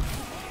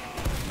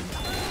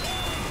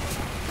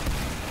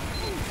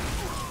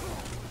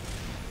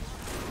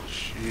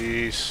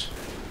 Jeez.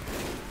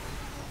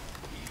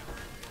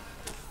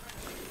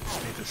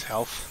 Need his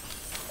health.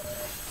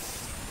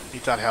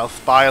 Need that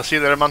health. Bye, I'll see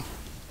you later, man.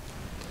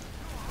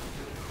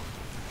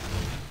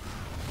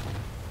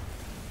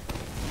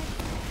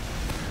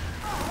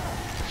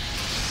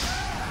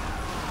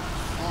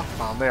 Oh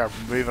man, they are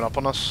moving up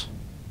on us.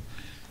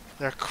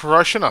 They're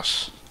crushing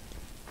us.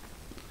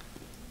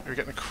 We're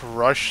getting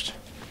crushed.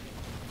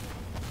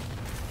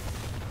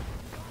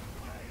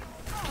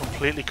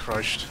 Completely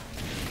crushed.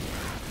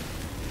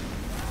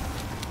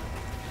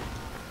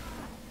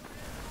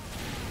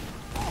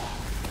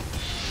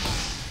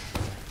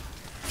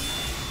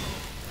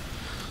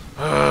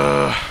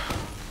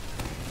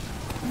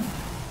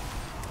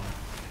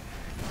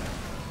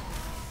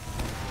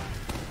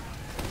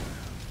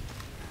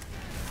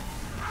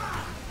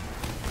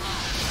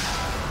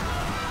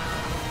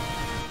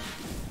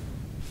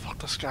 Fuck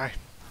this guy.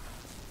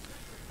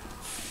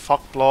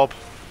 Fuck blob.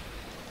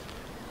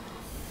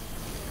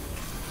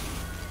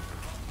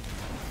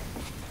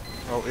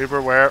 Oh,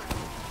 Uber, where?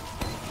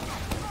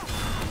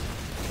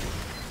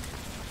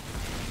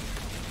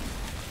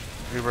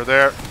 We were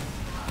there.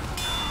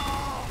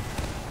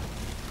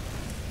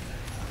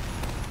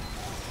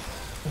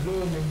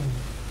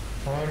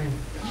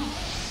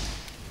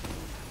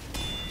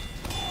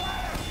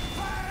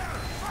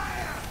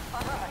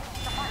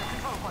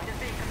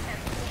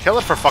 Kill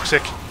it for fuck's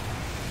sake.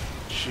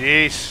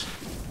 Jeez.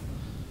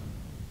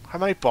 How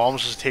many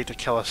bombs does it take to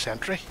kill a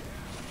sentry?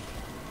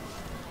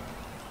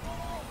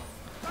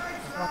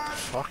 What the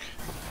fuck?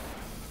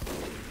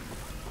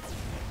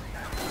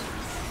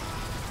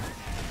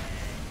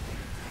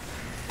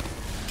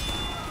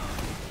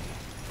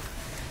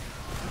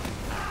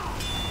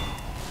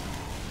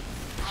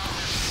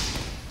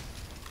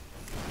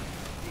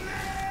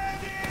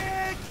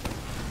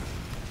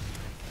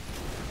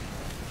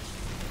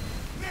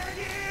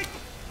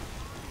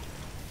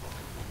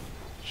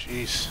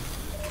 Jeez.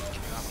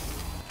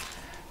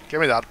 Give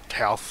me that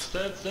health.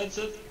 That's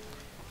it.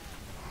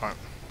 Alright.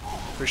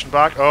 Pushing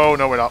back. Oh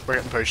no, we're not. We're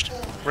getting pushed.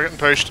 We're getting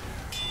pushed.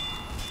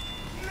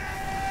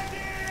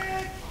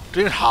 Do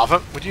you even have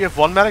him? Would you have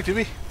one medic, do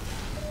we?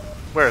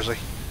 Where is he?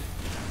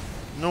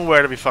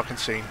 Nowhere to be fucking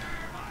seen.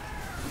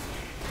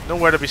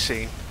 Nowhere to be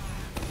seen.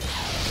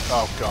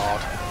 Oh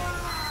god.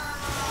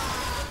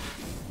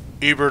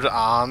 Ubered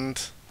and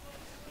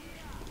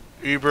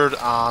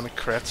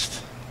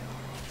Kritzt.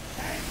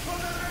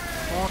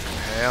 Fucking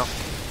hell.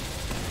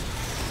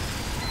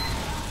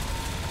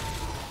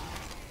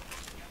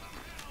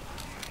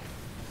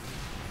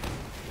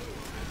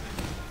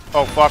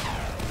 Oh fuck.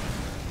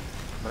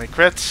 Many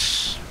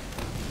crits.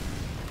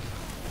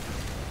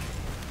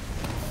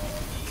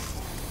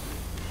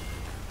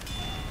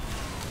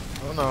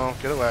 Oh no,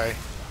 get away. I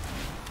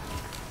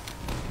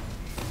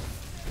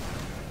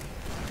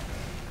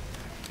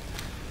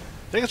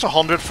think it's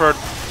 100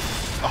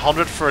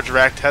 for a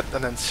direct hit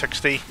and then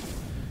 60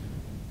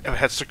 if it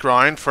hits the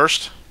ground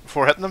first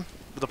before hitting them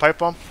with the pipe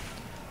bomb,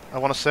 I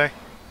want to say.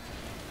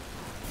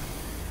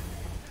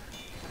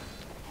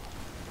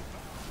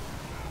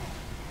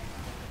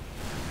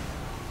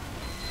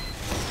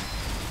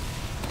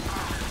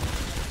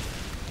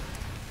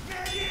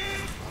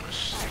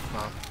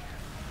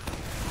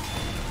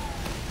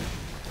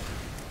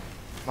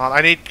 Man,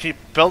 I need to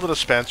build a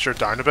dispenser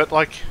down a bit,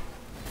 like,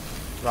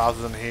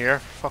 rather than here,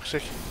 for fuck's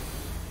sake.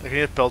 Like, I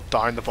need to build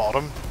down the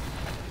bottom,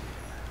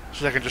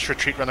 so I can just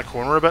retreat around the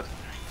corner a bit.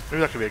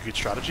 Maybe that could be a good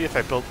strategy if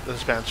I built the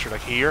dispenser,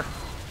 like, here.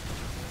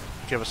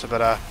 Give us a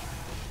bit of...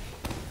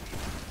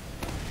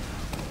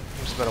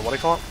 what do you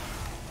call it?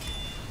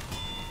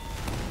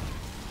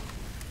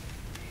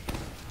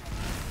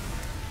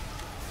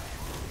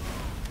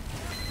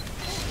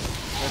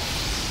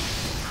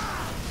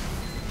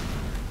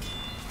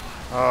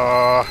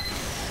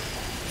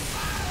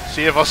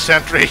 Save us,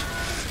 sentry!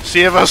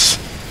 Save us!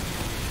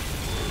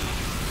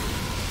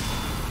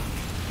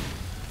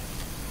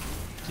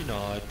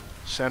 Denied.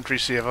 Sentry,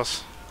 save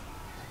us.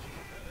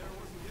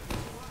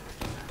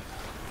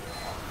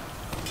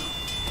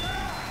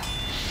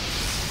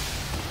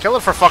 Kill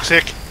it for fuck's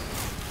sake!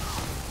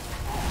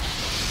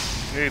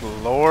 Good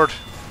lord.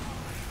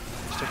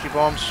 Sticky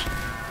bombs.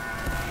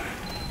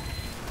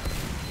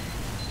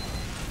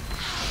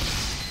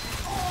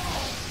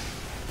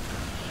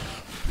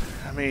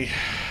 Let me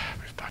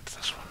move back to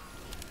this one.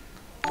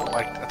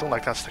 I don't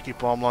like that sticky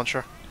bomb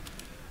launcher.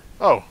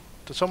 Oh,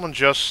 did someone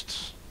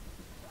just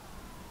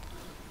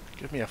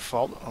give me a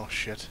follow? Oh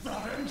shit.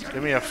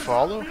 Give me a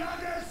follow?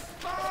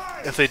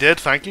 If they did,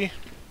 thank you.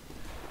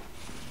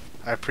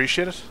 I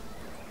appreciate it.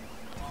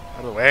 Out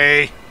of the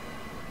way.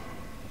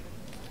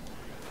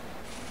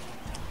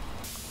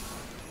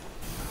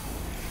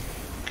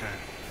 Okay.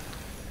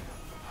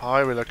 How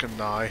are we looking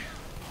now?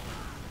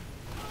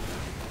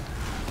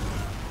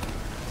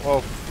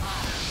 Whoa.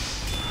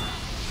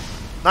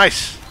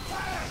 Nice!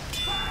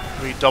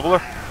 We double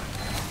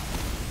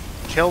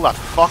her. Kill that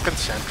fucking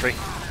sentry.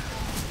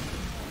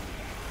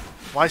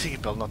 Why is he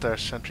building up there?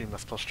 Sentry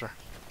Mythbuster.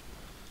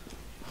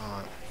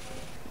 Alright.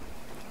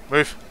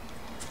 Move.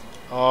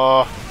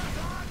 Oh.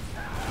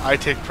 I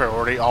take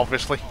priority,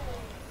 obviously.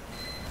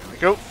 There we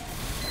go.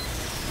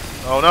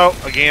 Oh no,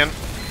 again.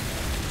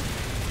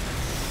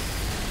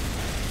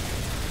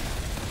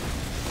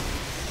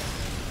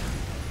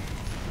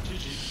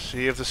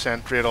 Save the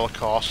sentry at all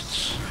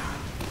costs.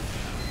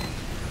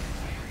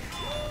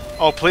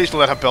 Oh, please don't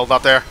let him build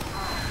that there.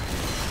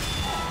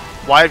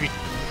 Why have you...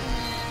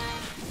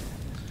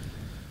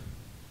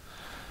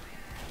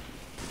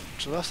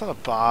 So that's not a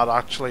bad,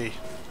 actually.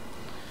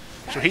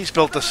 So he's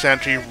built the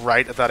sentry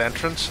right at that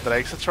entrance, that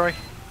exit, sorry.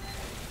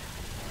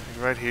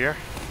 Right here.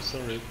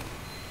 Sorry.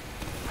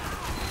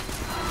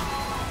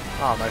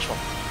 Ah, nice one.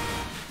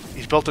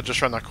 He's built it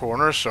just around that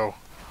corner, so...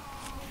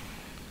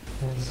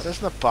 That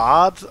isn't a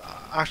bad,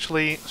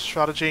 actually,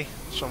 strategy.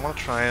 So I'm going to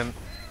try and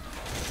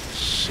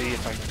see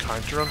if I can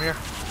counter him here.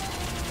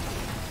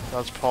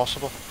 That's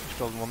possible. He's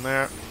building one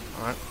there.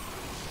 Alright.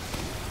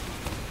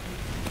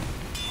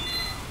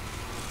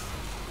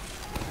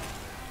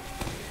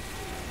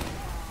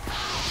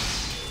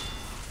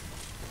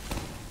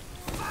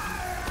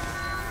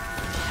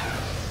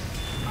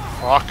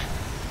 Fuck.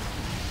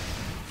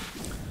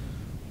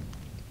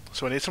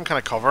 So I need some kind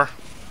of cover.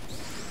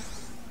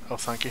 Oh,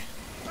 thank you.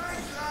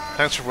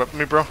 Thanks for whipping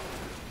me, bro.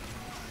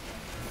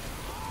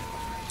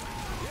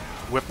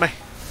 Whip me.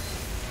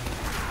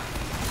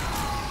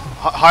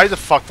 How the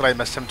fuck did I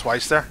miss him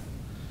twice there?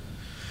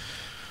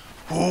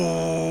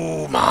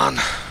 Oh, man.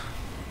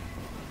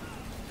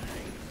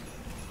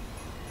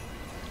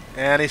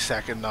 Any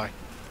second now.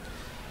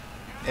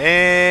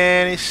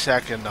 Any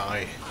second now.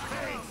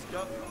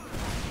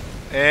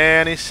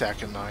 Any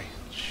second now.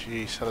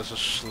 Jeez, that is a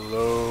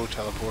slow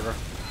teleporter.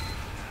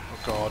 Oh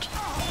god.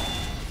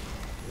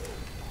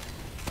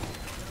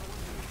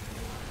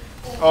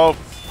 Oh.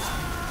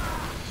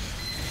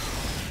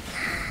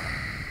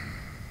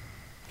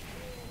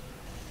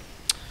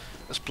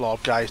 This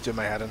blob guy is doing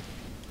my head in.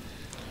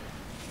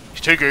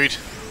 He's too good.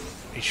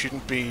 He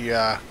shouldn't be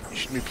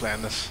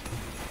playing this.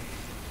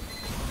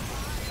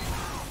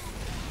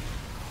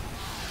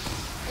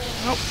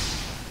 Nope.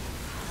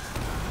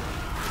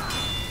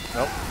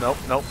 Nope, nope,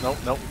 nope, nope,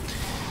 nope.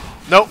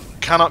 Nope,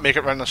 cannot make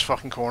it around this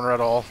fucking corner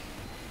at all.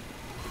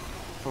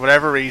 For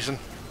whatever reason.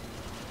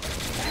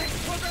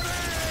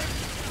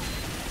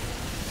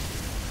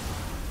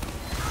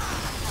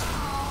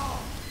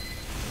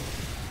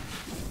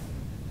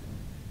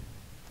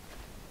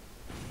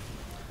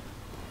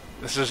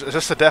 Is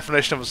this the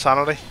definition of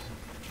insanity?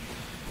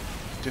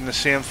 Doing the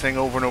same thing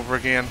over and over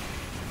again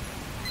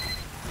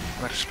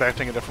and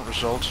expecting a different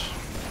result.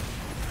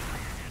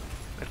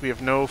 Like we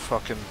have no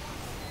fucking...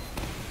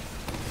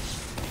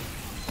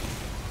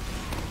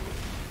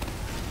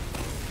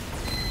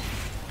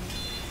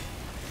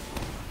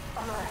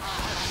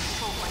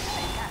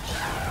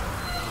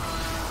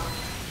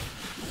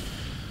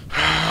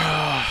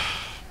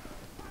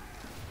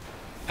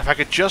 If I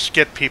could just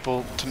get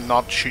people to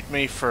not shoot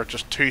me for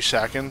just 2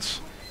 seconds.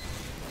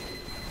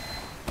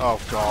 Oh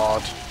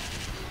god.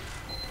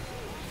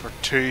 For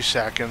 2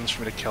 seconds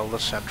for me to kill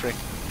this sentry.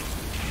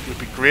 It would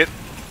be great.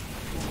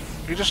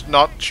 Could you just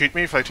not shoot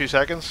me for like 2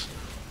 seconds?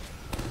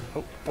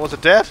 Oh, was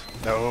it dead?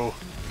 No.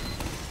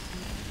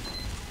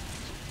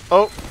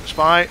 Oh,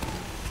 spy.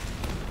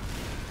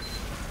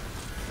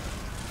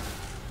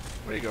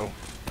 Where you go?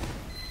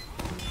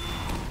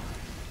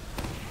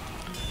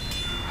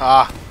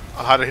 Ah.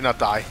 How did he not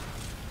die?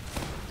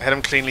 I hit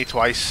him cleanly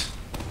twice.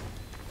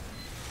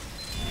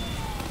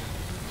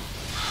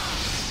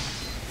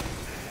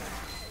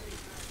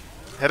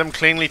 Hit him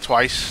cleanly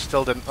twice.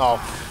 Still didn't. Oh,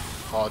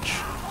 fudge.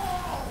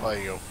 There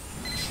you go.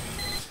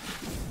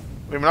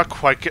 I mean, we're not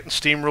quite getting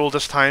steamrolled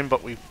this time,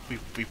 but we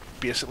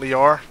basically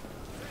are.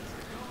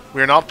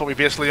 We're not, but we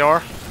basically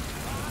are.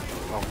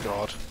 Oh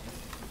god.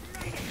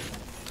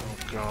 Oh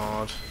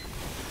god.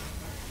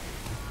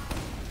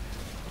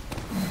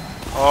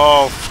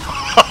 Oh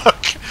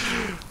fuck!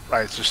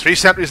 Right, so there's 3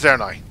 sentries there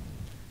now.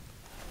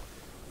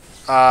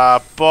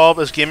 Bob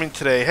is gaming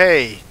today.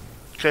 Hey,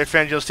 can I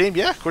friend you on Steam?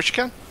 Yeah, of course you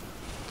can.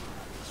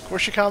 Of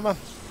course you can, man.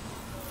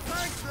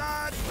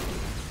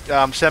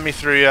 Send me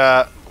through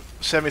a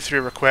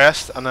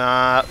request, and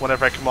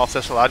whenever I come off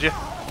this, I'll add you.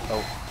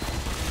 Oh,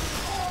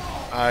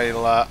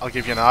 I'll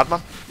give you an ad,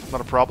 man.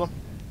 Not a problem.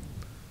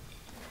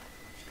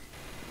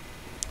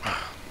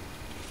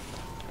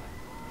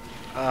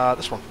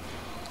 This one.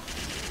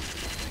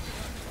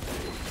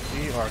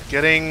 We are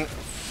getting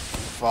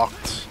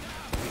fucked.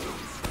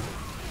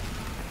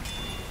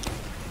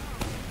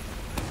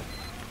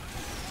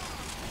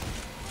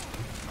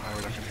 Alright,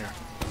 we're looking here.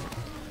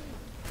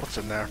 What's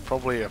in there?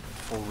 Probably a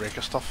full rake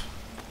of stuff.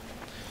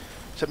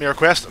 Send me a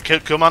request. Okay,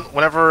 cool man.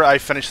 Whenever I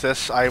finish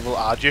this, I will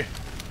add you.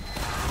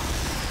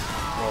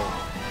 Whoa.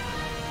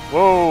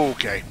 Whoa,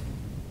 okay.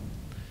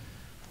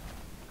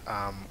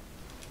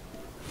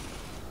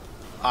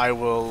 I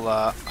will,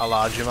 I'll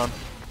add you, man.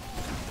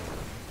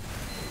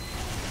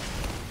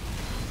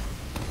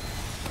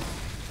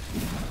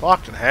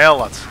 Fucking hell,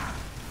 that's...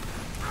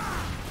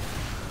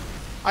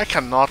 I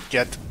cannot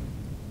get...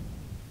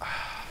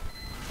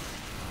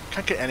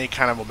 can't get any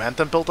kind of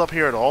momentum built up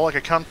here at all. Like, I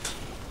can't...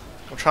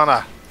 I'm trying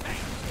to...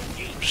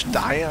 I'm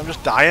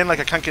just dying. Like,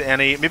 I can't get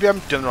any... Maybe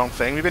I'm doing the wrong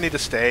thing. Maybe I need to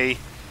stay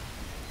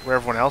where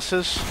everyone else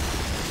is.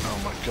 Oh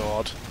my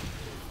god.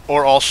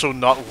 Or also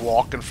not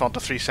walk in front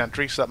of 3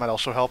 sentries. That might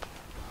also help.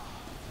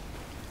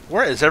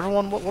 Where is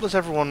everyone? What is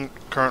everyone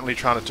currently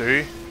trying to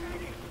do?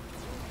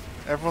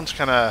 Everyone's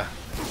kind of...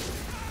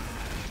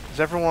 Is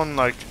everyone,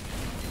 like,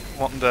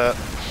 wanting to...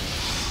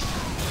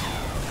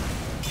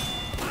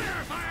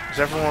 Is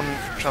everyone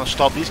trying to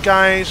stop these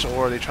guys,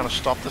 or are they trying to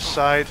stop this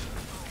side?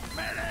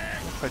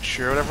 Not quite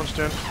sure what everyone's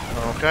doing.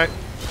 Okay.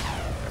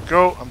 There we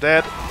go, I'm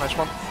dead. Nice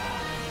one.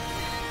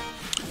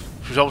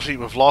 Because obviously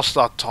we've lost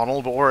that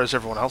tunnel, but where is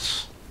everyone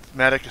else?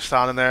 Medic is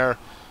standing there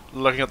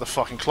looking at the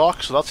fucking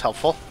clock, so that's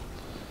helpful.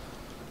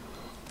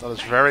 That is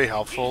very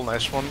helpful.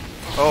 Nice one.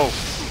 Oh,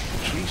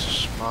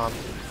 Jesus, man.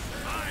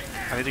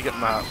 I need to get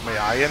my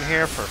eye in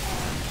here for...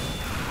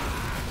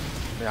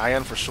 My eye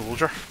in for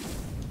soldier.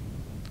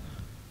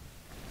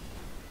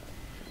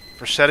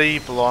 Versetti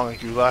belong in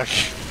Gulag.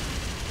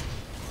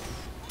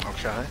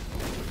 Okay.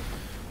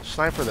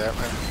 Sniper there,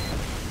 man.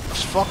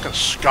 Let's fucking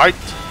scout.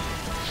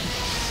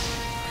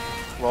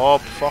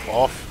 Rob, fuck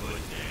off.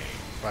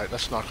 Right,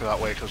 let's not go that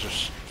way because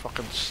there's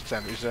fucking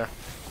sentries there.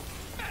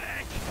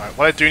 Right,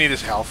 what I do need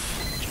is health.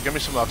 So give me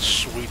some of that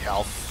sweet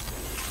health.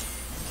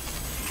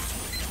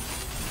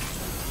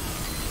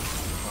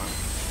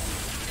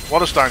 Right.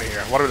 What is down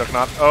here? What are we looking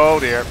at? Oh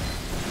dear.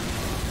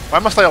 Why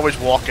must I always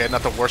walk in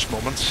at the worst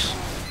moments?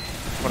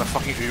 When a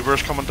fucking Uber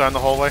is coming down the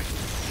hallway?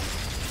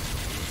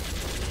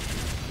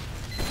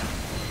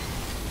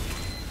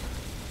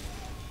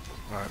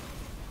 Right.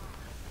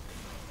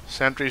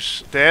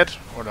 Sentries dead?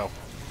 Or no?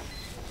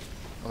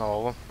 Not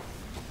all of them.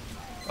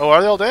 Oh,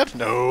 are they all dead?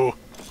 No.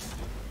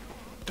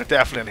 They're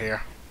definitely in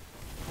here.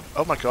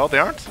 Oh my god, they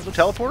aren't? There's a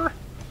teleporter?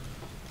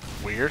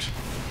 Weird.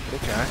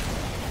 But okay.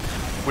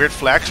 Weird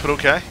flex, but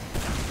okay.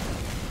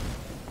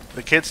 Do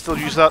the kids still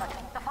use that?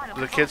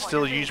 Do the kids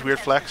still use weird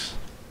flex?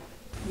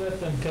 Let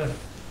them cut.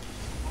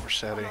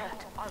 Rossetti.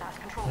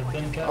 Let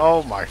them cut.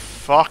 Oh my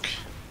fuck.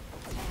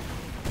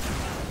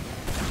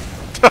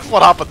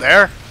 What happened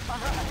there?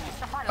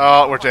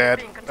 Oh, we're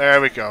dead. There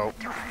we go.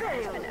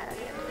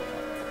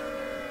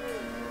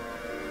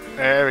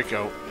 There we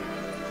go.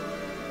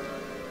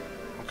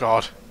 Oh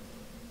god.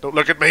 Don't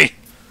look at me!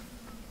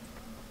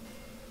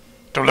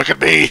 Don't look at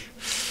me!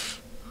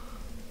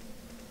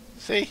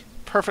 See?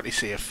 Perfectly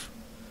safe.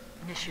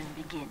 Mission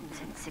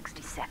begins in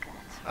 60 seconds.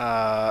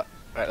 Right,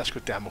 let's go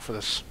demo for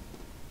this.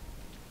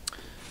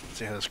 Let's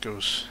see how this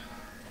goes.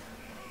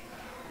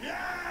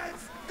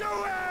 Yes! Do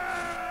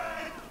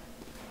it!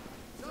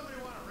 Somebody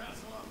want to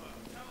wrestle up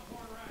a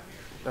teleporter right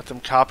here? Let them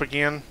cap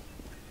again.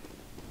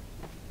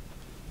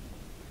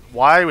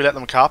 Why are we letting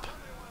them cap?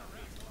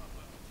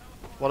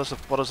 What is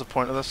the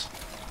point of this?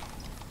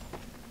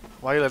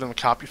 Why are you letting them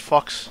cap, you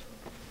fucks?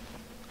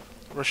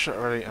 Russia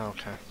already. Oh,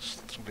 okay,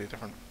 it's somebody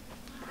different.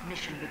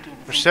 Mission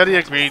begins. Rossetti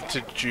agreed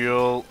to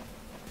duel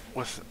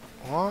with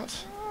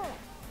what?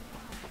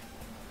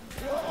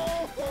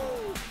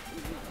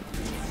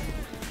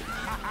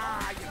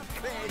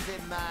 Crazy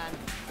man.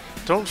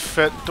 Don't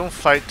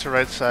fight to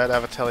right side. I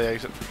have a tele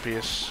exit for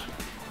base.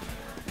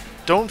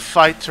 Don't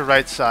fight to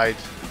right side.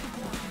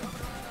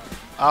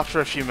 After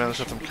a few minutes,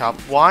 let them cap.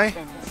 Why?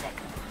 10 seconds.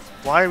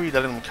 Why are we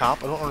letting them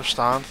cap? I don't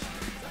understand.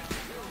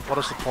 What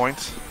is the point?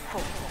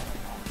 4,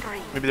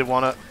 3, Maybe they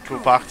want to go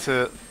back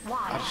to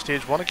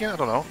stage 1 again? I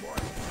don't know.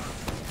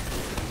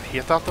 I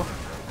hate that though.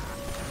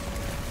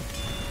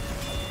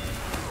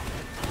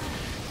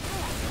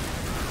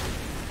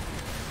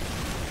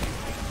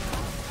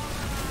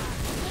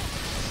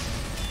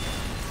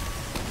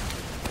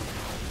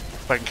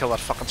 If I can kill that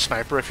fucking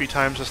sniper a few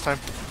times this time.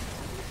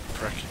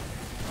 Prick.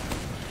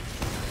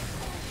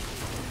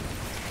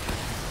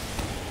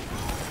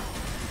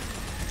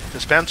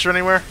 Dispenser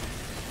anywhere?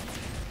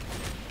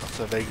 That's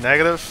a big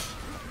negative.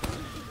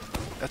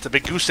 That's a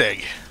big goose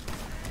egg.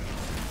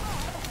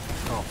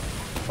 Oh,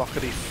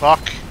 fuckity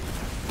fuck.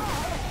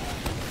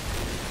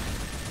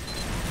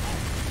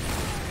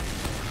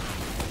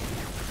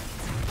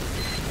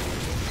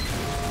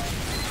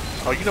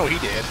 Oh, you know he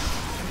did.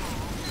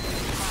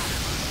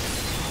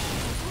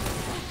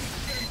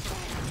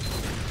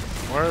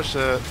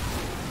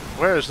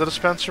 Where is the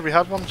dispenser? We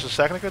had one just a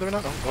second ago, did we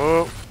not? No.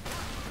 Oh.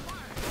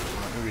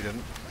 No, we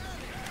didn't.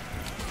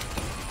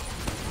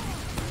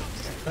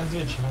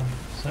 Sandwich, man.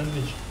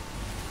 Sandwich.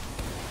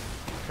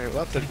 Okay,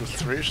 well that did go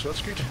through, so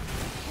that's good.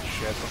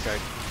 Shit, okay.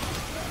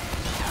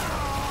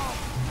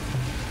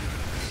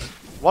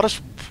 What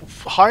is...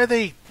 How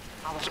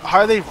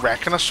are they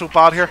wrecking us so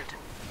bad here?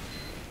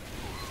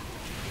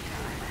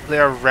 They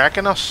are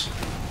wrecking us.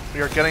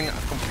 We are getting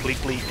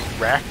completely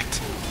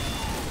wrecked.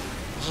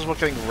 This is what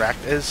getting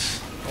wrecked is.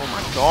 Oh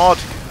my god.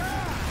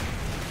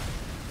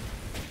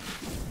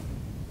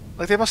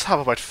 Like, they must have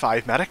about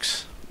 5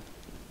 medics.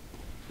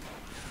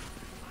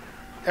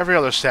 Every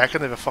other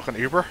second they have a fucking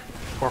Uber.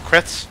 Or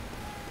crits.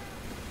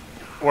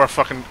 Or a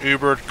fucking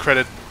Uber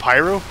critted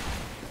pyro.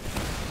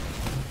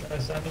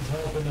 Guys, I need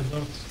help in the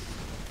notes.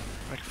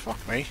 Like,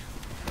 fuck me.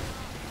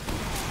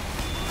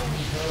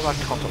 Get that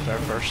cunt up there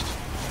first.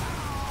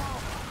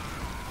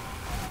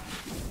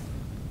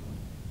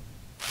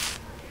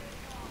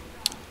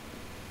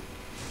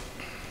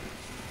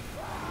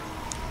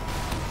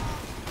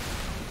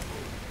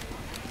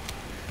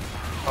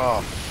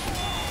 Oh.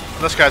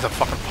 And this guy's a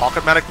fucking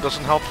pocket medic,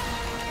 doesn't help.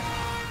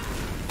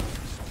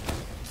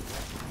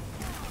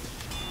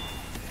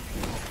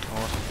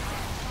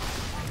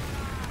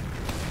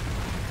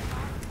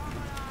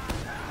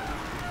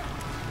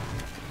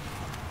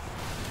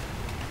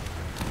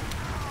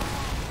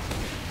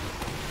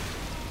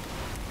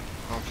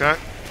 Okay.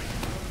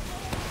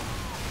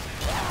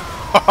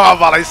 Oh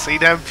man, I seen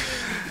him.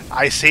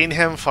 I seen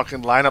him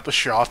fucking line up a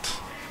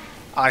shot.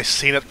 I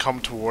seen it come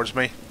towards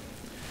me.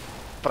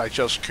 But I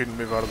just couldn't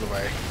move out of the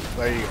way.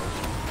 There you go.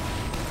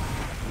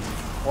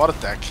 What a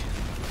dick.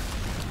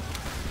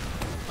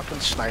 Fucking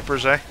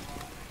snipers, eh?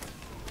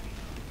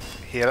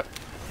 Hate it.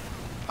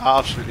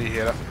 Absolutely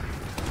hate it.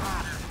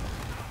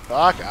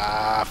 Fuck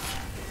off.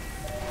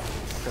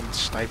 Fucking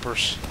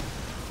snipers.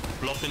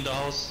 Blob in the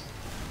house.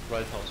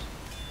 Right house.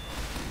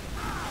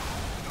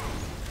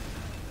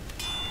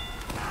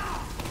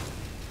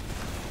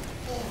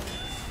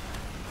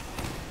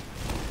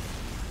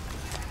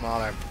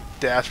 Man, I'm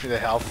desperate to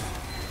health.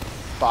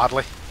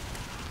 Badly.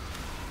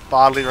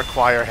 Badly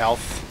require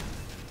health.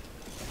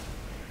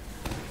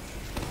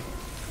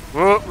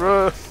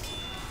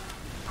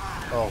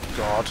 Oh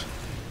god.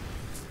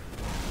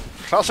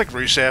 Classic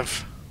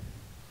Rusev.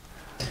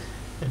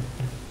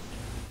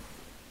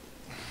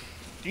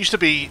 Used to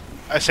be,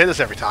 I say this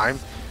every time,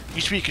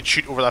 used to be you could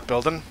shoot over that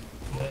building.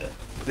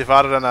 But they've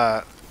added in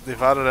a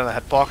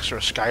hitbox or a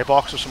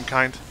skybox of some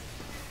kind.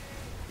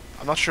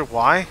 I'm not sure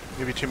why.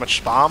 Maybe too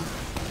much spam.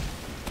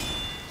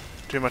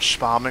 Too much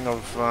spamming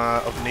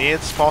of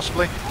nades,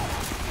 possibly.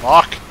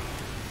 Fuck!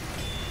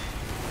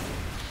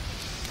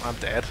 I'm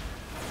dead.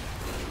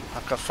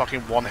 I've got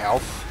fucking 1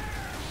 health.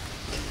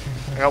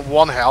 I got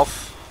 1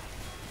 health.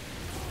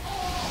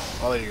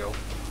 Oh, there you go.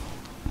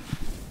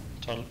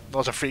 Tunnel. That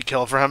was a free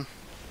kill for him.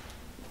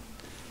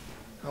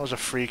 That was a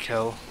free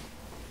kill.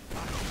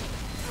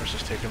 Where's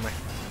this taking me?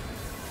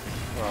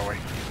 Where are we?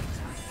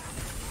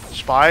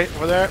 Spy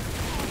over there?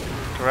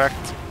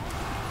 Correct.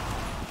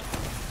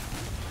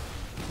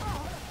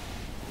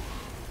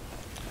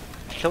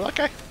 Did you kill that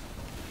guy? Did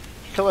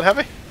you kill that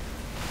heavy?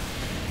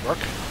 Work.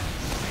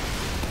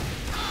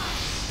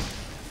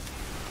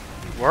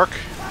 Work.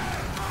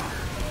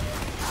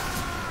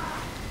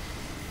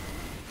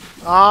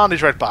 And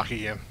he's right back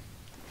again.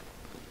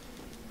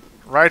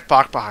 Right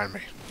back behind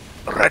me.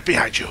 Right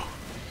behind you.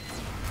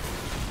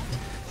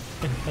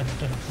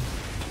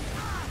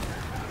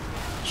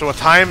 So a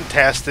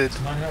time-tested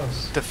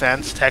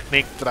defense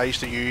technique that I used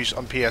to use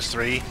on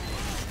PS3.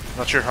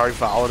 Not sure how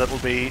valid it will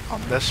be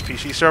on this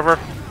PC server.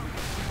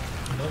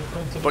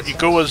 But you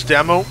go as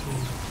demo.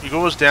 You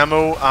go as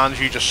demo and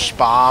you just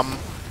spam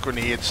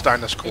grenades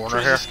down this corner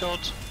here.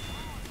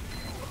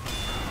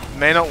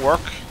 May not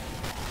work,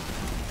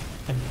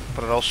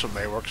 but it also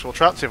may work. So we'll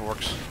try to see if it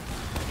works.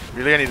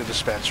 Really, I need a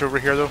dispenser over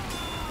here though.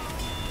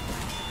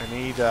 I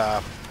need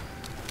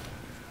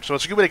so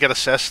it's a good way to get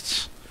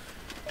assists,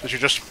 because you're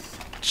just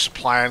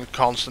supplying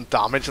constant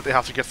damage that they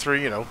have to get through,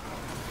 you know.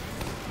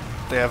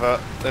 They have a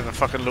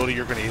fucking load of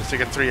your grenades to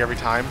get through every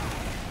time.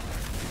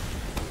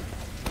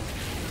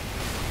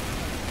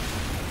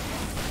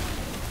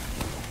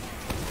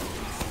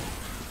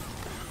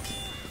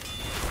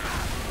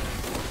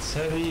 It's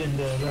heavy in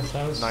the left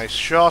house. Nice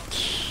shot,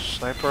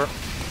 sniper.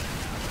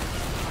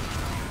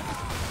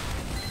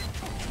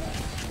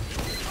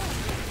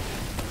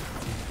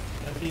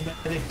 Heavy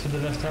medic to the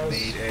left house.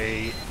 Need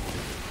a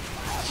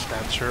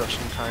dispenser of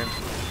some kind.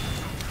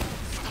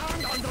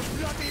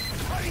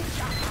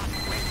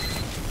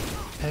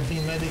 Heavy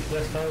medic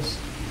left house.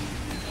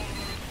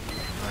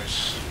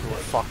 Nice. We're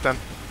fucked then.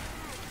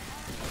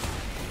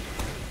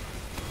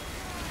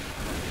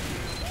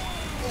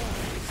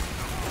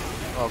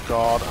 Oh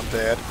god, I'm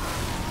dead.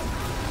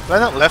 Did I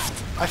not lift?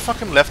 I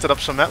fucking lifted up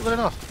some metal, did I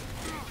not?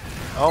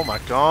 Oh my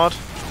god.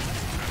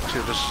 See,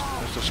 there's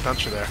a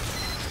dispenser there.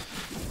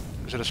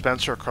 There's a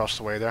dispenser across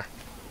the way there.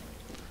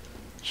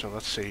 So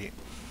let's see.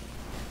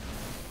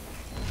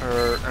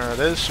 There it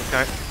is,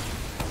 okay.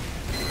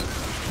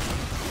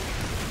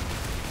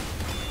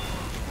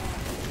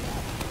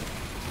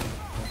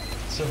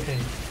 It's okay.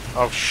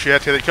 Oh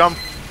shit, here they come!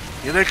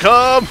 Here they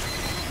come!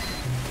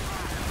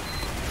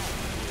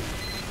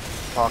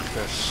 Fuck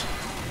this.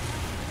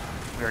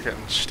 We're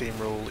getting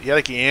steamrolled yet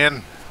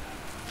again.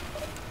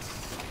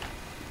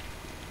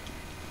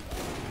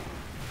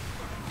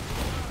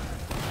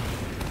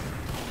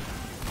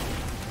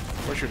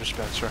 Where's your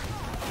dispenser?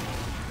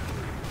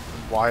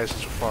 Why is it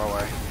so far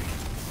away?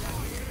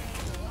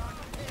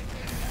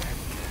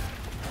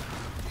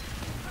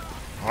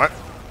 Alright.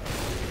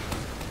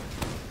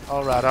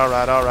 Alright,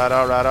 alright, alright,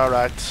 alright,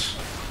 alright.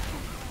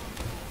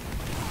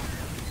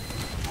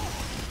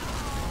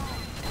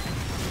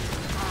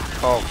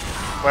 Oh,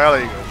 well,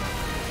 there you go.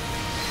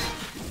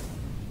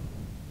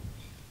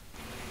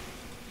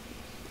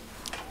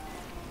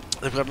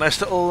 They've got a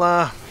nice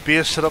little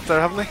base set up there,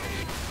 haven't they?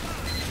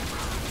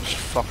 Those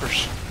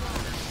fuckers.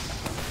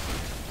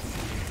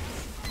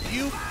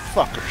 You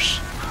fuckers.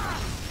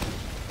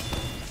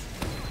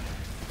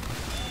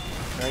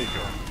 There you go.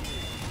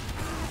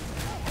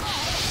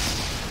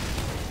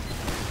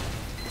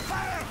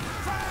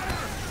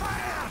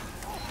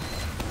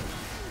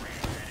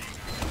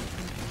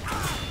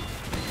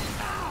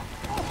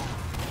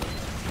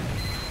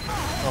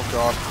 Oh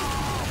god.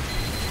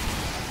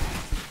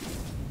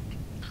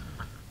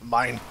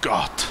 Mein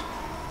Gott.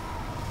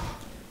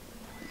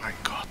 Mein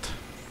Gott.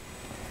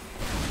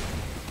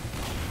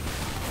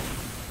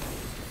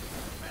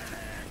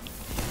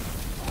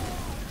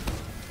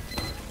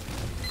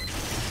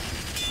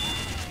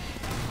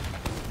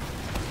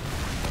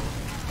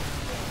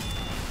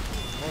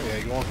 Oh yeah,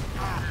 you on.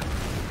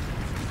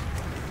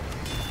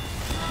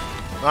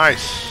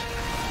 Nice.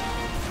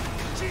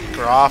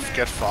 Graph,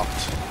 get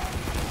fucked.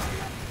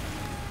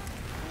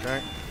 Okay.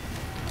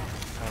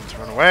 Time to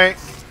run away.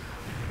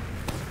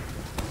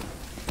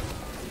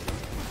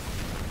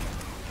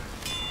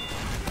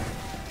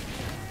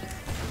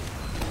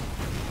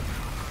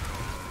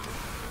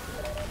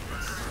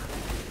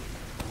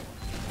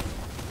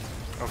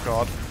 Oh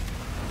god.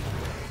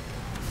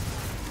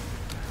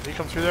 Did he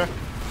come through there?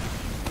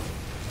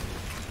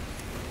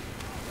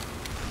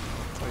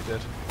 Oh, he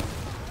did.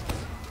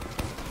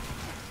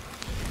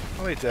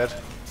 Oh, he did.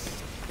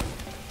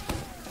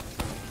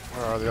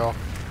 Where are they all?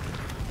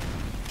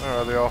 Where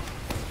are they all?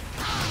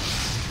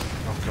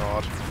 Oh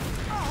god.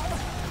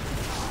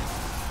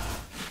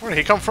 Where did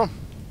he come from?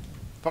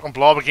 Fucking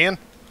blob again.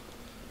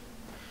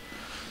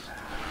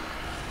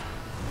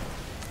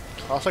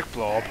 Classic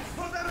blob.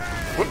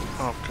 Whoop.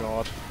 Oh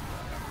god.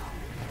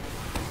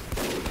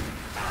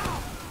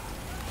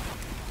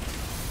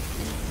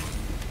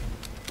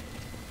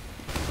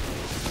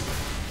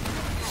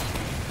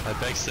 I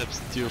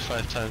backstepped you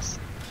 5 times.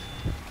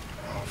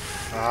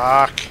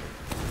 Fuck.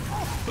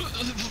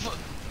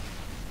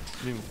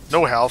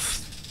 No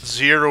health.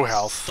 0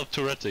 health. Stop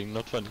turreting,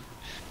 not funny.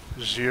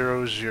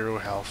 0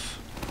 health.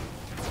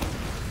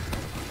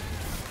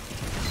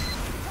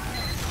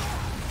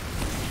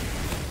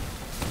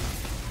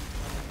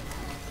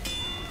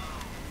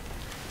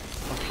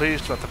 I'm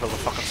pleased to have to build a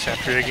fucking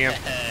sentry again.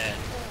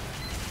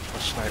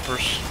 With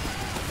snipers.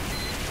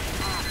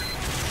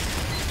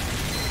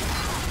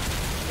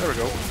 There we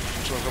go.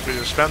 So I'm going to be the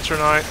dispenser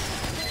now.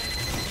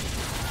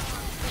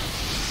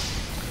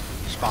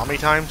 Spammy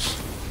times.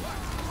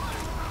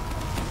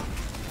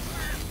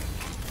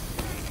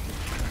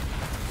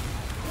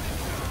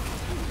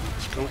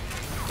 Let's go.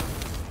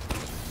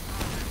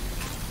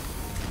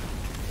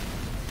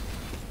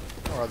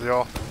 Where are they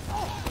all?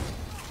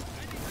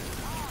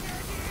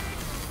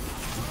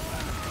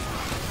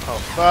 Oh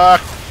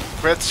fuck!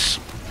 Crits!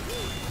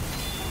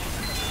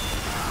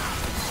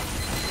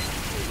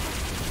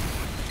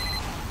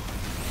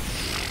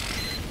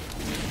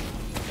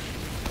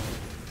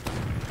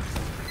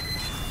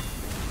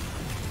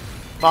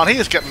 Man, he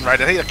is getting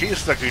right in. He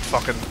is a good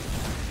fucking...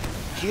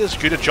 He is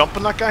good at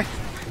jumping, that guy.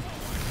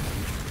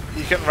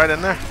 He's getting right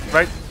in there.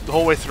 Right the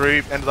whole way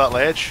through into that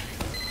ledge.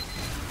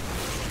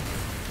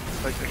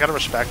 Like, I gotta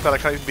respect that. I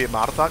can't even be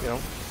mad at that, you know.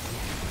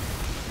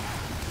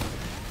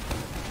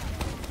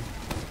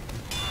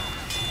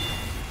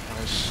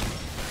 Nice.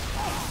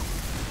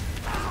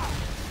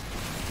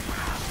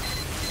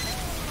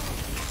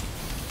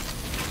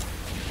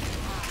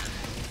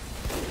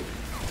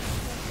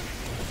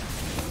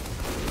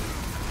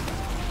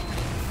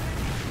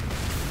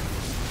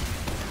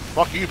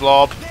 Fuck you,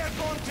 Blob.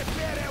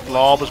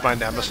 Blob is my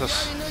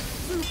nemesis.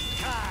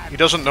 He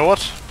doesn't know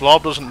it.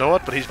 Blob doesn't know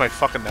it, but he's my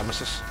fucking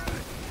nemesis.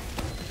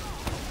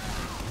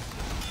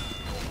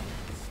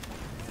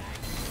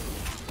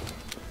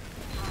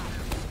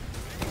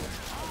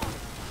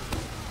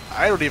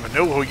 I don't even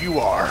know who you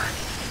are.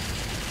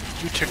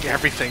 You took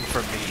everything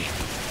from me.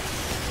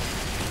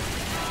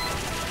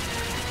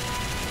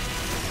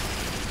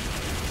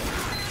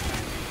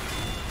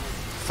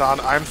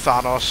 I'm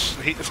Thanos.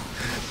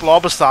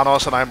 Blob is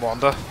Thanos and I'm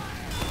Wanda.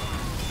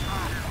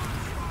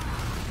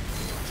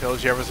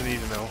 Tells you everything you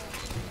need to know.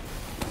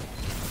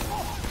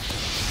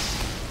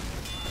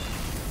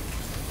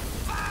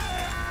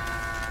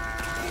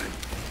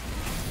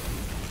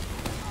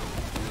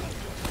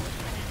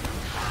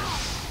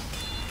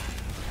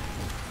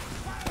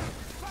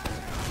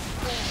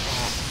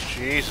 Oh,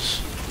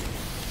 Jesus.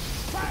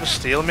 A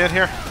stalemate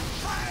here.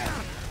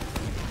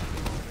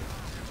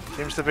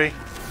 Seems to be.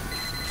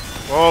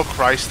 Oh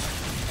Christ.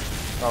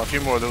 Well, a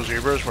few more of those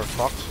Ubers were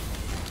fucked.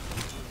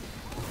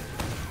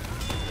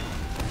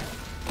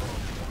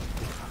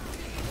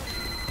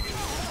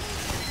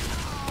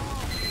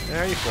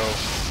 There you go.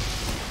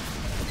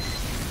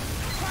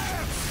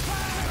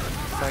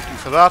 Thank you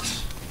for that.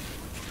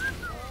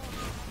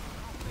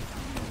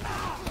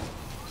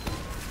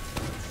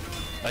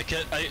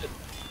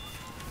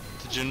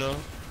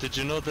 Did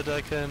you know that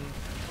I can...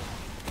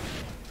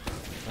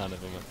 Ah,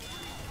 never mind.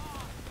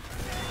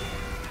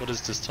 What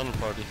is this tunnel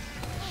party?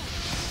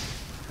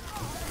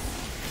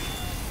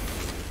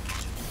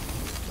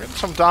 Getting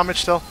some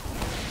damage still.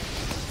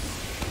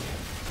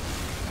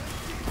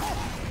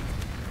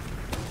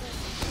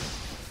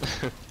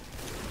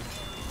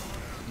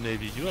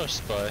 Maybe you are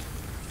spy.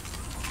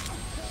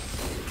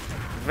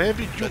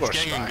 Maybe you are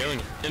Gang spy.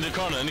 going. In the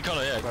corner,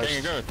 yeah. Nice.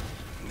 Gang going.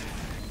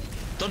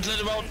 Don't let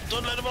him out!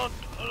 Don't let him out!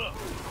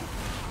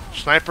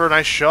 Sniper,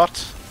 nice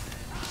shot.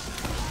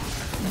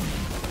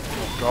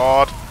 Oh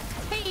God.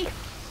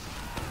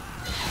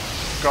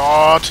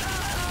 God.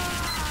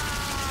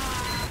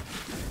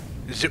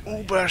 The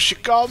Uber, she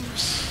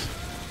comes.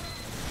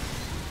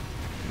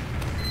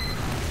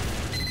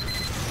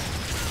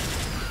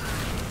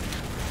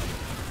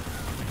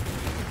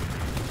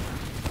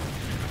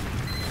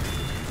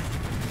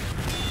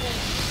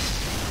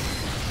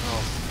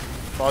 Oh,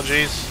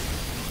 fudgies.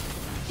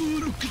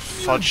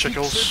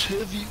 Fudgicles.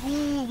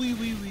 Ooh,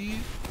 wee.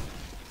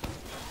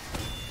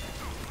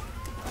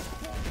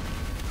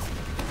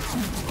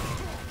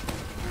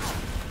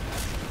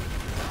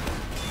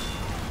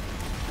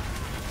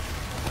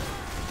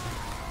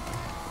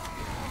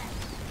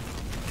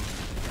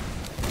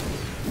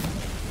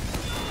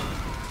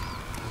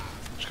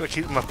 Just gonna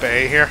keep them at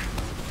bay here.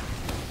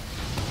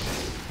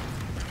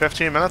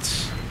 15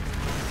 minutes?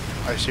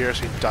 I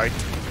seriously doubt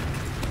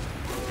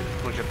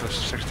we'll hopefully get this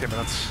 16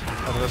 minutes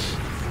out of this.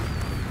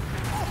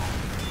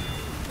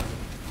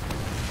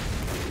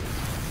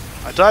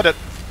 I died it.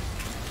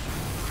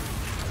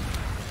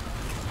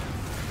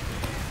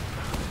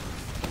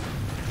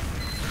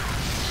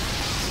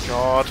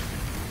 God.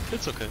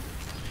 It's okay.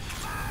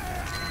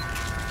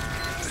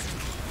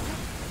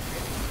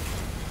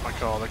 My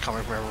God, they're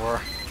coming from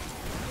everywhere.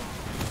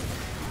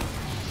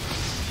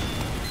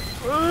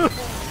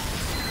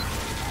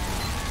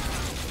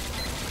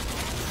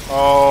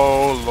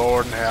 Oh,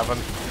 Lord in heaven.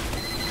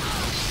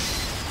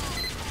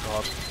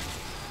 God.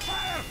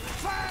 Fire!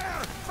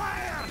 Fire!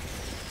 Fire!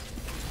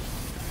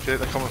 Shit,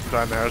 they're coming from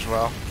down there as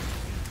well.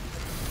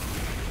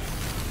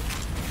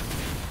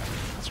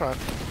 That's right.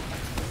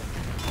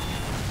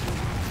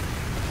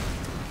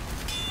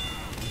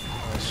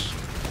 Nice.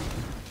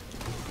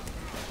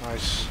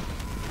 Nice.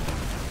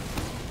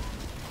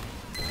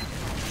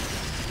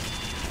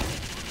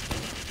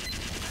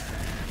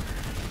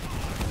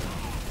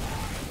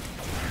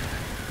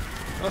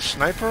 Is that a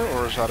sniper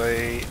or is that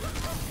a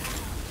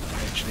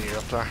engineer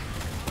up there?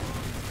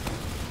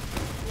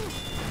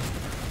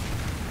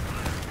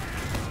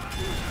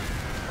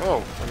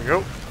 Oh, there we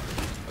go.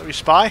 Let me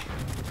spy.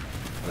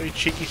 Let me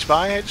cheeky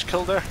spy. I just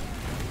killed her.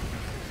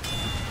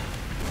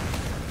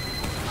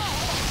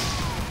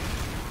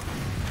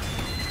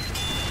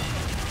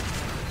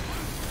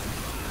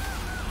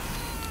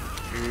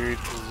 Good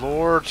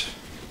Lord.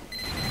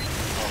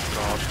 Oh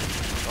God.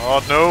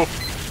 God no.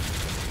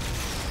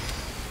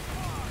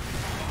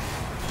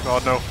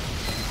 God no.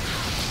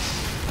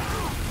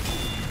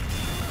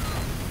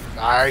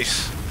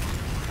 Nice.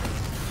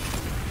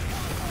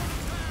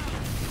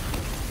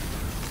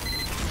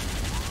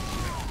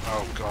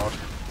 Oh God.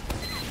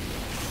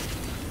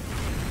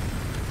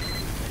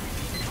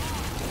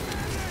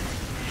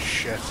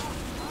 Shit.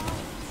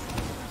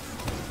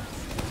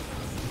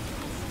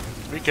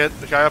 Did we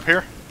get the guy up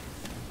here?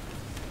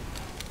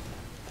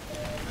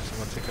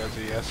 Someone take out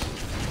the yes.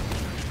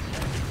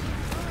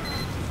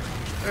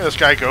 Where did this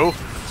guy go?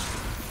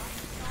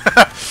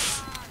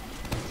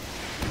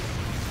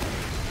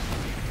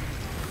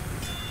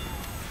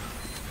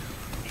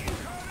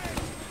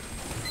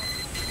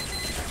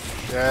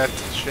 Shit,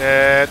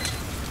 shit,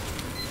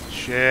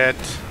 shit.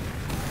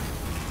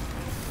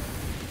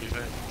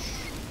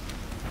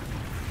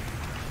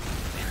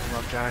 Come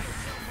up, guy.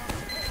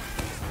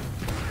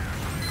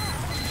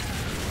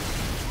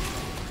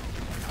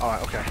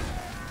 Alright, okay.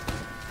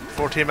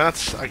 14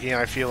 minutes. Again,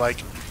 I feel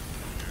like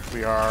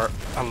we are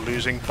a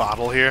losing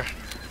battle here.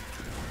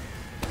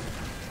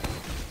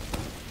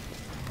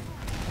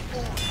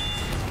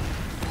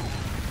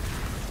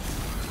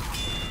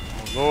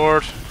 Oh,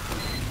 Lord.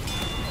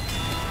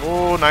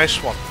 Oh, nice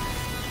one.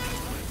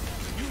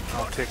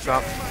 I'll take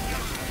that.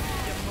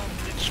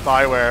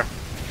 Spyware.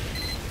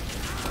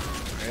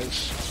 There it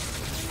is.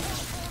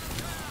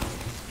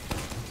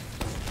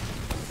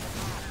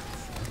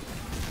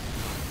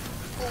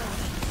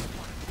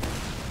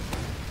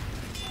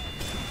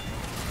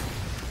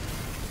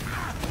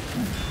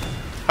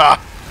 Ha!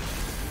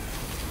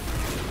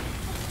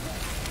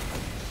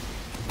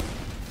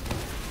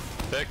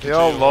 They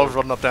all love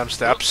running up them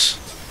steps.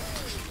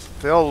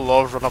 They all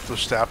love running up those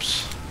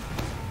steps.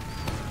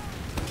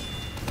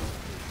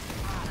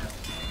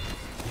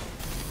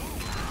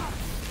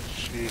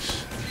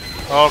 Jeez.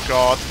 Oh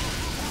God.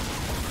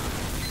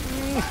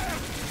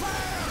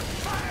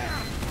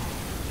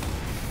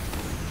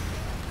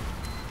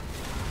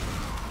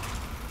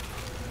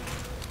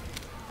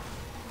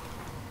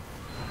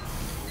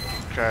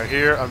 Okay,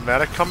 here, a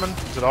medic coming.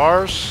 Is it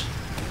ours?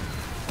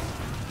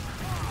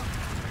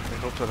 I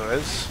hope that it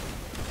is.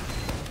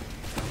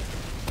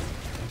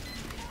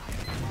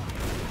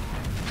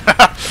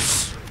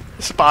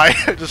 Spy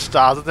just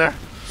started there.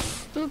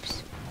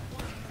 Oops.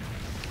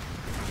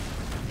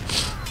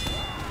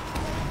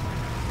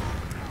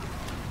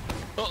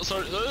 Oh,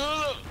 sorry.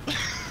 No.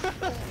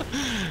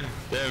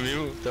 Damn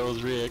you, that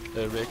was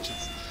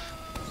reactions.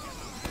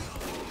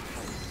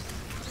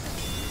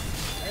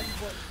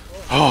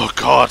 Oh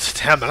God,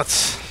 10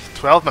 minutes.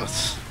 12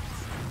 minutes.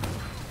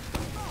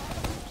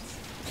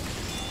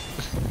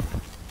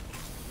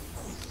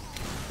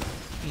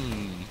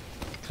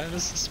 Kinda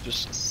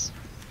suspicious.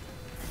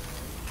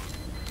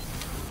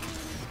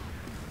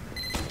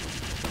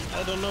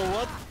 I don't know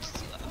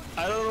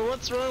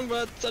what's wrong,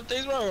 but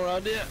something's wrong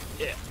around here.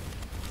 Yeah.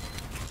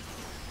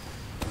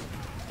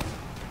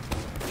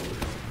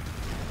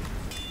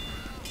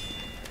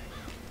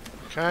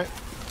 Okay.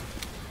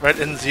 Right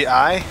in the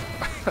eye.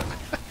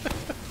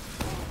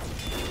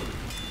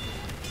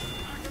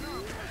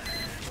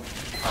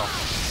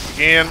 Oh.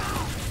 Again.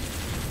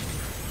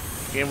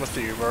 Again with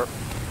the Uber.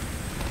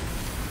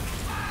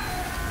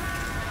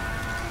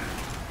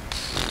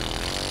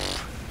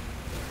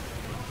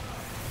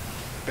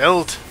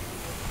 Build.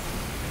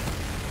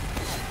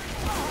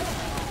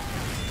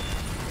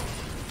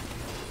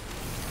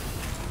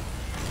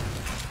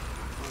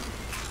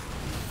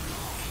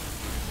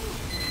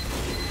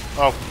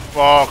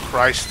 Oh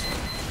Christ.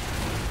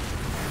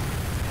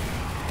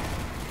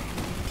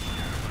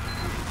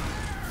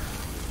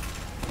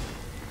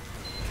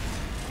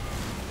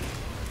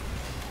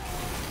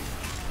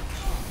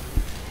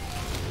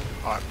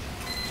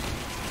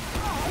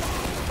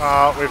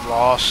 Ah, we've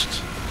lost.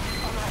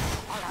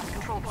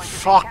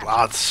 Fuck,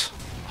 lads.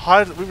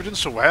 How we were doing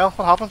so well.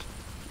 What happened?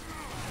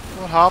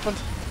 What happened?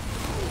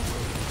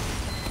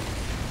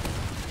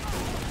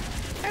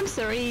 I'm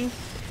sorry.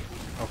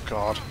 Oh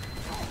god.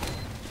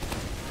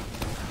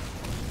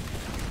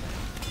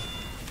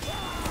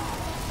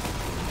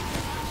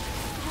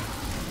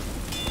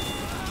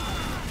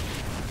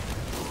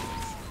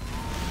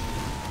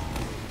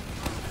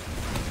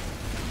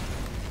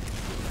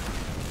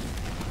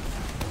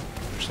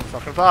 Push them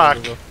fucking back.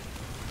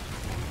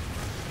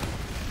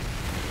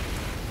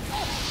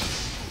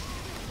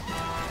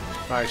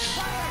 Nice.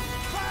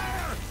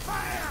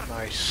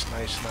 Nice,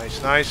 nice,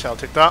 nice, nice. I'll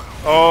take that.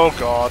 Oh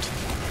god.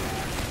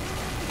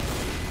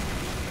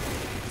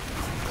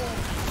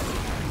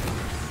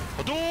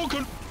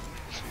 Hadouken!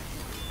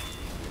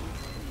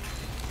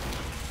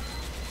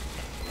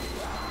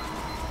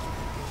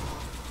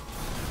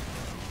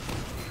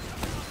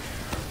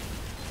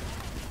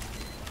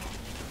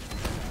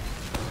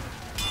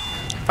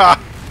 Ha!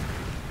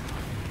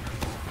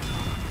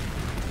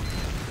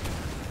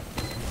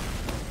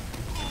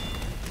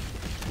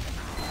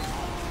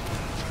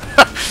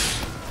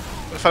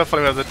 I find it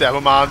funny when the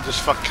Devil Man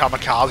just fuck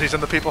kamikazes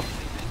into people.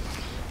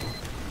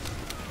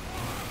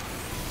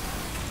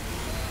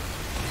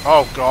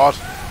 Oh god.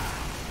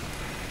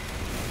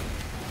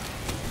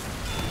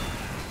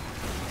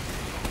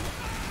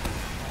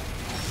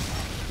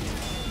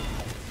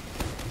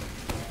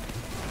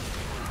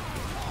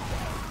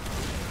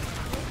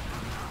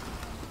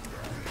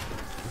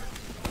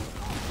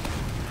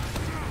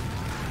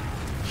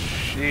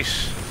 Jeez.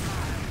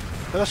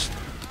 This.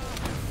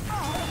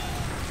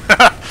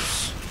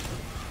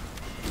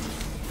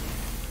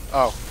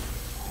 Oh,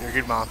 you're a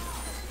good man.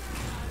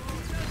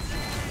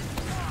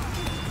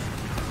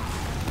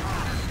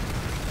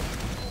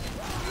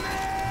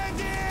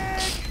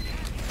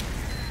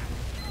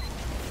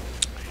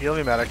 Heal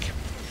me, medic.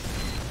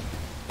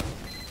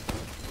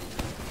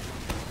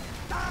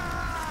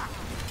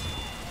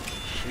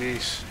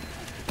 Jeez.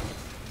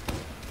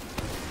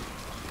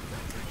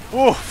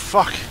 Oh,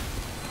 fuck.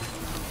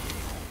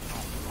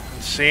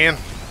 Insane.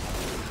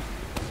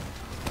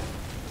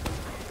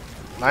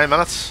 9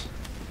 minutes.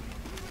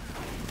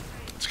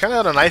 It's kind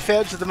of at a knife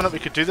edge at the minute we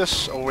could do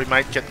this, or we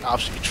might get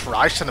absolutely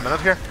trashed in a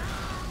minute here.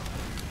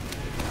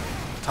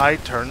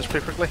 Tide turns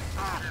pretty quickly.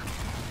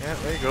 Yeah,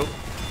 there you go.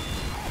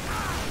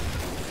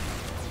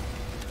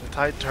 The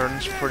tide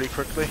turns pretty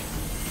quickly.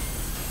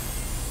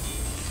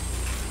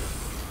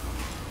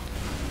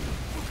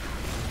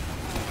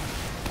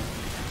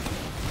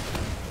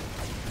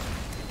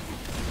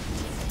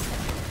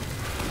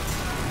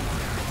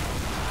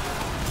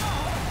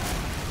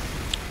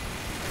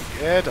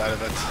 Get out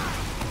of it.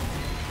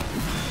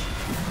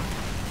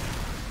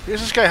 Here's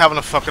this guy having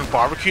a fucking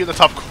barbecue in the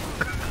top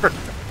corner.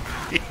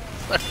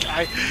 That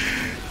guy.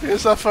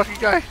 Here's that fucking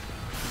guy.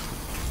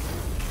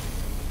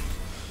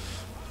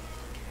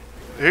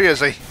 Who is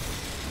he?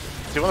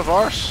 Is he one of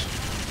ours?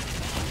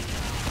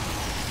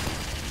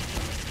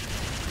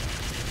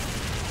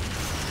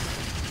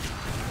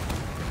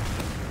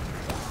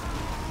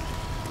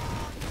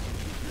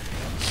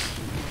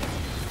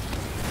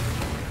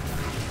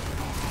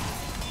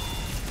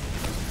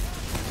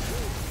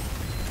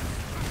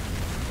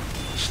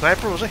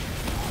 Sniper, was he?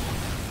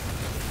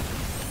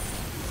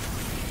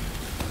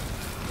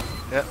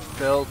 Yep,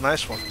 build,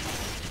 nice one.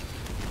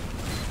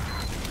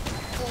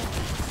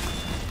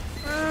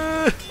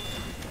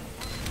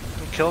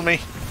 Don't kill me.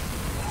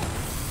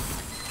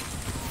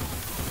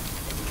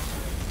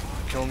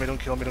 Kill me, don't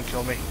kill me, don't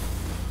kill me.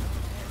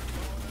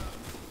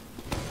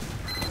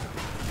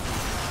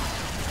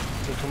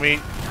 So can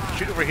we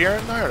shoot over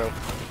here now or no? No,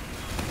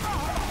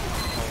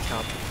 we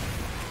can't.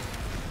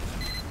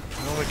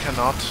 No, we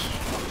cannot.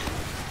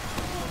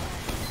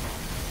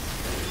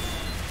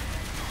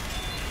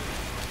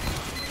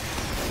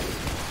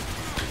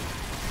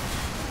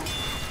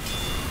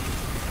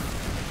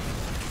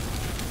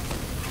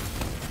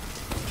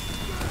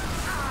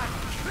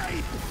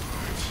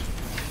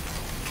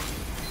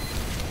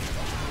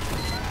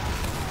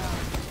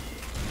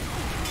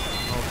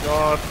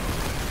 God.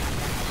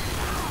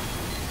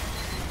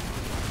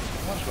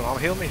 What's going on?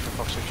 Heal me for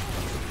fuck's sake.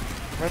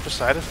 I'm right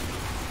beside it.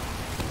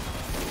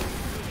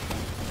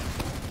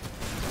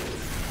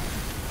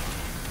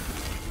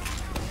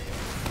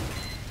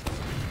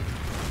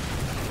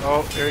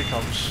 Oh, here he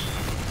comes.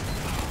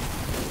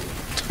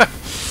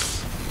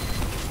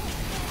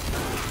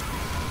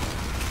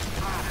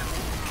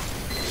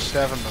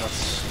 7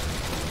 minutes.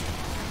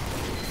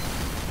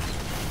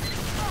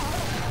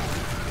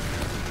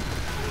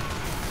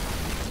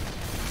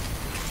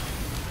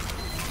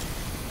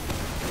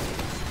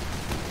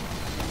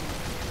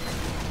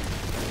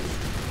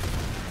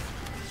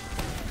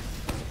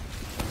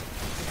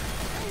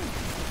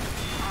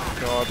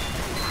 God.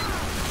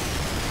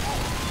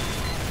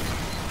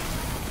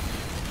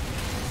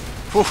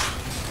 Oof.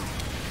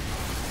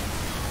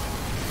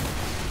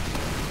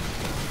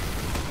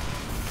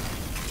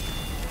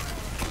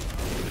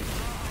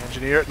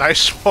 Engineer,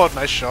 nice one,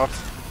 nice shot.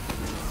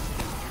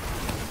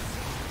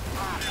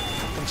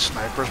 Fucking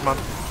snipers, man.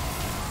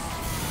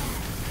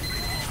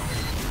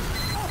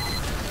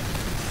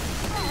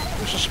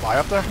 There's a spy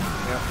up there.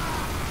 Yeah.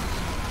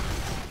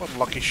 What a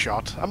lucky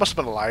shot. I must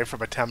have been alive for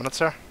about 10 minutes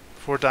there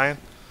before dying.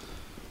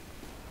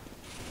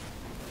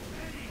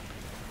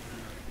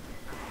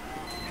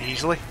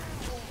 Easily.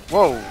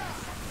 Whoa.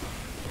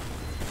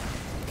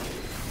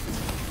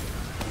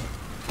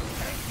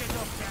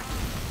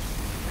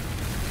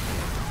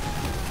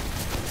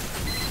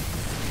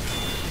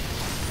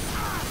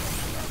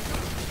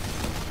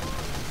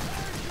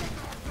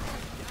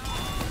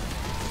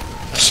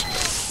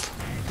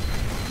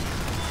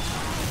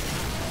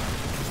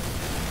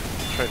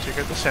 Try to take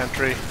out the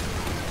sentry.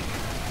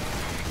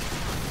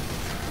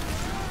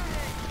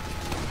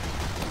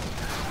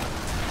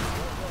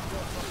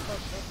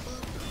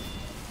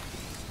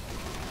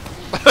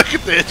 Look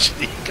at the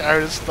HD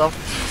carrying his stuff.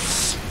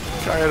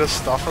 Carrying his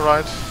stuff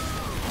around.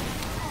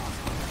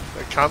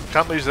 I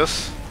can't lose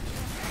this.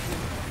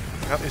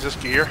 Can't lose this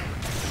gear.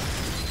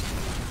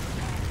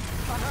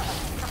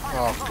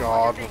 Oh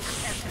god, we've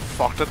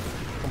fucked it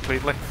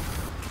completely.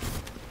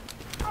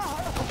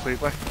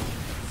 Completely.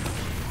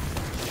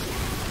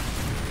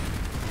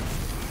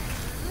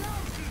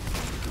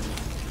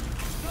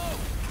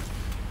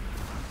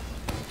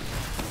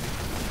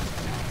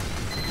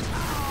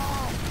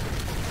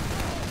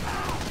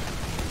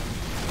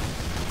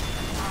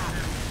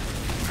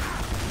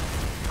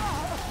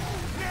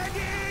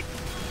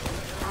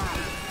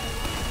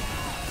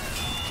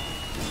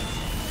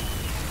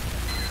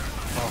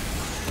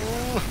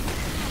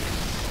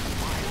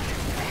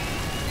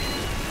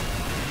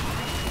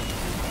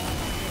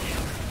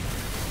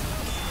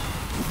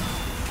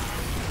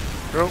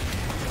 Bro.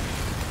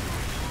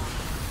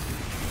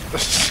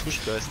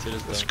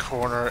 This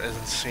corner is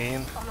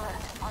insane.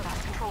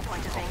 Oh,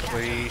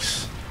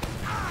 please.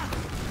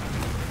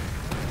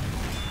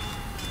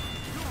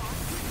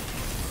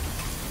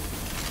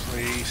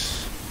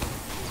 Please.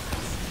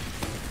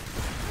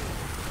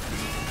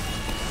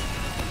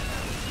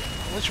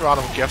 Where's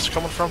random gifts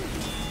coming from?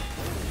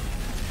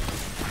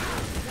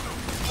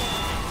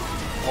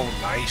 Oh,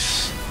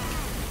 nice.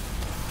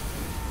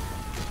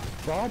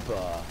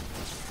 Barbell.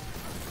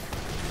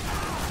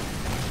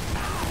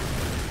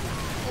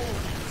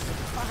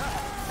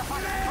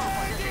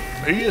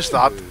 Who is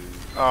that?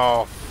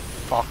 Oh,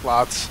 fuck,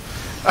 lads.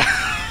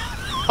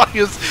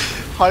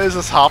 how has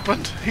this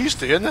happened? Who's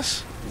doing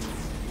this?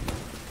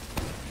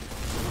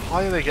 How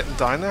are they getting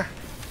down there?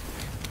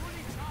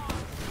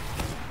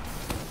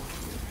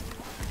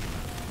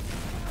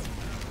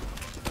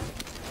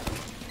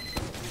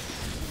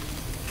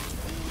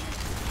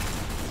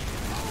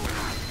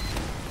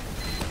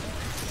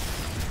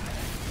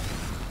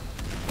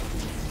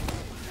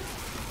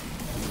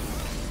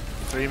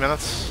 Three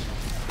minutes.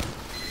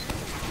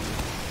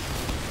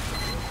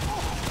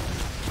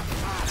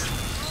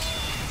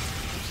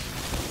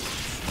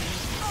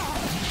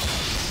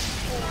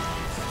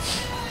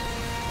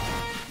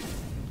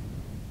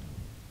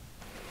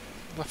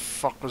 What the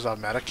fuck was that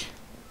medic?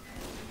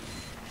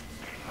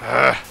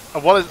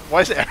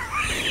 Why is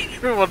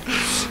everyone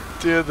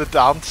doing the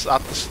dance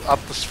at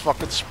this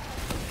fucking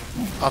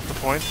at the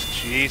point?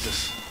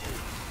 Jesus.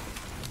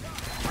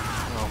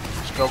 Oh,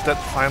 it's built it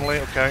finally.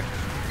 Okay,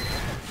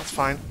 that's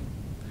fine.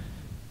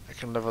 I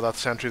can live with that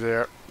sentry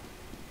there.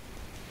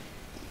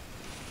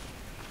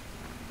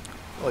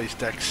 All these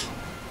dicks.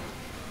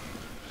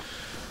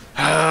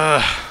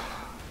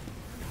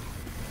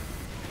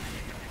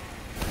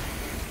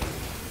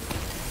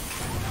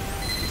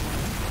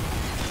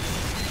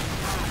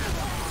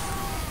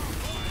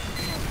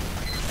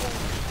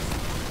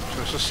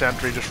 There's a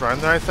sentry just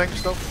round there, I think,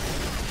 still.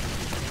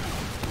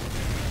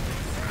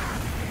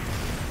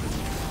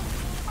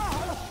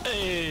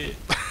 Hey.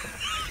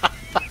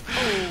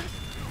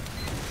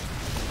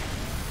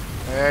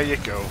 There you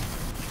go.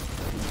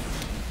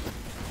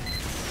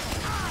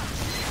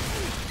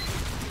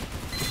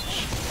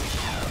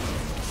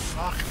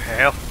 Fucking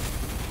hell.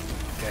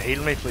 Yeah,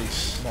 heal me,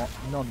 please.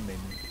 Non-min.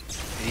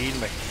 Heal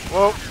me.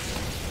 Whoa.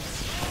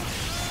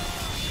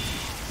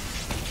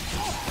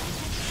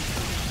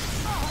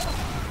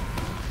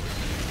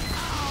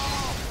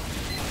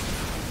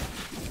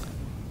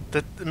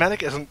 The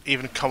medic isn't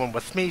even coming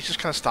with me, he's just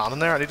kind of standing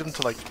there. I need him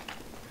to, like,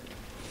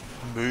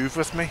 move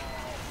with me.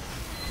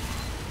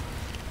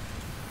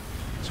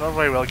 It's not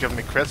very well giving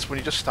me crits when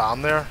you just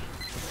stand there.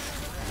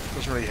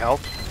 Doesn't really help.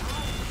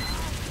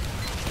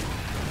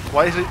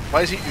 Why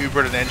is he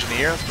Ubered an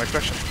engineer? That's my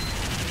question.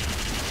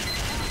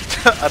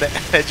 An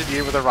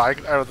engineer with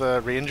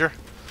a ranger.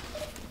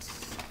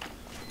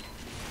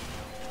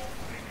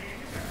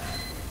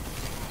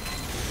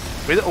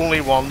 We're the only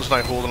ones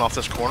now holding off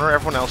this corner.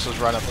 Everyone else is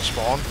right at the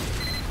spawn.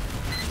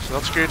 So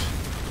that's good.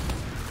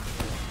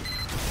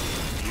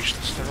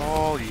 Useless. They're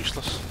all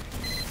useless.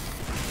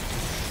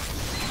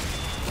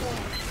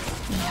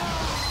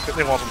 I think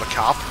they want them to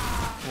cap.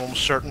 I'm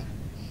almost certain.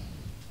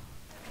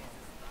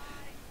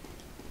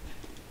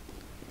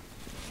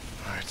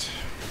 Right.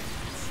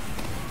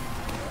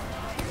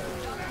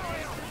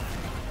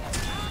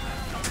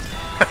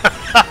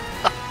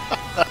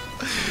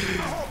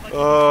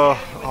 Oh,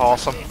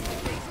 awesome.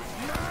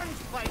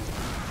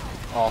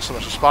 Awesome,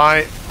 there's a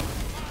spy.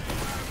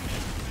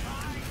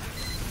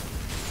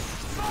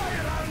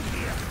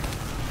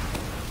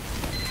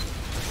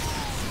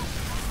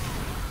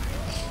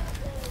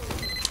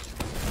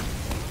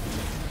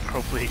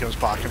 Hopefully he comes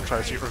back and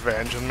tries to get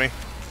revenge on me.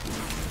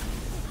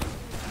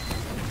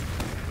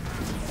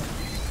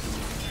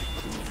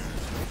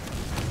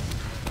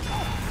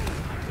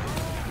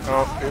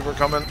 Oh, Uber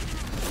coming.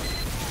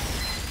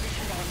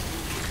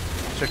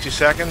 60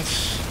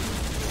 seconds.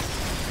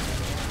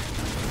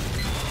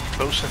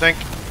 Close, I think.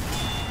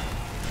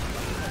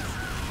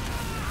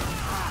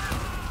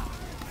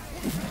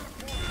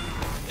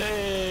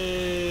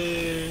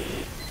 Hey.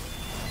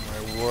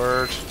 My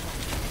word.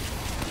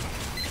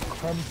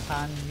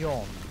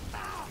 Compagnon.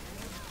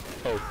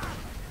 Oh.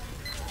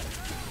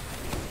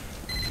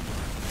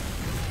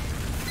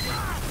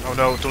 Oh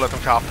no, don't let them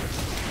cap.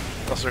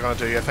 That's what they're gonna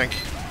do, I think.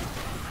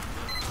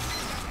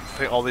 I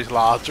think all these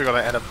lads are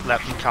gonna end up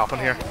letting them cap in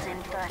here.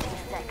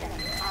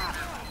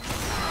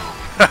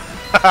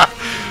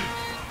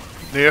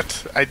 Knew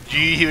it. I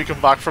knew he would come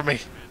back for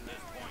me.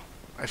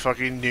 I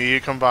fucking knew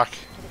he'd come back.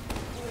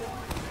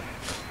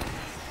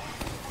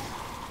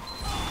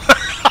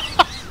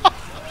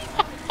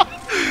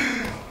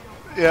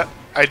 Yeah,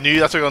 I knew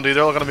that's what they're gonna do.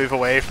 They're all gonna move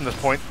away from this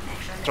point.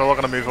 They're all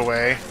gonna move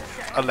away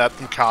and let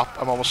them cap.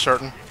 I'm almost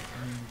certain.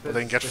 But they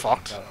can get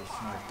fucked.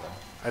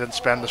 I didn't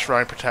spend this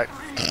round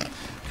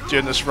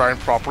doing this round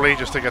properly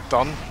just to get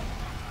done.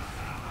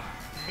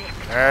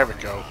 There we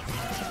go.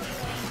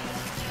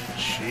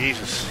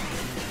 Jesus.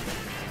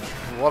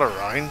 What a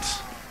round.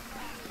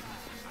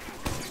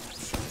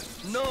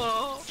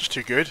 No. Just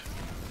too good.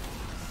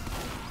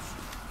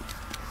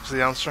 Is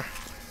the answer.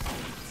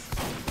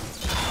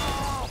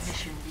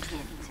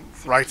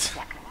 Right.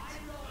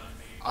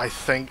 I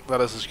think that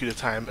is as good a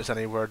time as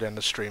anywhere in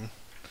the stream.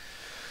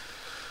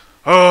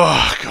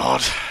 Oh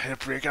god, I had a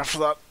break after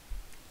that.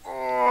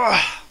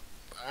 Oh.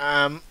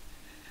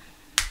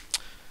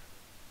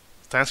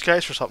 Thanks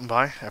guys for stopping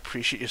by. I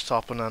appreciate you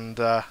stopping and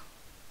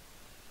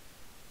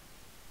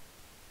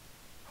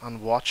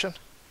watching.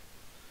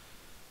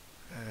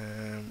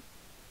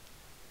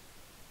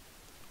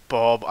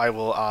 Bob, I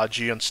will add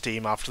you on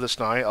Steam after this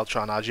now. I'll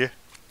try and add you.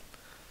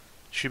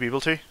 Should be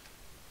able to.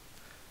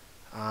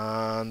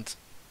 And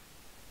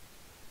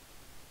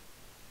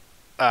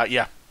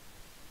yeah.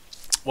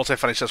 Once I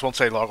finish this,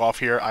 once I log off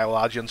here, I will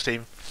add you on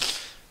Steam.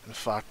 In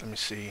fact, let me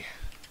see.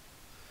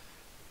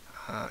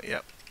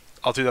 Yeah,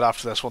 I'll do that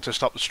after this. Once I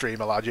stop the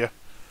stream, I'll add you.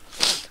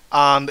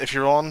 And if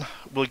you're on,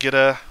 we'll get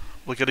a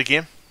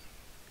game.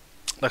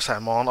 Next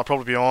time I'm on, I'll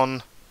probably be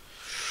on.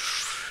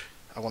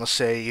 I want to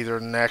say either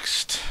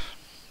next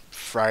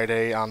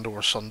Friday and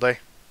or Sunday.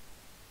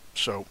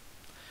 So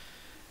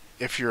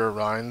if you're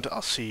around,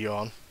 I'll see you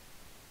on.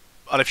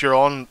 And if you're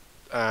on,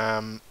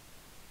 let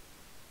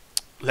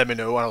me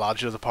know and I'll add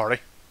you to the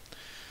party.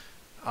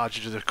 Add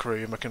you to the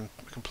crew and we can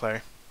play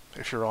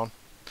if you're on.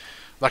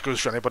 That goes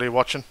for anybody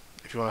watching.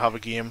 If you want to have a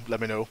game, let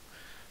me know,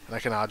 and I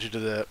can add you to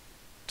the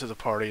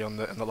party in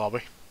the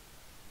lobby,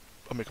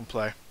 and we can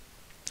play.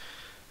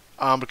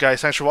 But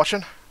guys, thanks for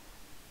watching.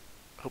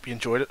 Hope you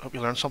enjoyed it. Hope you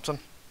learned something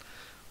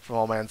from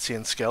all my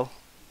insane skill.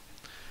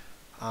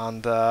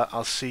 And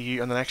I'll see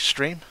you in the next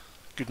stream.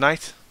 Good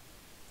night.